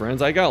 32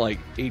 friends. I got like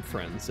 8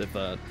 friends, if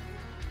that.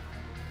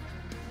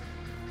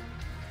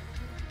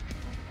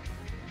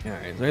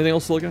 Alright, is there anything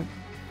else to look at?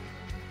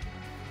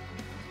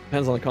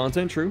 Depends on the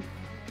content, true.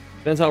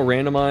 Depends how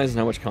randomized and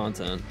how much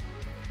content.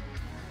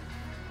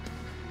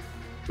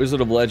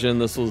 Wizard of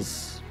Legend, this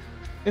was...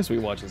 I guess we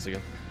can watch this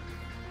again.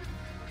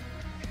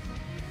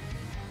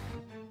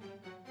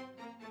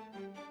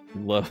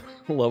 Love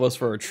us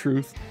for our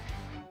truth.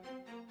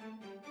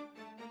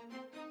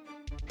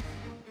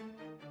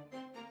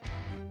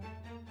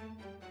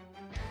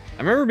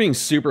 I remember being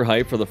super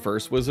hyped for the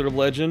first Wizard of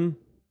Legend,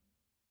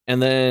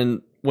 and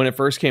then when it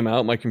first came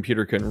out, my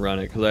computer couldn't run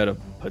it because I had a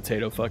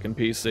potato fucking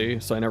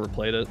PC, so I never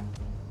played it.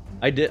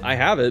 I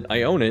have it,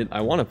 I own it,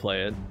 I want to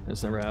play it, I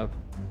just never have.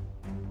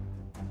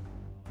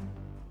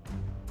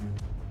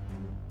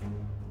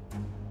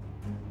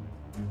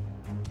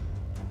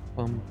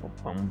 Bum,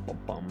 bum, bum,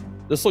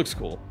 bum. This looks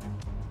cool.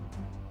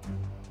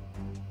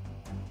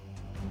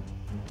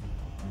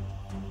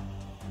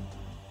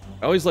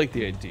 I always like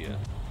the idea.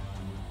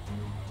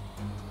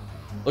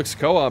 Looks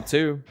co-op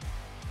too.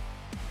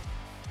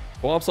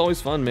 Co-op's always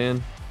fun,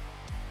 man.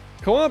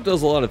 Co-op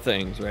does a lot of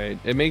things, right?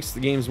 It makes the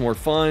games more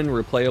fun,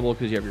 replayable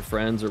because you have your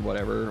friends or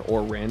whatever,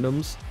 or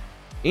randoms.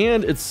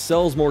 And it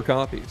sells more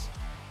copies.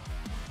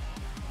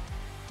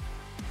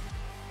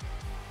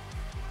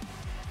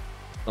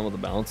 Some of the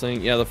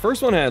balancing. Yeah, the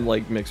first one had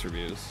like mixed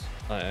reviews.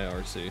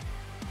 IRC.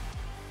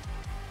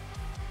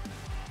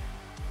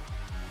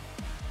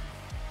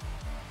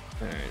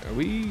 Alright, are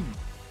we...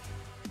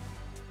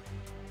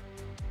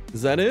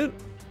 Is that it?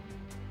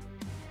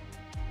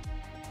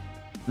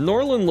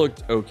 Norland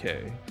looked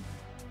okay.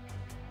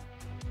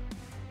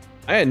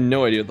 I had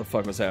no idea what the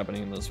fuck was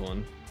happening in this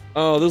one.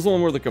 Oh, this is the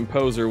one where the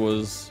composer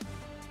was...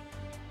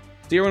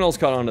 See, everyone else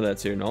caught on to that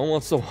too. No one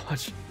wants to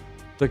watch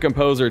the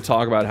composer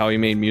talk about how he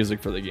made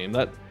music for the game.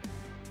 That...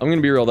 I'm gonna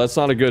be real, that's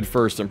not a good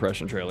first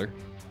impression trailer.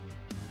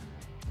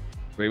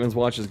 Raven's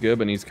Watch is good,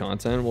 but needs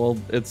content. Well,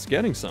 it's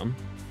getting some.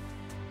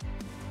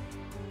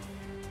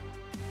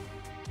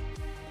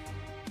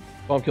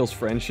 Bob kills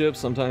friendship,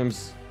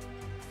 sometimes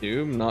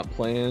do. Not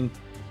playing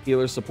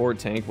healer, support,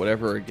 tank,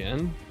 whatever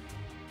again.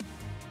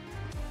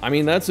 I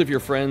mean, that's if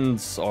your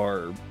friends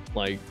are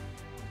like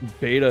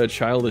beta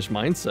childish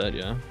mindset,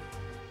 yeah.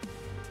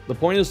 The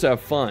point is to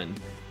have fun.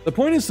 The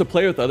point is to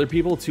play with other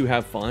people to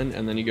have fun,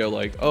 and then you go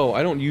like, oh,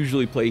 I don't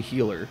usually play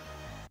healer,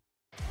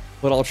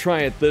 but I'll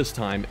try it this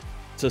time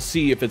to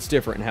see if it's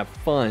different and have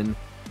fun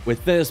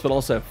with this, but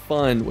also have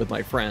fun with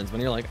my friends.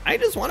 When you're like, I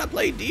just want to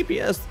play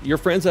DPS, your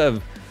friends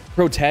have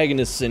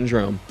protagonist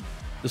syndrome,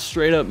 the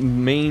straight up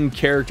main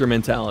character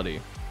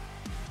mentality.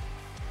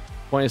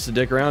 Point is to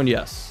dick around,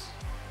 yes.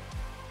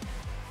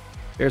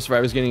 Air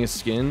Survivor's getting a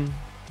skin.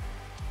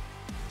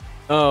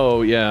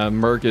 Oh yeah,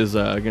 Merc is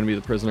gonna be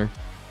the prisoner.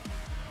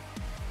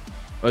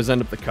 Always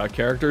end up the cut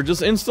character.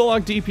 Just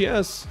insta-lock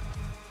DPS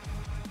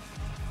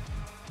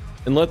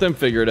and let them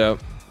figure it out.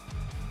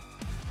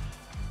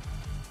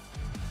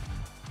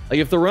 Like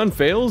if the run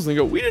fails, they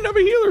go, we didn't have a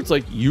healer. It's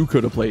like, you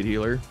could have played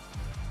healer.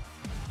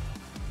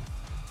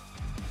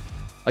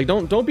 Like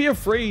don't be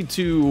afraid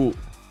to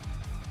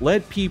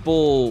let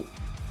people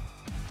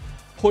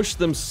push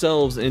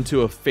themselves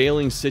into a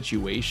failing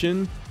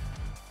situation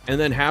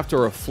and then have to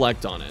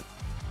reflect on it.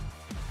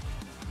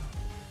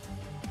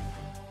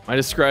 Am I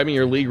describing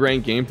your league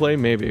rank gameplay?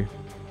 Maybe.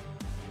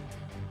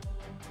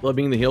 Love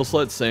being the heal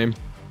slut? Same.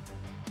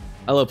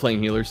 I love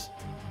playing healers.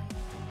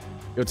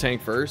 Go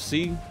tank first,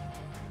 see?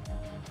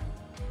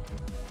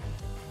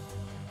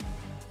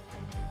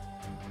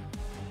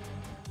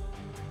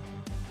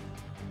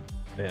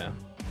 Yeah.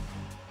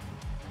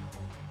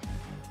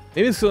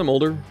 Maybe it's because I'm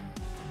older.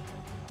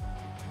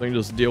 I can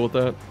just deal with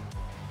that.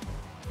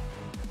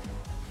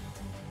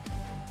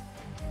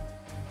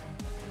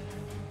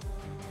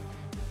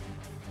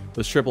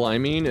 What's triple I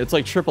mean? It's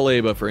like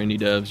AAA, but for indie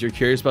devs. You're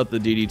curious about the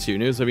DD2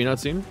 news? Have you not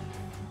seen it?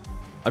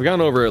 I've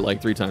gone over it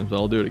like 3 times, but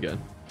I'll do it again.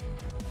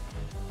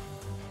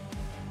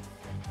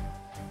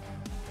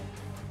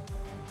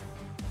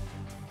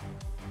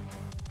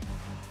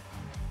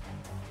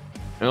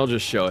 And I'll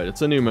just show it.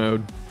 It's a new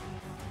mode.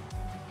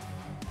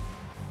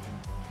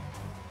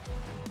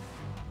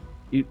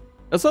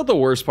 That's not the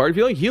worst part. If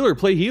you like healer,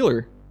 play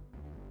healer.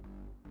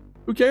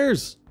 Who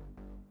cares?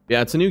 Yeah,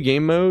 it's a new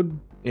game mode,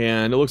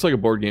 and it looks like a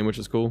board game, which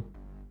is cool.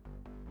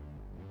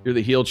 You're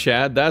the heal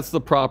Chad. That's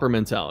the proper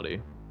mentality.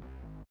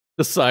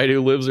 Decide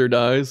who lives or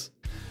dies.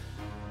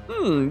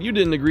 You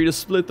didn't agree to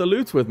split the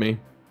loot with me.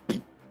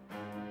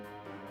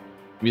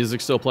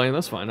 Music's still playing.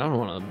 That's fine. I don't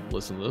want to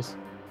listen to this.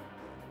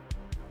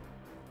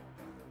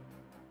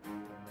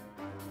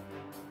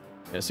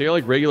 Yeah, so you're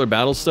like regular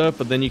battle stuff,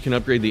 but then you can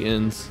upgrade the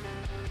ends.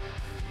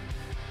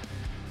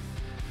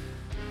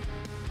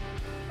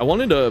 I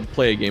wanted to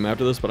play a game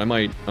after this, but I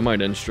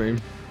might end stream.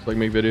 So like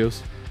make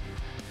videos.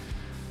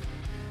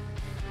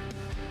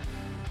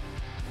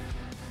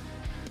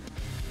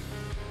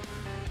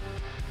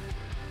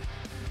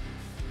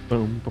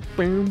 Boom,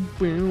 boom,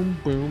 boom,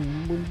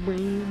 boom, boom,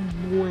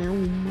 boom,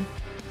 boom.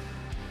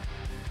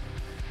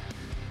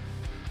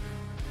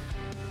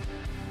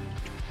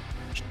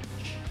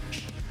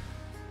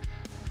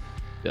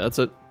 Yeah, that's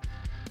it.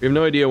 We have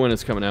no idea when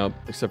it's coming out,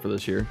 except for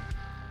this year.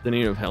 The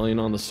name of Hellion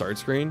on the start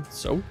screen.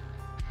 So.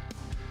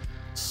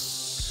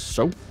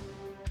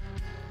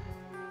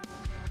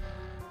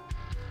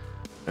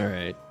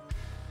 Alright.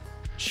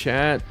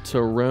 Chat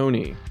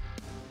Taroni.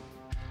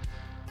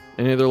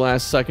 Any other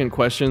last second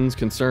questions,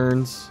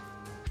 concerns?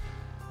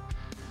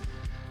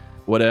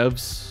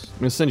 Whatevs? I'm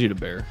gonna send you to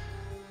Bear.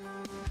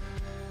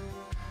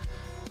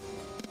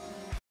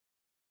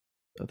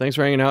 Thanks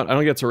for hanging out. I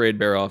don't get to raid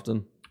Bear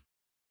often.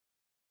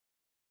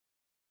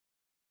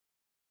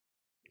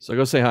 So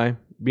go say hi.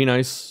 Be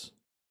nice.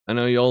 I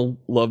know y'all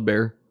love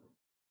Bear.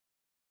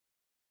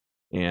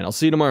 And I'll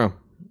see you tomorrow.